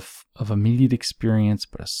automatism of immediate experience,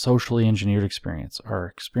 but a socially engineered experience. Our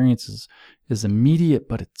experience is immediate,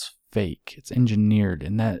 but it's fake. It's engineered,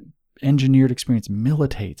 and that engineered experience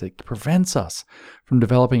militates. It prevents us from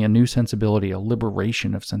developing a new sensibility, a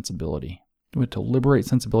liberation of sensibility. We have to liberate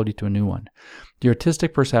sensibility to a new one. The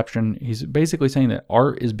artistic perception, he's basically saying that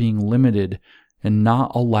art is being limited and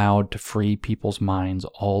not allowed to free people's minds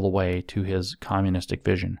all the way to his communistic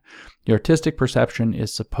vision. The artistic perception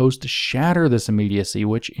is supposed to shatter this immediacy,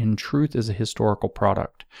 which in truth is a historical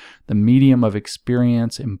product, the medium of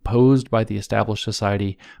experience imposed by the established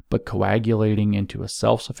society, but coagulating into a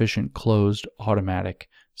self-sufficient, closed, automatic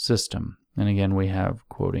system. And again, we have,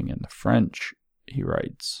 quoting in the French, he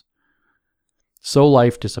writes, "So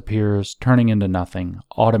life disappears, turning into nothing.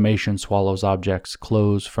 Automation swallows objects,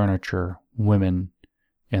 clothes, furniture, women,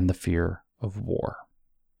 and the fear of war."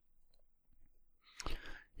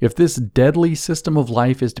 If this deadly system of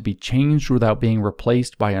life is to be changed without being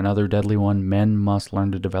replaced by another deadly one, men must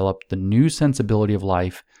learn to develop the new sensibility of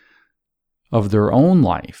life, of their own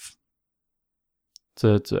life.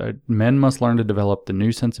 So men must learn to develop the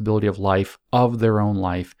new sensibility of life, of their own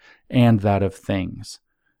life, and that of things.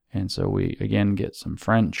 And so we again get some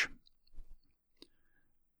French.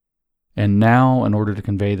 And now, in order to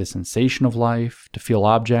convey the sensation of life, to feel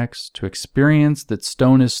objects, to experience that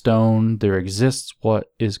stone is stone, there exists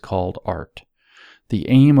what is called art. The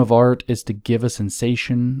aim of art is to give a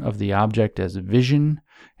sensation of the object as vision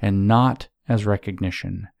and not as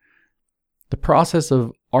recognition. The process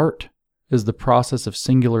of art is the process of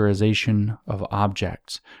singularization of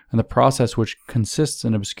objects, and the process which consists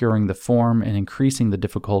in obscuring the form and increasing the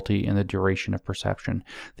difficulty and the duration of perception.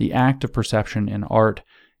 The act of perception in art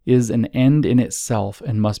is an end in itself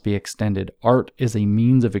and must be extended. Art is a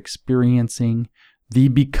means of experiencing the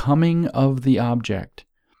becoming of the object.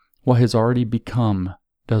 What has already become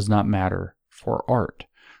does not matter for art.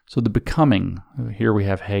 So the becoming, here we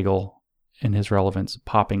have Hegel and his relevance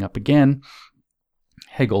popping up again.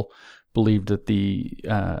 Hegel believed that the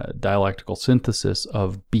dialectical synthesis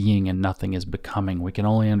of being and nothing is becoming. We can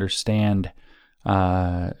only understand,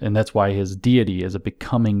 and that's why his deity is a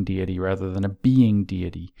becoming deity rather than a being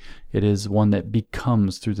deity. It is one that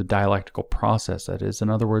becomes through the dialectical process. That is, in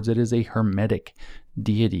other words, it is a hermetic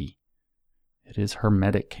deity. It is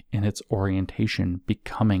hermetic in its orientation,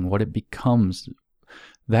 becoming. What it becomes,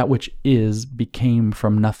 that which is, became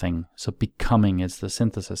from nothing. So becoming is the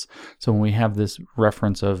synthesis. So when we have this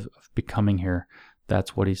reference of becoming here,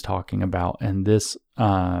 that's what he's talking about. And this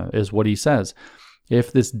is what he says.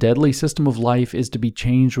 If this deadly system of life is to be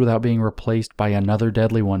changed without being replaced by another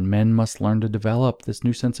deadly one, men must learn to develop this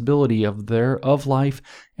new sensibility of life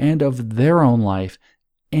and of their own life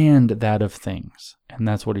and that of things. And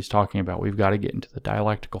that's what he's talking about. We've got to get into the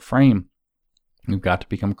dialectical frame. We've got to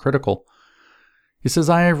become critical. He says,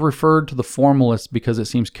 I have referred to the formalists because it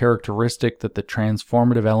seems characteristic that the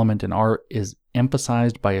transformative element in art is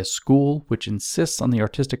emphasized by a school which insists on the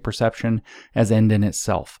artistic perception as end in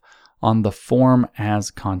itself, on the form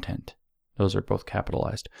as content. Those are both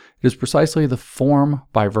capitalized. It is precisely the form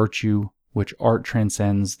by virtue which art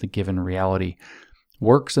transcends the given reality,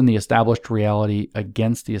 works in the established reality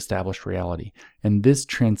against the established reality. And this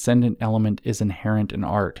transcendent element is inherent in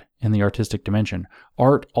art, in the artistic dimension.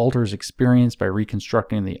 Art alters experience by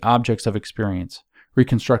reconstructing the objects of experience,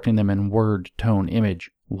 reconstructing them in word, tone, image.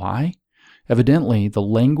 Why? Evidently, the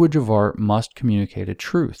language of art must communicate a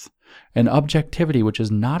truth, an objectivity which is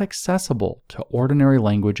not accessible to ordinary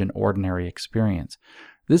language and ordinary experience.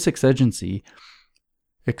 This exigency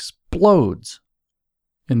explodes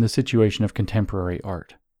in the situation of contemporary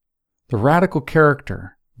art. The radical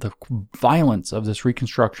character, the violence of this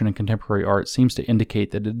reconstruction in contemporary art seems to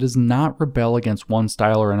indicate that it does not rebel against one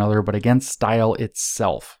style or another, but against style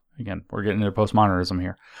itself. Again, we're getting into postmodernism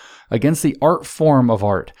here. Against the art form of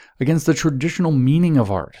art, against the traditional meaning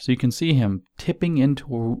of art. So you can see him tipping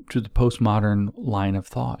into the postmodern line of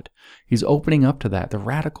thought. He's opening up to that. The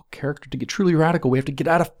radical character, to get truly radical, we have to get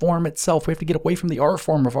out of form itself. We have to get away from the art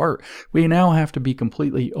form of art. We now have to be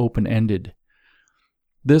completely open-ended.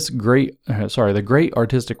 The great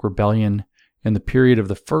artistic rebellion in the period of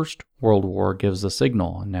the First World War gives the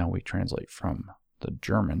signal. And now we translate from the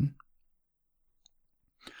German.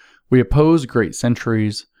 We oppose great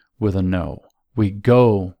centuries with a no. We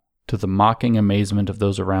go, to the mocking amazement of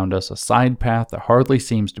those around us, a side path that hardly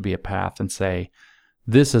seems to be a path, and say,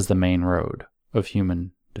 this is the main road of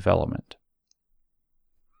human development.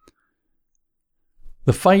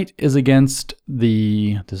 The fight is against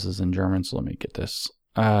this is in German, so let me get this.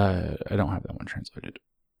 I don't have that one translated.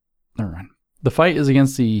 Never mind. The fight is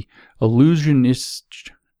against the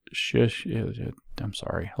illusionistic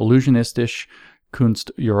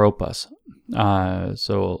Kunst Europas.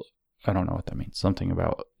 So I don't know what that means. Something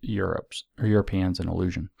about Europeans and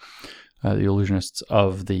illusion. The illusionists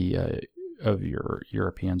of your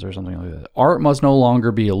Europeans or something like that. Art must no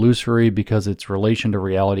longer be illusory because its relation to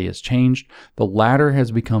reality has changed. The latter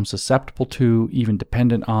has become susceptible to, even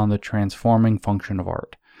dependent on, the transforming function of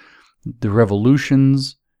art. The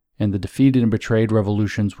revolutions and the defeated and betrayed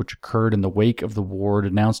revolutions which occurred in the wake of the war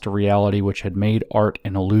denounced a reality which had made art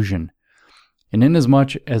an illusion. And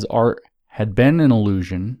inasmuch as art had been an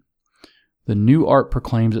illusion, the new art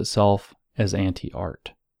proclaims itself as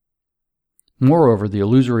anti-art. Moreover, the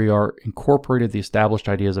illusory art incorporated the established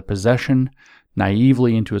ideas of possession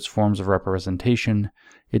naively into its forms of representation.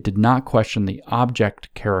 It did not question the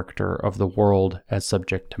object character of the world as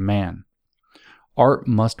subject to man. Art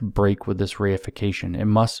must break with this reification. It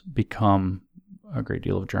must become, a great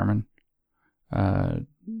deal of German,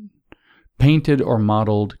 painted or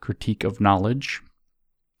modeled critique of knowledge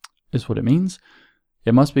is what it means.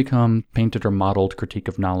 It must become painted or modeled critique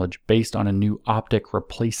of knowledge based on a new optic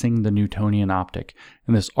replacing the Newtonian optic.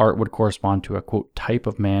 And this art would correspond to a, quote, type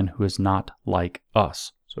of man who is not like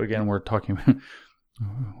us. So again, we're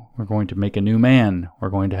going to make a new man. We're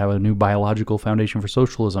going to have a new biological foundation for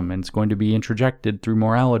socialism, and it's going to be introjected through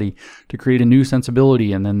morality to create a new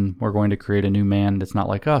sensibility, and then we're going to create a new man that's not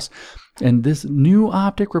like us. And this new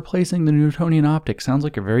optic replacing the Newtonian optic sounds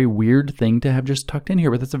like a very weird thing to have just tucked in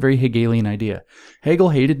here, but that's a very Hegelian idea. Hegel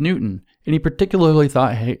hated Newton, and he particularly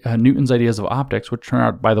thought Newton's ideas of optics, which turned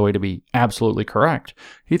out, by the way, to be absolutely correct,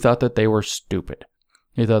 he thought that they were stupid.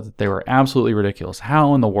 He thought that they were absolutely ridiculous.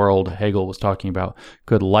 How in the world, Hegel was talking about,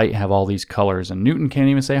 could light have all these colors? And Newton can't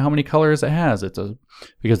even say how many colors it has.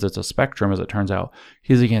 Because it's a spectrum, as it turns out.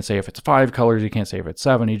 He can't say if it's 5 colors. He can't say if it's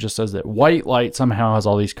 7. He just says that white light somehow has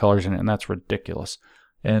all these colors in it, and that's ridiculous.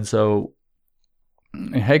 And so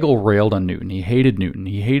Hegel railed on Newton. He hated Newton.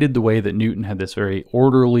 He hated the way that Newton had this very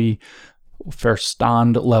orderly,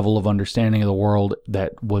 Verstand level of understanding of the world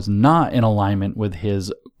that was not in alignment with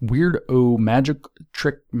his weirdo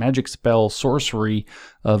magic spell sorcery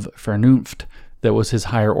of Vernunft that was his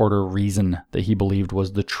higher order reason that he believed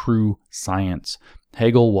was the true science.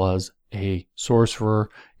 Hegel was a sorcerer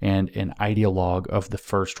and an ideologue of the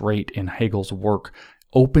first rate, and Hegel's work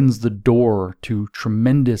opens the door to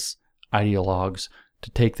tremendous ideologues to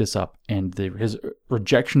take this up, and his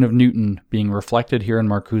rejection of Newton being reflected here in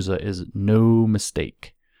Marcuse is no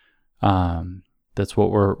mistake. That's what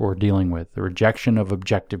we're dealing with, the rejection of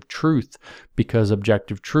objective truth, because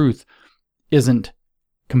objective truth isn't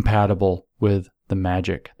compatible with the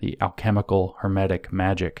magic, the alchemical hermetic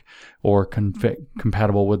magic, or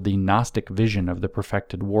compatible with the Gnostic vision of the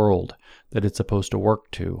perfected world that it's supposed to work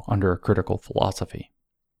to under a critical philosophy.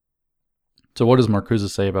 So what does Marcuse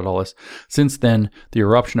say about all this? Since then, the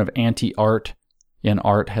eruption of anti-art in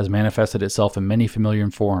art has manifested itself in many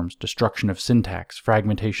familiar forms: destruction of syntax,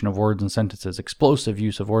 fragmentation of words and sentences, explosive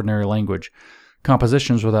use of ordinary language,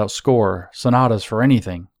 compositions without score, sonatas for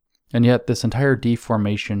anything. And yet this entire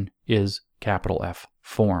deformation is capital F,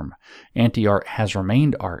 form. Anti-art has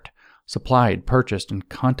remained art, supplied, purchased, and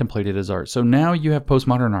contemplated as art. So now you have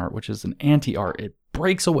postmodern art, which is an anti-art. It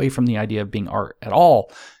breaks away from the idea of being art at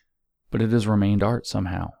all, but it has remained art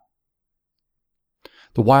somehow.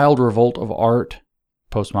 The wild revolt of art,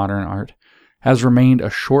 postmodern art, has remained a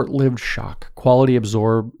short-lived shock, quickly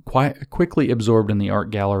absorbed in the art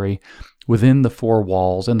gallery, within the four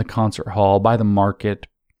walls, in the concert hall, by the market,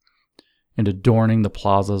 and adorning the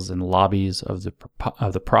plazas and lobbies of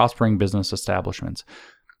the prospering business establishments.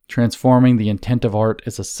 Transforming the intent of art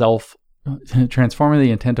is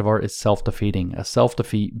self-defeating, a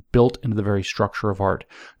self-defeat built into the very structure of art.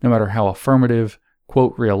 No matter how affirmative,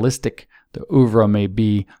 quote, realistic the oeuvre may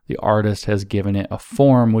be, the artist has given it a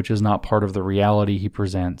form which is not part of the reality he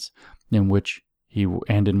presents, in which he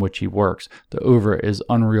works. The oeuvre is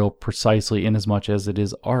unreal precisely inasmuch as it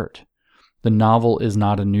is art. The novel is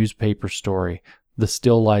not a newspaper story, the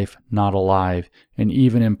still life not alive, and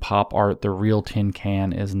even in pop art the real tin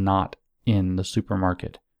can is not in the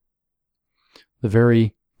supermarket. The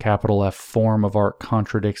very capital F form of art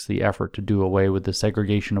contradicts the effort to do away with the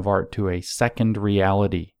segregation of art to a second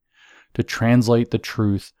reality, to translate the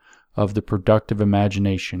truth of the productive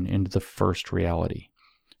imagination into the first reality.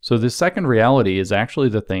 So this second reality is actually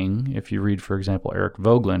the thing, if you read, for example, Eric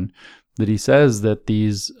Voegelin, that he says that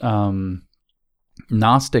these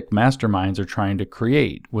Gnostic masterminds are trying to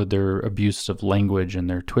create with their abuse of language and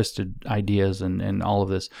their twisted ideas and all of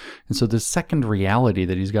this. And so this second reality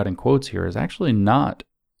that he's got in quotes here is actually not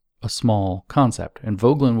a small concept. And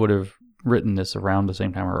Voegelin would have written this around the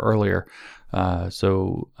same time or earlier.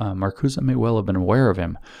 So Marcuse may well have been aware of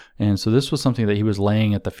him. And so this was something that he was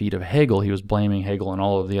laying at the feet of Hegel. He was blaming Hegel and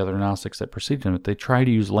all of the other Gnostics that preceded him. They try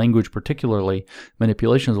to use language, particularly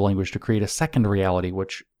manipulations of language, to create a second reality,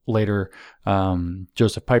 which later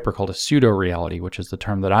Joseph Piper called a pseudo-reality, which is the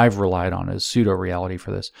term that I've relied on as pseudo-reality for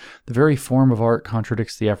this. The very form of art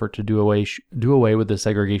contradicts the effort to do away with the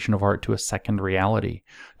segregation of art to a second reality,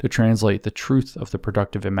 to translate the truth of the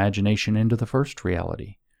productive imagination into the first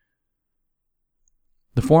reality.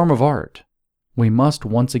 The form of art. We must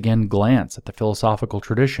once again glance at the philosophical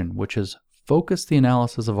tradition, which has focused the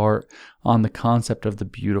analysis of art on the concept of the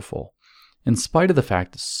beautiful, in spite of the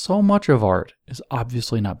fact that so much of art is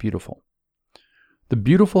obviously not beautiful. The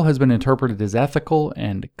beautiful has been interpreted as ethical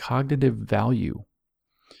and cognitive value.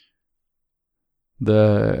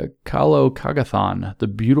 The kalokagathon, the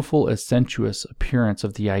beautiful as sensuous appearance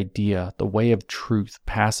of the idea, the way of truth,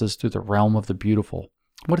 passes through the realm of the beautiful.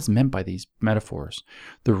 What is meant by these metaphors?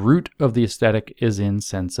 The root of the aesthetic is in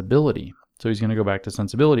sensibility. So he's going to go back to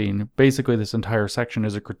sensibility, and basically this entire section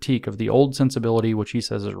is a critique of the old sensibility, which he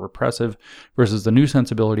says is repressive, versus the new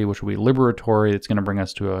sensibility, which will be liberatory. It's going to bring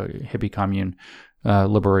us to a hippie commune,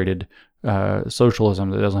 liberated socialism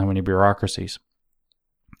that doesn't have any bureaucracies.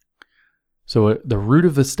 So the root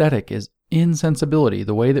of aesthetic is insensibility.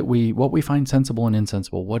 The way that what we find sensible and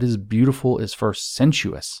insensible. What is beautiful is first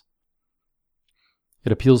sensuous.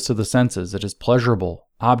 It appeals to the senses. It is pleasurable,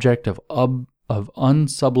 object of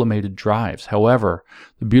unsublimated drives. However,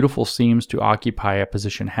 the beautiful seems to occupy a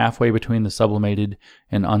position halfway between the sublimated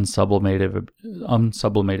and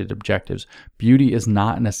unsublimated objectives. Beauty is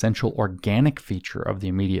not an essential organic feature of the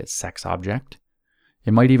immediate sex object.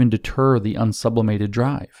 It might even deter the unsublimated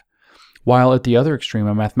drive. While at the other extreme,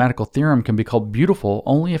 a mathematical theorem can be called beautiful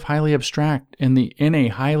only if highly abstract. In a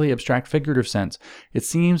highly abstract figurative sense, it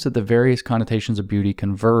seems that the various connotations of beauty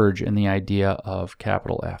converge in the idea of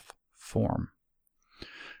capital F form.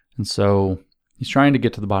 And so he's trying to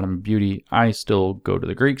get to the bottom of beauty. I still go to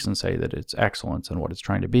the Greeks and say that it's excellence and what it's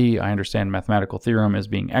trying to be. I understand mathematical theorem as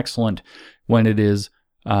being excellent when it is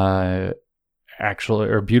actually,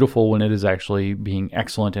 or beautiful when it is actually being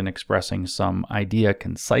excellent in expressing some idea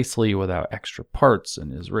concisely without extra parts,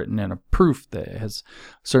 and is written in a proof that has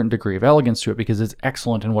a certain degree of elegance to it because it's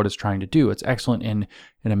excellent in what it's trying to do. It's excellent in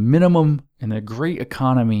a minimum, in a great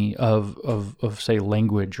economy of say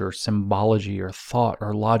language or symbology or thought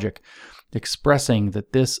or logic, expressing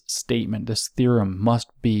that this statement, this theorem must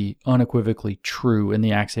be unequivocally true in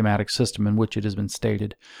the axiomatic system in which it has been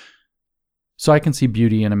stated. So I can see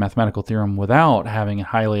beauty in a mathematical theorem without having a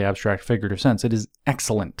highly abstract figurative sense. It is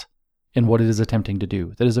excellent in what it is attempting to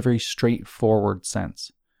do. That is a very straightforward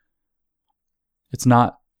sense. It's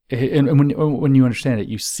not, and when you understand it,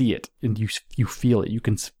 you see it and you feel it. You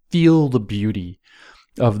can feel the beauty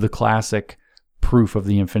of the classic proof of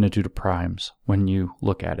the infinitude of primes when you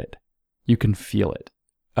look at it. You can feel it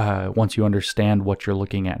once you understand what you're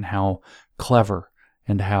looking at and how clever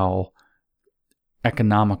and how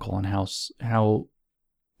economical and how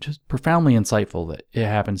just profoundly insightful that it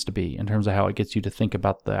happens to be in terms of how it gets you to think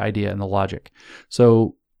about the idea and the logic.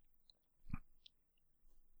 So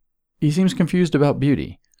he seems confused about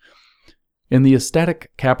beauty. In the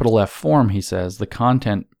aesthetic capital F form, he says, the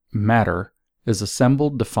content matter is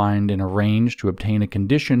assembled, defined, and arranged to obtain a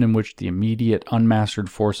condition in which the immediate unmastered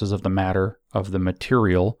forces of the matter, of the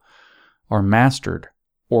material, are mastered,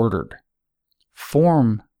 ordered.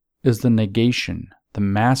 Form is the negation, the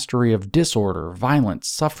mastery of disorder, violence,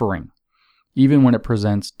 suffering, even when it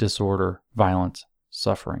presents disorder, violence,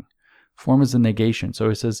 suffering. Form is the negation. So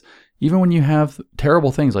he says, even when you have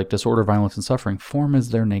terrible things like disorder, violence, and suffering, form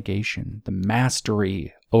is their negation, the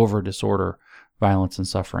mastery over disorder, violence, and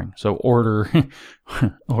suffering. So order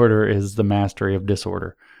is the mastery of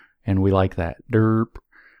disorder, and we like that. Derp.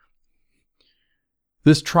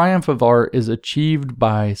 This triumph of art is achieved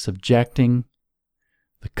by subjecting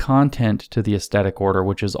the content to the aesthetic order,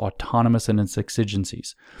 which is autonomous in its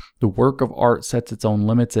exigencies. The work of art sets its own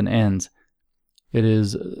limits and ends. It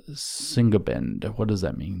is singebend. What does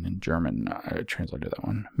that mean in German? I translated that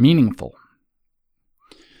one. Meaningful.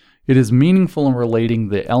 It is meaningful in relating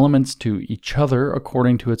the elements to each other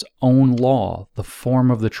according to its own law, the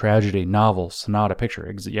form of the tragedy, novel, sonata,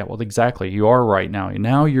 picture. Yeah, well, exactly. You are right now.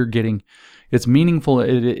 Now you're getting, it's meaningful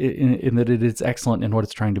in that it is excellent in what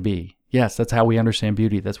it's trying to be. Yes, that's how we understand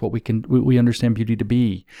beauty. That's what we understand beauty to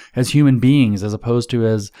be as human beings, as opposed to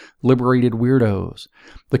as liberated weirdos.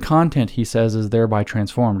 The content, he says, is thereby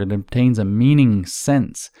transformed. It obtains a meaning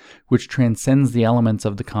sense which transcends the elements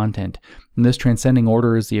of the content. And this transcending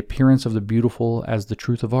order is the appearance of the beautiful as the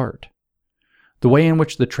truth of art. The way in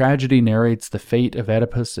which the tragedy narrates the fate of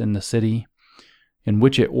Oedipus in the city, in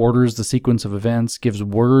which it orders the sequence of events, gives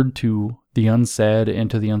word to the unsaid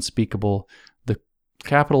and to the unspeakable. The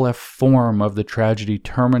capital F form of the tragedy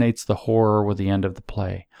terminates the horror with the end of the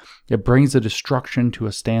play. It brings the destruction to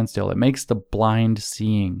a standstill. It makes the blind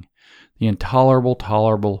seeing, the intolerable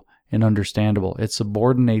tolerable and understandable. It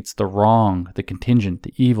subordinates the wrong, the contingent,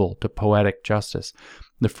 the evil to poetic justice.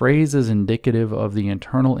 The phrase is indicative of the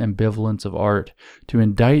internal ambivalence of art, to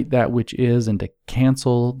indict that which is and to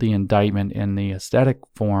cancel the indictment in the aesthetic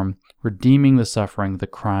form, redeeming the suffering, the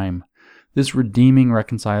crime. This redeeming,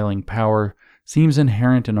 reconciling power seems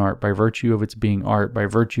inherent in art by virtue of its being art, by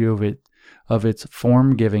virtue of its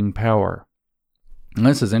form-giving power. And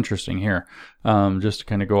this is interesting here, just to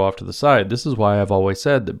kind of go off to the side. This is why I've always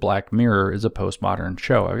said that Black Mirror is a postmodern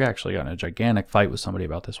show. I've actually gotten a gigantic fight with somebody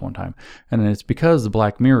about this one time. And it's because the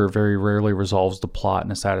Black Mirror very rarely resolves the plot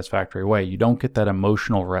in a satisfactory way. You don't get that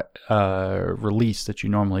emotional release that you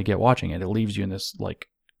normally get watching it. It leaves you in this like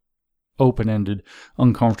open-ended,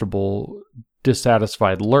 uncomfortable,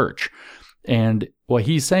 dissatisfied lurch. And what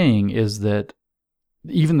he's saying is that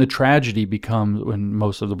even the tragedy becomes, when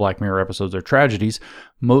most of the Black Mirror episodes are tragedies,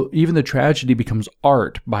 even the tragedy becomes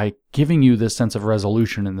art by giving you this sense of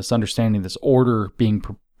resolution and this understanding, this order being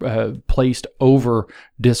placed over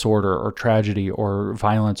disorder or tragedy or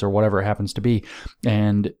violence or whatever it happens to be.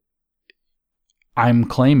 And I'm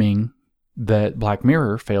claiming that Black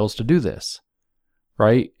Mirror fails to do this,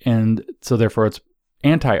 right? And so therefore it's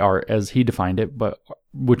anti-art as he defined it, but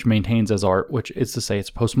which maintains as art, which is to say it's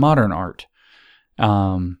postmodern art.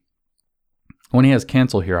 When he has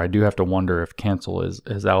cancel here, I do have to wonder if cancel is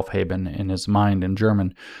Aufheben in his mind in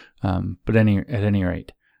German. But at any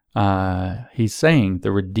rate, he's saying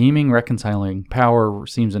the redeeming, reconciling power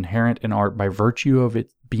seems inherent in art by virtue of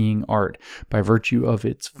it being art, by virtue of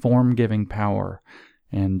its form-giving power.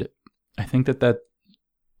 And I think that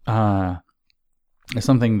is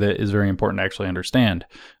something that is very important to actually understand.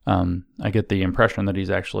 I get the impression that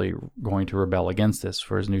he's actually going to rebel against this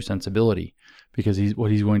for his new sensibility, because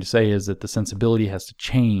what he's going to say is that the sensibility has to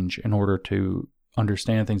change in order to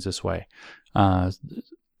understand things this way. The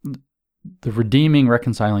redeeming,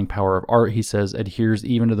 reconciling power of art, he says, adheres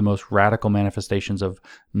even to the most radical manifestations of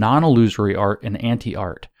non-illusory art and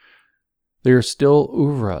anti-art. They are still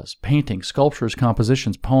oeuvres, paintings, sculptures,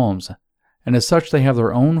 compositions, poems, and as such they have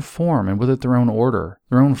their own form, and with it their own order,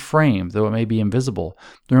 their own frame, though it may be invisible,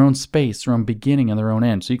 their own space, their own beginning, and their own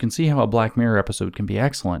end. So you can see how a Black Mirror episode can be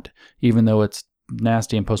excellent, even though it's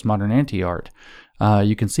nasty and postmodern anti-art.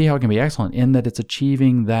 You can see how it can be excellent in that it's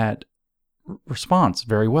achieving that response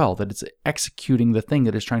very well, that it's executing the thing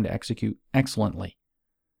that it's trying to execute excellently.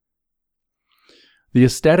 The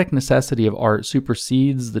aesthetic necessity of art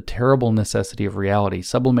supersedes the terrible necessity of reality,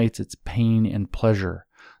 sublimates its pain and pleasure.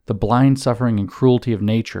 The blind suffering and cruelty of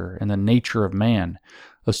nature and the nature of man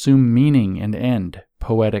assume meaning and end,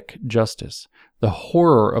 poetic justice. The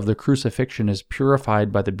horror of the crucifixion is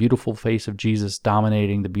purified by the beautiful face of Jesus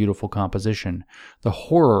dominating the beautiful composition. The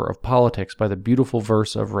horror of politics by the beautiful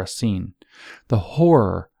verse of Racine. The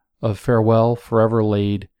horror of farewell forever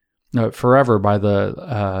by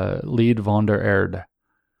the Lied van der Erde.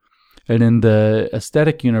 And in the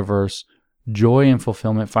aesthetic universe, joy and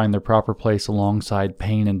fulfillment find their proper place alongside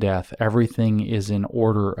pain and death. Everything is in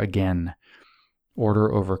order again.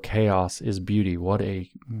 Order over chaos is beauty. What a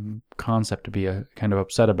concept to be kind of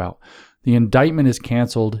upset about. The indictment is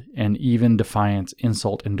canceled, and even defiance,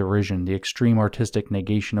 insult, and derision, the extreme artistic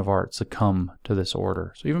negation of art, succumb to this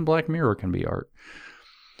order. So even Black Mirror can be art.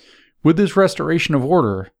 With this restoration of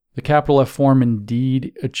order, the capital F form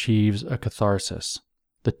indeed achieves a catharsis.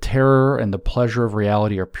 The terror and the pleasure of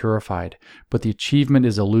reality are purified, but the achievement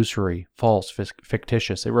is illusory, false,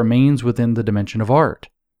 fictitious. It remains within the dimension of art,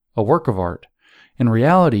 a work of art. In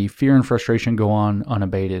reality, fear and frustration go on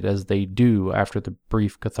unabated, as they do after the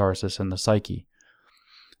brief catharsis in the psyche.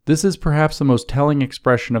 This is perhaps the most telling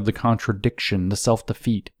expression of the contradiction, the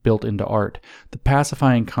self-defeat built into art. The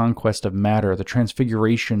pacifying conquest of matter, the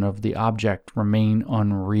transfiguration of the object remain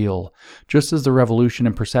unreal, just as the revolution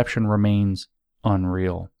in perception remains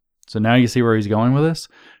unreal. So now you see where he's going with this?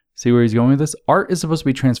 See where he's going with this? Art is supposed to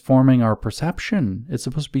be transforming our perception. It's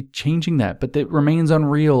supposed to be changing that, but it remains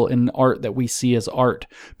unreal in art that we see as art,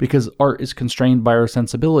 because art is constrained by our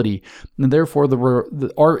sensibility, and therefore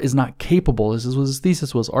the art is not capable, this is what his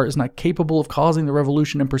thesis was, art is not capable of causing the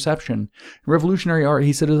revolution in perception. Revolutionary art,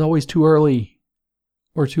 he said, is always too early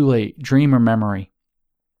or too late, dream or memory.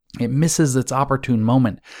 It misses its opportune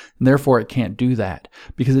moment, and therefore it can't do that,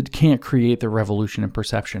 because it can't create the revolution in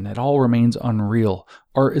perception. It all remains unreal.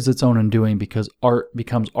 Art is its own undoing, because art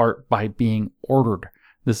becomes art by being ordered.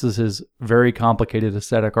 This is his very complicated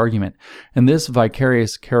aesthetic argument. And this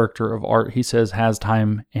vicarious character of art, he says, has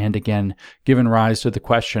time and again given rise to the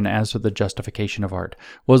question as to the justification of art.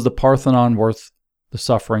 Was the Parthenon worth the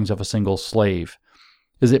sufferings of a single slave?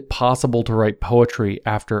 Is it possible to write poetry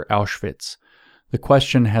after Auschwitz? The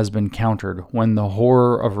question has been countered. When the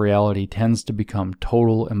horror of reality tends to become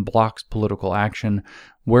total and blocks political action,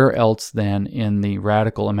 where else than in the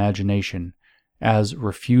radical imagination, as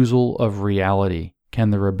refusal of reality, can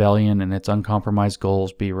the rebellion and its uncompromised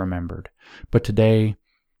goals be remembered? But today,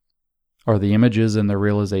 are the images and their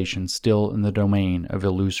realization still in the domain of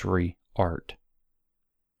illusory art?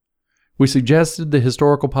 We suggested the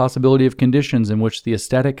historical possibility of conditions in which the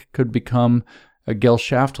aesthetic could become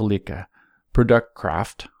Gesellschaftliche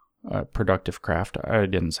Produktkraft, productive craft. I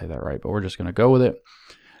didn't say that right, but we're just going to go with it.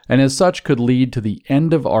 And as such could lead to the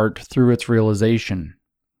end of art through its realization.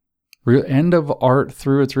 End of art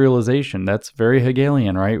through its realization. That's very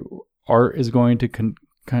Hegelian, right? Art is going to come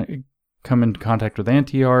in contact with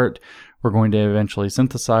anti-art. We're going to eventually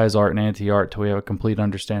synthesize art and anti-art till we have a complete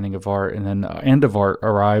understanding of art. And then the end of art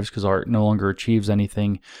arrives because art no longer achieves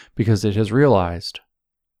anything because it has realized.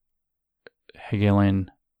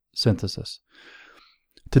 Hegelian synthesis.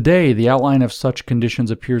 Today, the outline of such conditions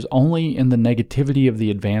appears only in the negativity of the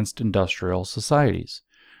advanced industrial societies.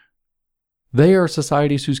 They are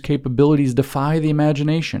societies whose capabilities defy the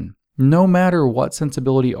imagination. No matter what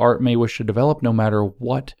sensibility art may wish to develop, no matter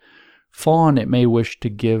what fawn it may wish to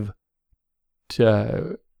give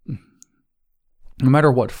to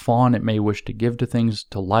things,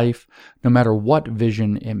 to life, no matter what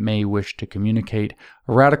vision it may wish to communicate,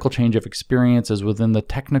 a radical change of experience is within the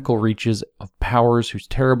technical reaches of powers whose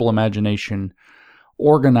terrible imagination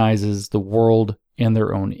organizes the world in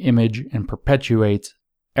their own image and perpetuates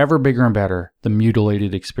ever bigger and better the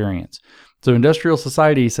mutilated experience. So industrial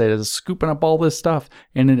society, is scooping up all this stuff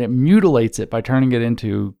and then it mutilates it by turning it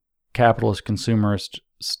into capitalist consumerist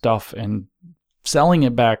stuff and selling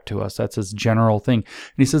it back to us. That's his general thing. And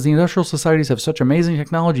he says the industrial societies have such amazing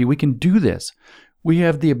technology. We can do this. We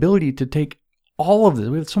have the ability to take all of this.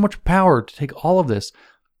 We have so much power to take all of this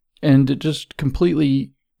and to just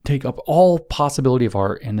completely take up all possibility of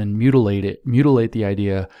art and then mutilate the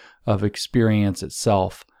idea of experience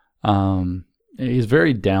itself. He's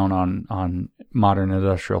very down on modern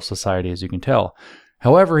industrial society, as you can tell.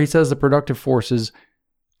 However, he says the productive forces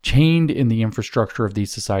chained in the infrastructure of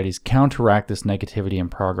these societies counteract this negativity and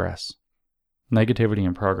progress. Negativity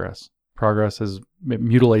and progress. Progress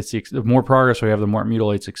mutilates the more progress we have, the more it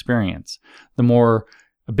mutilates experience. The more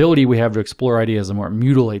ability we have to explore ideas, the more it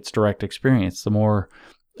mutilates direct experience. The more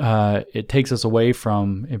it takes us away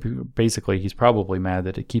from, basically, he's probably mad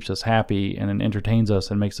that it keeps us happy and it entertains us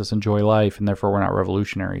and makes us enjoy life, and therefore we're not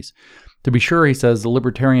revolutionaries. To be sure, he says, the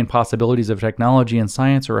libertarian possibilities of technology and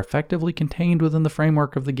science are effectively contained within the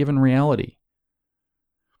framework of the given reality.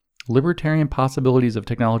 Libertarian possibilities of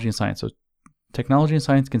technology and science. So technology and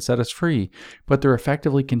science can set us free, but they're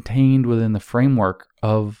effectively contained within the framework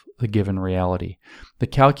of the given reality. The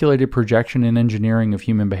calculated projection and engineering of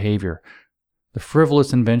human behavior. The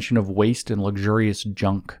frivolous invention of waste and luxurious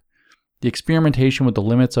junk. The experimentation with the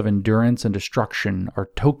limits of endurance and destruction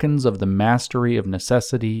are tokens of the mastery of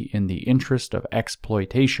necessity in the interest of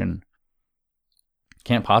exploitation.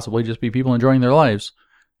 Can't possibly just be people enjoying their lives.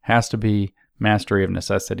 Has to be mastery of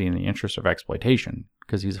necessity in the interest of exploitation,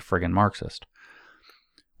 because he's a friggin' Marxist.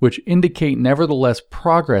 Which indicate nevertheless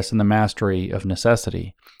progress in the mastery of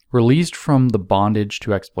necessity. Released from the bondage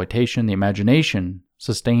to exploitation, the imagination,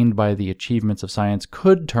 sustained by the achievements of science,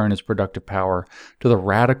 could turn its productive power to the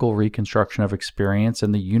radical reconstruction of experience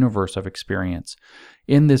and the universe of experience.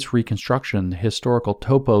 In this reconstruction, the historical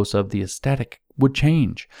topos of the aesthetic would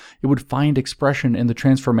change. It would find expression in the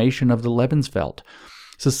transformation of the Lebenswelt,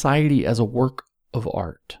 society as a work of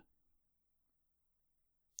art.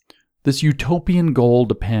 This utopian goal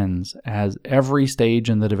depends, as every stage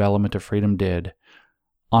in the development of freedom did,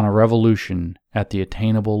 on a revolution at the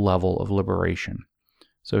attainable level of liberation.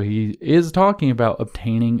 So he is talking about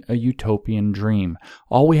obtaining a utopian dream.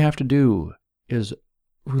 All we have to do is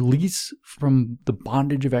release from the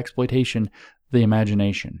bondage of exploitation the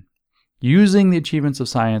imagination. Using the achievements of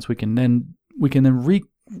science, we can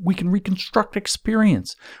reconstruct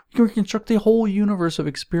experience. We can reconstruct the whole universe of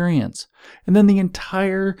experience. And then the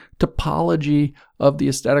entire topology of the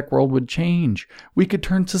aesthetic world would change. We could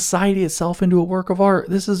turn society itself into a work of art.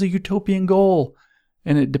 This is a utopian goal.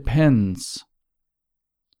 And it depends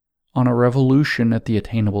on a revolution at the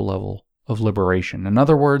attainable level of liberation. In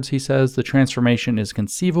other words, he says the transformation is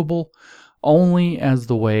conceivable only as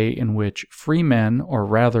the way in which free men, or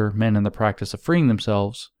rather men in the practice of freeing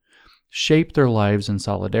themselves, shape their lives in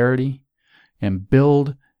solidarity and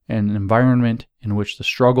build an environment in which the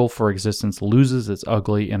struggle for existence loses its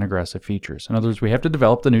ugly and aggressive features. In other words, we have to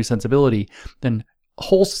develop the new sensibility, then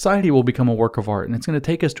whole society will become a work of art, and it's going to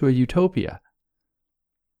take us to a utopia.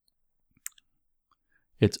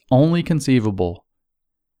 It's only conceivable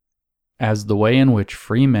as the way in which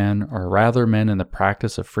free men, or rather men in the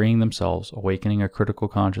practice of freeing themselves, awakening a critical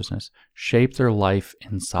consciousness, shape their life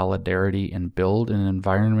in solidarity and build an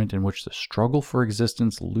environment in which the struggle for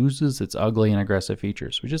existence loses its ugly and aggressive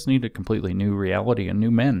features. We just need a completely new reality and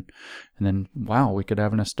new men. And then, wow, we could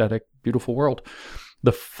have an aesthetic, beautiful world.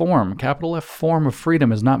 The form, capital F form of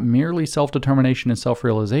freedom, is not merely self-determination and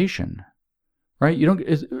self-realization. right?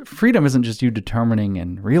 Freedom isn't just you determining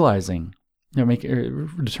and realizing,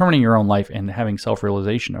 determining your own life and having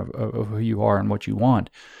self-realization of who you are and what you want.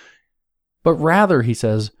 But rather, he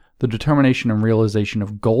says, the determination and realization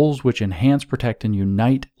of goals which enhance, protect, and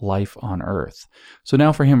unite life on earth. So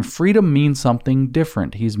now for him, freedom means something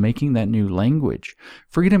different. He's making that new language.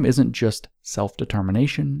 Freedom isn't just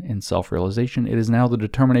self-determination and self-realization. It is now the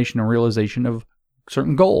determination and realization of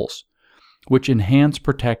certain goals which enhance,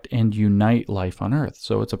 protect, and unite life on earth.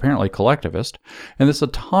 So it's apparently collectivist. And this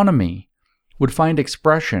autonomy would find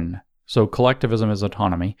expression. So collectivism is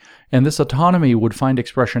autonomy, and this autonomy would find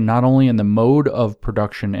expression not only in the mode of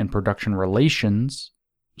production and production relations,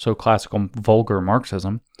 so classical vulgar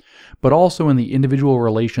Marxism, but also in the individual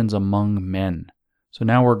relations among men. So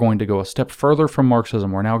now we're going to go a step further from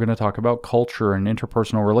Marxism. We're now going to talk about culture and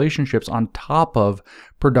interpersonal relationships on top of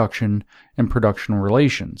production and production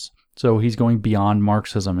relations. So he's going beyond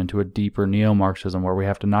Marxism into a deeper neo-Marxism where we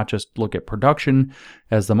have to not just look at production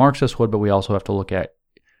as the Marxists would, but we also have to look at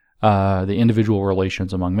the individual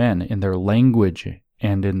relations among men in their language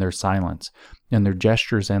and in their silence, in their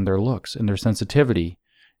gestures and their looks, in their sensitivity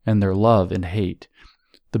and their love and hate.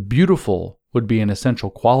 The beautiful would be an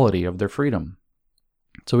essential quality of their freedom.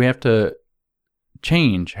 So we have to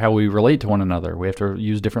change how we relate to one another. We have to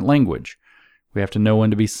use different language. We have to know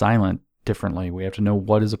when to be silent differently. We have to know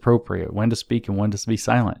what is appropriate, when to speak and when to be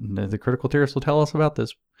silent. And the critical theorists will tell us about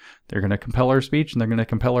this. They're going to compel our speech and they're going to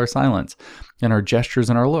compel our silence and our gestures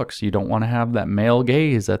and our looks. You don't want to have that male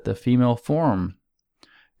gaze at the female form.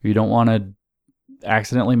 You don't want to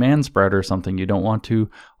accidentally manspread or something. You don't want to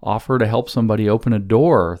offer to help somebody open a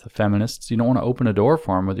door. The feminists, you don't want to open a door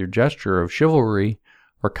for them with your gesture of chivalry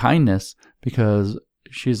or kindness because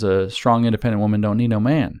she's a strong, independent woman, don't need no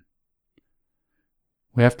man.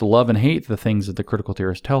 We have to love and hate the things that the critical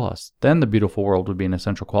theorists tell us. Then the beautiful world would be an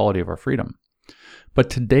essential quality of our freedom. But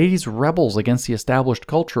today's rebels against the established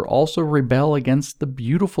culture also rebel against the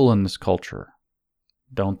beautiful in this culture.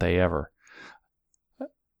 Don't they ever?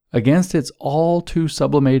 Against its all too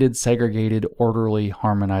sublimated, segregated, orderly,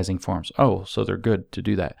 harmonizing forms. Oh, so they're good to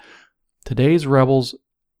do that. Today's rebels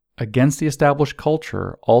against the established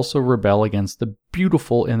culture also rebel against the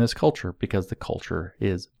beautiful in this culture because the culture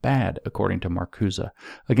is bad, according to Marcuse.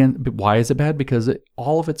 Again, why is it bad? Because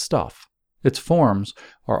all of its stuff, its forms,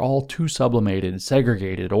 are all too sublimated,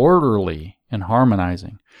 segregated, orderly, and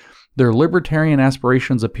harmonizing. Their libertarian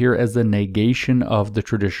aspirations appear as the negation of the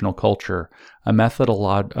traditional culture, a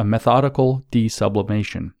methodical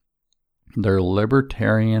desublimation. Their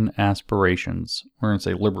libertarian aspirations, we're going to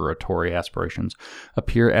say liberatory aspirations,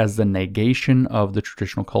 appear as the negation of the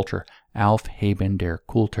traditional culture, Aufheben der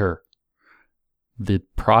Kultur, the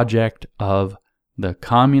project of the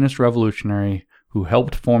communist revolutionary who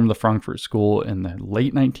helped form the Frankfurt School in the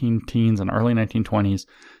late 19-teens and early 1920s,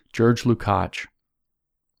 George Lukács.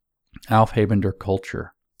 Aufheben der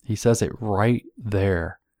Kultur. He says it right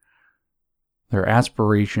there. Their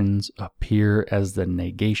aspirations appear as the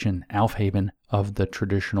negation, Aufheben, of the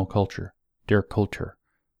traditional culture, der Kultur.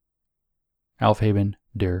 Aufheben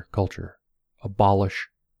der Kultur. Abolish,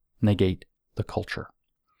 negate the culture.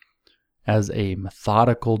 As a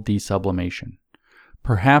methodical desublimation.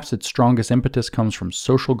 Perhaps its strongest impetus comes from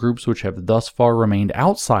social groups which have thus far remained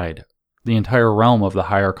outside the entire realm of the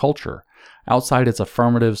higher culture, outside its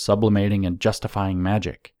affirmative, sublimating, and justifying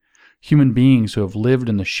magic. Human beings who have lived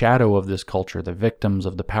in the shadow of this culture, the victims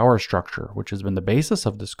of the power structure, which has been the basis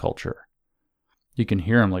of this culture. You can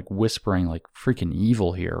hear him like whispering like freaking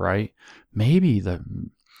evil here, right? Maybe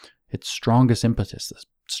its strongest impetus, the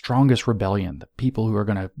strongest rebellion, the people who are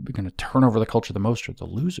going to turn over the culture the most are the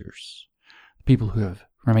losers. The people who have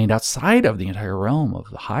remained outside of the entire realm of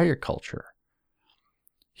the higher culture.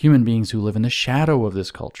 Human beings who live in the shadow of this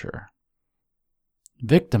culture.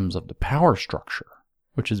 Victims of the power structure,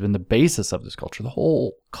 which has been the basis of this culture. The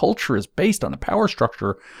whole culture is based on a power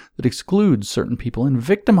structure that excludes certain people and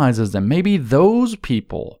victimizes them. Maybe those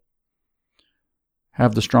people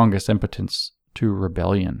have the strongest impotence to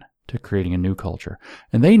rebellion, to creating a new culture.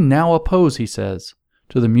 And they now oppose, he says,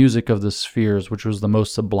 to the music of the spheres, which was the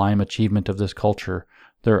most sublime achievement of this culture,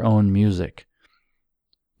 their own music.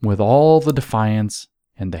 With all the defiance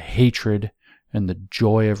and the hatred and the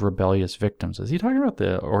joy of rebellious victims. Is he talking about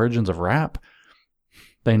the origins of rap?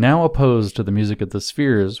 They now oppose to the music of the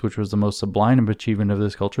spheres, which was the most sublime achievement of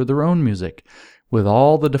this culture, their own music, with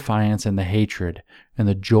all the defiance and the hatred and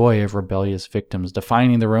the joy of rebellious victims,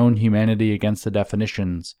 defining their own humanity against the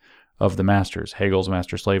definitions of the masters. Hegel's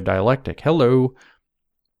master-slave dialectic. Hello.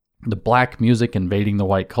 The black music invading the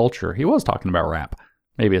white culture. He was talking about rap.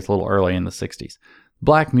 Maybe it's a little early in the 60s.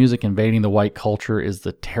 Black music invading the white culture is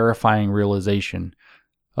the terrifying realization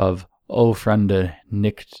of O Fremde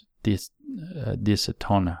nicht diese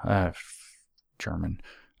Tone. German.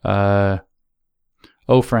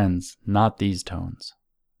 Oh friends, not these tones.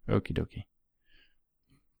 Okie dokie.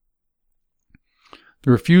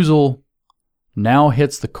 The refusal now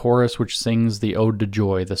hits the chorus which sings the Ode to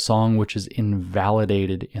Joy, the song which is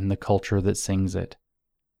invalidated in the culture that sings it.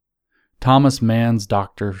 Thomas Mann's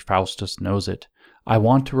Dr. Faustus knows it. I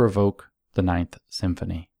want to revoke the Ninth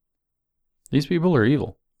Symphony. These people are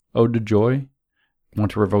evil. Ode to Joy,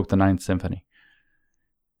 want to revoke the Ninth Symphony.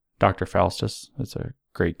 Dr. Faustus, it's a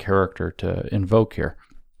great character to invoke here.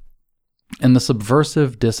 And the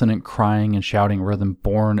subversive, dissonant crying and shouting rhythm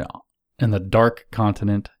born in the dark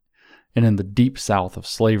continent and in the deep south of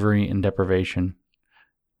slavery and deprivation.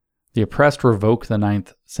 The oppressed revoke the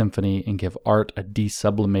Ninth Symphony and give art a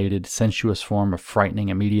desublimated, sensuous form of frightening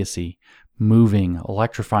immediacy, moving,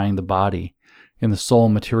 electrifying the body, and the soul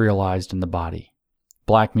materialized in the body.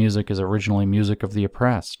 Black music is originally music of the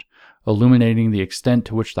oppressed, illuminating the extent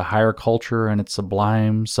to which the higher culture and its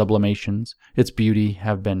sublime sublimations, its beauty,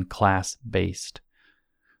 have been class-based.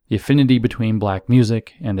 The affinity between black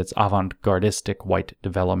music and its avant-gardistic white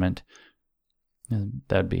development,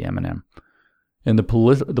 that'd be Eminem, and the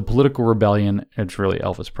political rebellion, it's really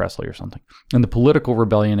Elvis Presley or something, and the political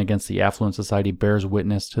rebellion against the affluent society bears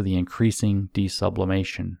witness to the increasing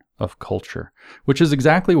desublimation of culture, which is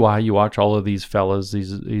exactly why you watch all of these fellas,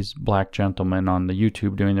 these black gentlemen on the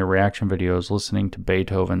YouTube doing their reaction videos, listening to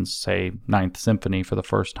Beethoven's, say, Ninth Symphony for the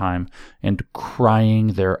first time and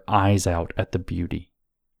crying their eyes out at the beauty.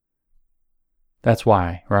 That's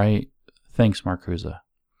why, right? Thanks, Marcuse.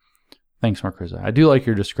 Thanks, Marcuse. I do like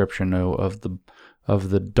your description, though, of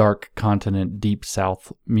the dark continent, deep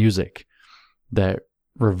south music that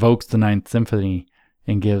revokes the Ninth Symphony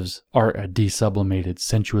and gives art a desublimated,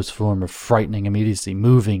 sensuous form of frightening immediacy,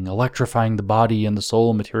 moving, electrifying the body and the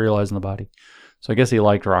soul materializing the body. So I guess he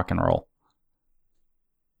liked rock and roll.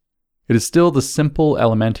 It is still the simple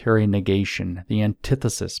elementary negation, the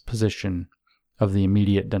antithesis position of the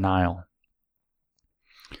immediate denial.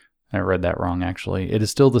 I read that wrong, actually. It is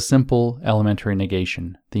still the simple elementary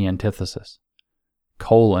negation, the antithesis,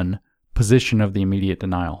 position of the immediate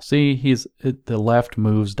denial. See, the left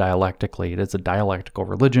moves dialectically. It is a dialectical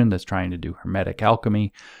religion that's trying to do Hermetic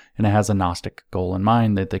alchemy, and it has a Gnostic goal in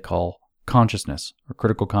mind that they call consciousness, or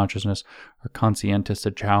critical consciousness, or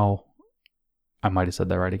conscientização. I might have said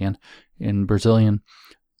that right again, in Brazilian.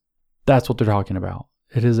 That's what they're talking about.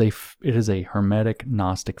 It is a Hermetic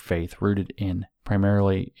Gnostic faith rooted in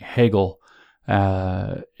primarily Hegel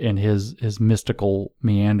in his mystical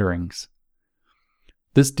meanderings.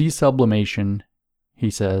 This desublimation, he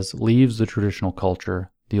says, leaves the traditional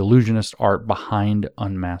culture, the illusionist art behind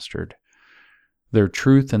unmastered. Their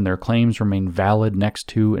truth and their claims remain valid next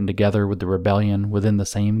to and together with the rebellion within the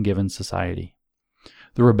same given society.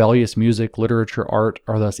 The rebellious music, literature, art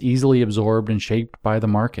are thus easily absorbed and shaped by the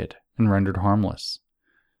market and rendered harmless.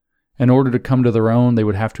 In order to come to their own, they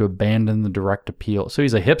would have to abandon the direct appeal. So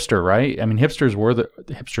he's a hipster, right? I mean,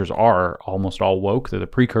 hipsters are almost all woke. They're the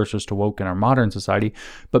precursors to woke in our modern society.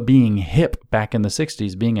 But being hip back in the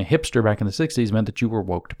 60s, being a hipster back in the 60s meant that you were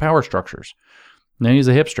woke to power structures. Now he's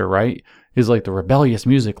a hipster, right? He's like the rebellious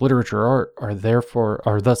music, literature, art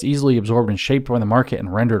are thus easily absorbed and shaped by the market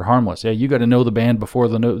and rendered harmless. Yeah, you got to know the band before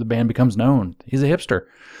the band becomes known. He's a hipster.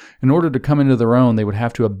 In order to come into their own, they would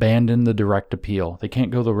have to abandon the direct appeal. They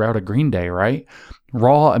can't go the route of Green Day, right? The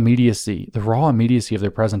raw immediacy of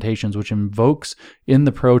their presentations, which invokes in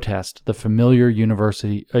the protest the familiar universe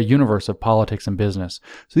of politics and business.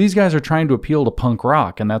 So these guys are trying to appeal to punk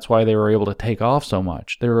rock, and that's why they were able to take off so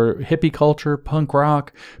much. They were hippie culture, punk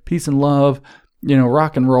rock, peace and love,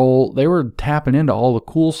 rock and roll. They were tapping into all the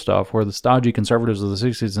cool stuff where the stodgy conservatives of the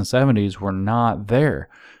 60s and 70s were not there.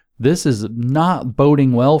 This is not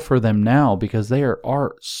boding well for them now because their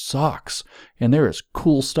art sucks and there is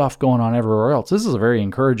cool stuff going on everywhere else. This is a very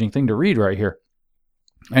encouraging thing to read right here.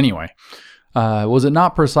 Anyway, was it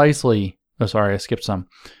not precisely... Oh, sorry, I skipped some.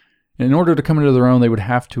 In order to come into their own, they would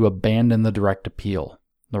have to abandon the direct appeal,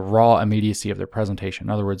 the raw immediacy of their presentation.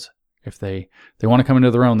 In other words, if they want to come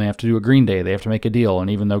into their own, they have to do a Green Day. They have to make a deal.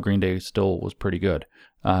 And even though Green Day still was pretty good,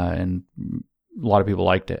 and a lot of people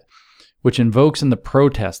liked it, which invokes in the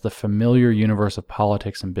protest the familiar universe of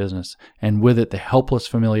politics and business, and with it the helpless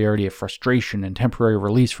familiarity of frustration and temporary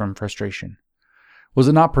release from frustration. Was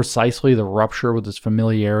it not precisely the rupture with this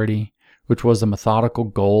familiarity which was the methodical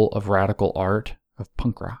goal of radical art, of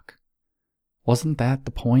punk rock? Wasn't that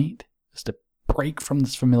the point? Is to break from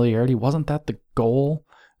this familiarity? Wasn't that the goal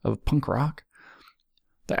of punk rock?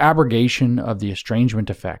 The abrogation of the estrangement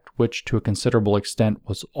effect, which to a considerable extent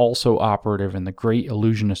was also operative in the great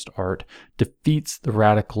illusionist art, defeats the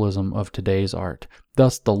radicalism of today's art.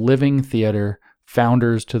 Thus, the living theater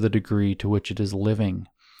founders to the degree to which it is living,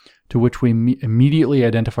 to which we immediately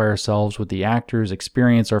identify ourselves with the actors,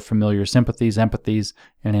 experience our familiar sympathies, empathies,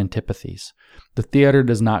 and antipathies. The theater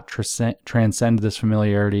does not transcend this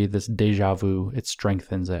familiarity, this déjà vu, it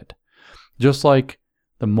strengthens it. Just like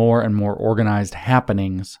the more and more organized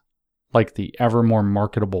happenings, like the ever more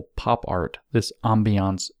marketable pop art, this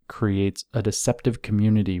ambiance creates a deceptive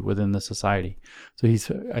community within the society. So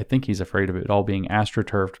I think he's afraid of it all being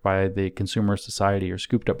astroturfed by the consumer society or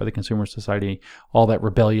scooped up by the consumer society, all that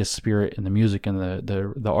rebellious spirit in the music and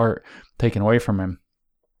the art taken away from him.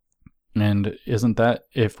 And isn't that,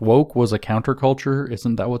 if woke was a counterculture,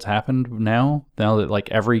 isn't that what's happened now? Now that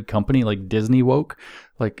like every company, like Disney woke,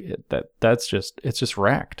 like it's just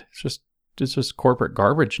wrecked. It's just corporate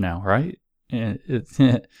garbage now, right?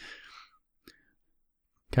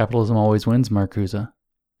 Capitalism always wins, Marcuse.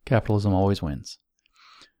 Capitalism always wins.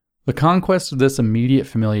 The conquest of this immediate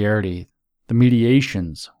familiarity, the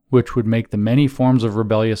mediations, which would make the many forms of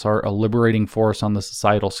rebellious art a liberating force on the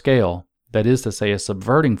societal scale, that is to say, a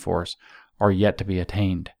subverting force, are yet to be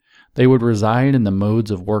attained. They would reside in the modes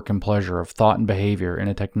of work and pleasure, of thought and behavior, in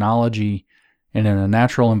a technology and in a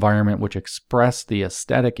natural environment which express the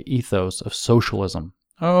aesthetic ethos of socialism.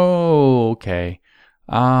 Oh, okay.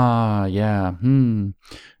 Yeah.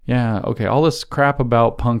 Yeah, okay. All this crap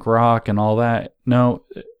about punk rock and all that, no,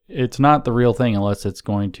 it's not the real thing unless it's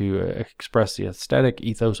going to express the aesthetic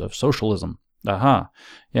ethos of socialism.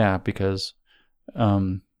 Yeah, because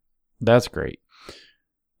that's great.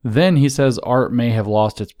 Then he says art may have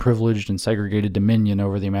lost its privileged and segregated dominion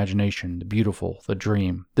over the imagination, the beautiful, the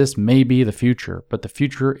dream. This may be the future, but the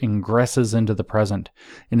future ingresses into the present.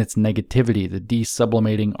 In its negativity, the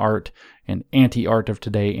desublimating art and anti-art of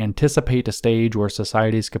today anticipate a stage where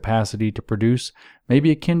society's capacity to produce may be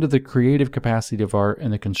akin to the creative capacity of art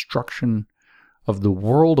and the construction of the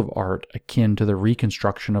world of art akin to the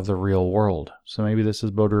reconstruction of the real world. So maybe this is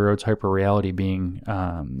Baudrillard's hyperreality being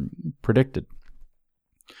predicted.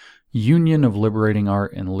 Union of liberating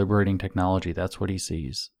art and liberating technology. That's what he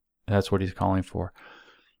sees. That's what he's calling for.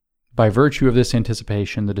 By virtue of this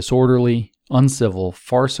anticipation, the disorderly, uncivil,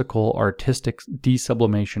 farcical, artistic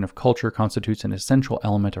desublimation of culture constitutes an essential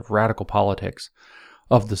element of radical politics,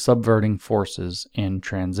 of the subverting forces in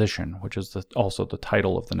transition, which is also the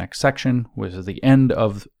title of the next section, which is the end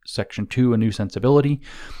of section 2, A New Sensibility.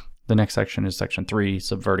 The next section is section 3,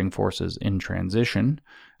 Subverting Forces in Transition.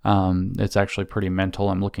 It's actually pretty mental.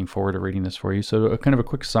 I'm looking forward to reading this for you. So kind of a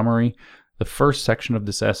quick summary. The first section of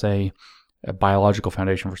this essay, A Biological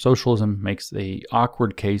Foundation for Socialism, makes the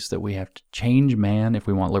awkward case that we have to change man if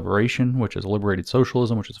we want liberation, which is liberated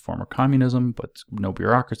socialism, which is a form of communism, but no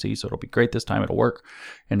bureaucracy, so it'll be great this time, it'll work,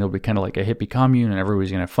 and it'll be kind of like a hippie commune, and everybody's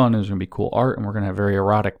going to have fun, and there's going to be cool art, and we're going to have very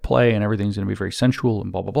erotic play, and everything's going to be very sensual,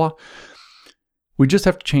 and blah, blah, blah. We just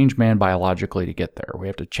have to change man biologically to get there. We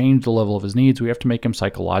have to change the level of his needs. We have to make him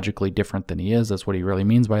psychologically different than he is. That's what he really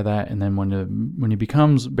means by that. And then when he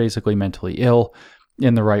becomes basically mentally ill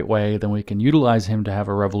in the right way, then we can utilize him to have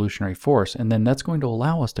a revolutionary force. And then that's going to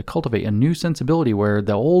allow us to cultivate a new sensibility where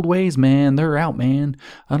the old ways, man, they're out, man.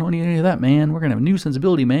 I don't need any of that, man. We're going to have a new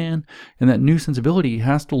sensibility, man. And that new sensibility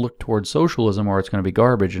has to look towards socialism or it's going to be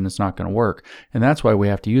garbage and it's not going to work. And that's why we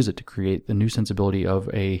have to use it to create the new sensibility of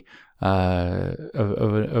a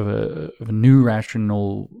new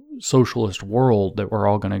rational socialist world that we're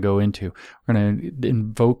all going to go into. We're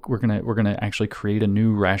going to actually create a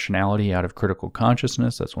new rationality out of critical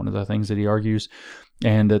consciousness. That's one of the things that he argues.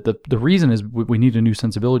 And that the reason is we need a new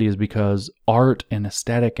sensibility is because art and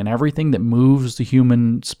aesthetic and everything that moves the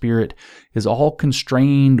human spirit is all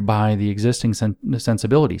constrained by the existing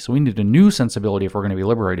sensibility. So we need a new sensibility if we're going to be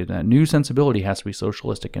liberated. And that new sensibility has to be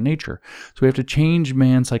socialistic in nature. So we have to change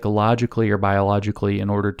man psychologically or biologically in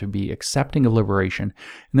order to be accepting of liberation.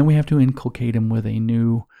 And then we have to inculcate him with a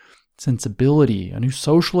new sensibility, a new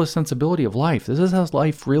socialist sensibility of life. This is how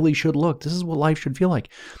life really should look. This is what life should feel like.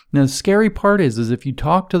 Now, the scary part is if you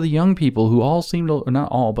talk to the young people who all seem to,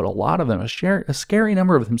 not all, but a lot of them, a scary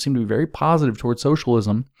number of them seem to be very positive towards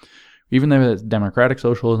socialism, even though it's democratic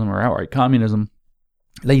socialism or outright communism.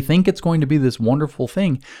 They think it's going to be this wonderful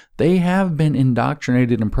thing. They have been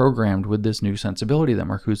indoctrinated and programmed with this new sensibility that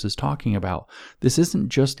Marcuse is talking about. This isn't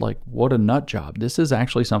just like, what a nut job. This is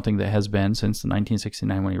actually something that has been, since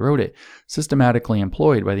 1969 when he wrote it, systematically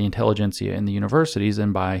employed by the intelligentsia in the universities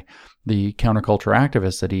and by the counterculture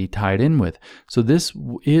activists that he tied in with. So this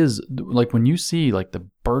is, like, when you see like the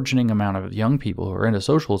burgeoning amount of young people who are into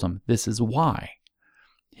socialism, this is why.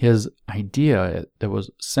 his idea that was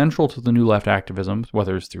central to the New Left activism,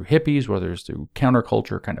 whether it's through hippies, whether it's through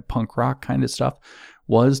counterculture, kind of punk rock kind of stuff,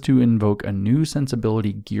 was to invoke a new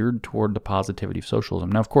sensibility geared toward the positivity of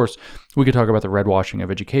socialism. Now, of course, we could talk about the redwashing of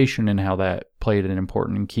education and how that played an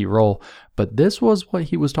important and key role, but this was what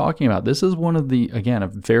he was talking about. This is one of the, again, a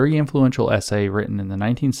very influential essay written in the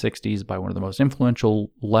 1960s by one of the most influential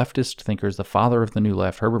leftist thinkers, the father of the New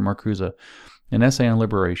Left, Herbert Marcuse, an essay on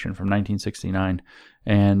liberation from 1969.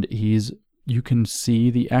 And you can see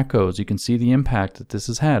the echoes, you can see the impact that this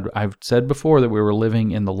has had. I've said before that we were living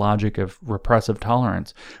in the logic of repressive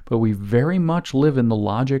tolerance, but we very much live in the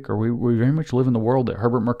logic, or we very much live in the world that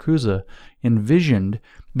Herbert Marcuse envisioned,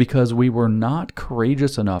 because we were not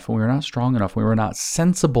courageous enough, and we were not strong enough, we were not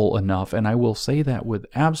sensible enough, and I will say that with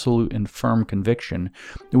absolute and firm conviction,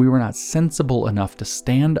 that we were not sensible enough to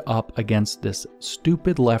stand up against this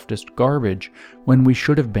stupid leftist garbage when we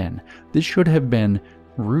should have been. This should have been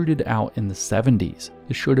rooted out in the 70s.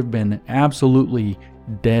 It should have been absolutely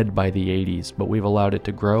dead by the 80s, but we've allowed it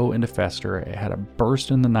to grow and to fester. It had a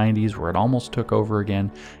burst in the 90s where it almost took over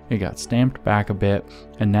again. It got stamped back a bit,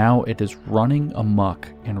 and now it is running amok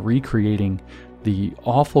and recreating the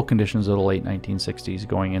awful conditions of the late 1960s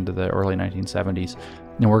going into the early 1970s.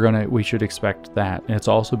 And we should expect that. And it's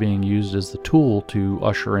also being used as the tool to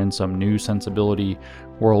usher in some new sensibility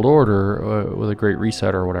world order with a great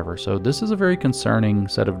reset or whatever. So this is a very concerning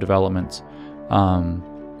set of developments.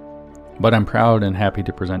 But I'm proud and happy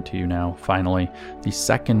to present to you now, finally, the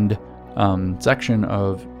second section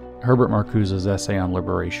of Herbert Marcuse's essay on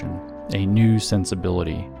liberation, a new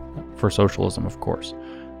sensibility for socialism, of course.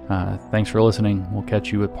 Thanks for listening. We'll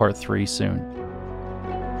catch you with part 3 soon.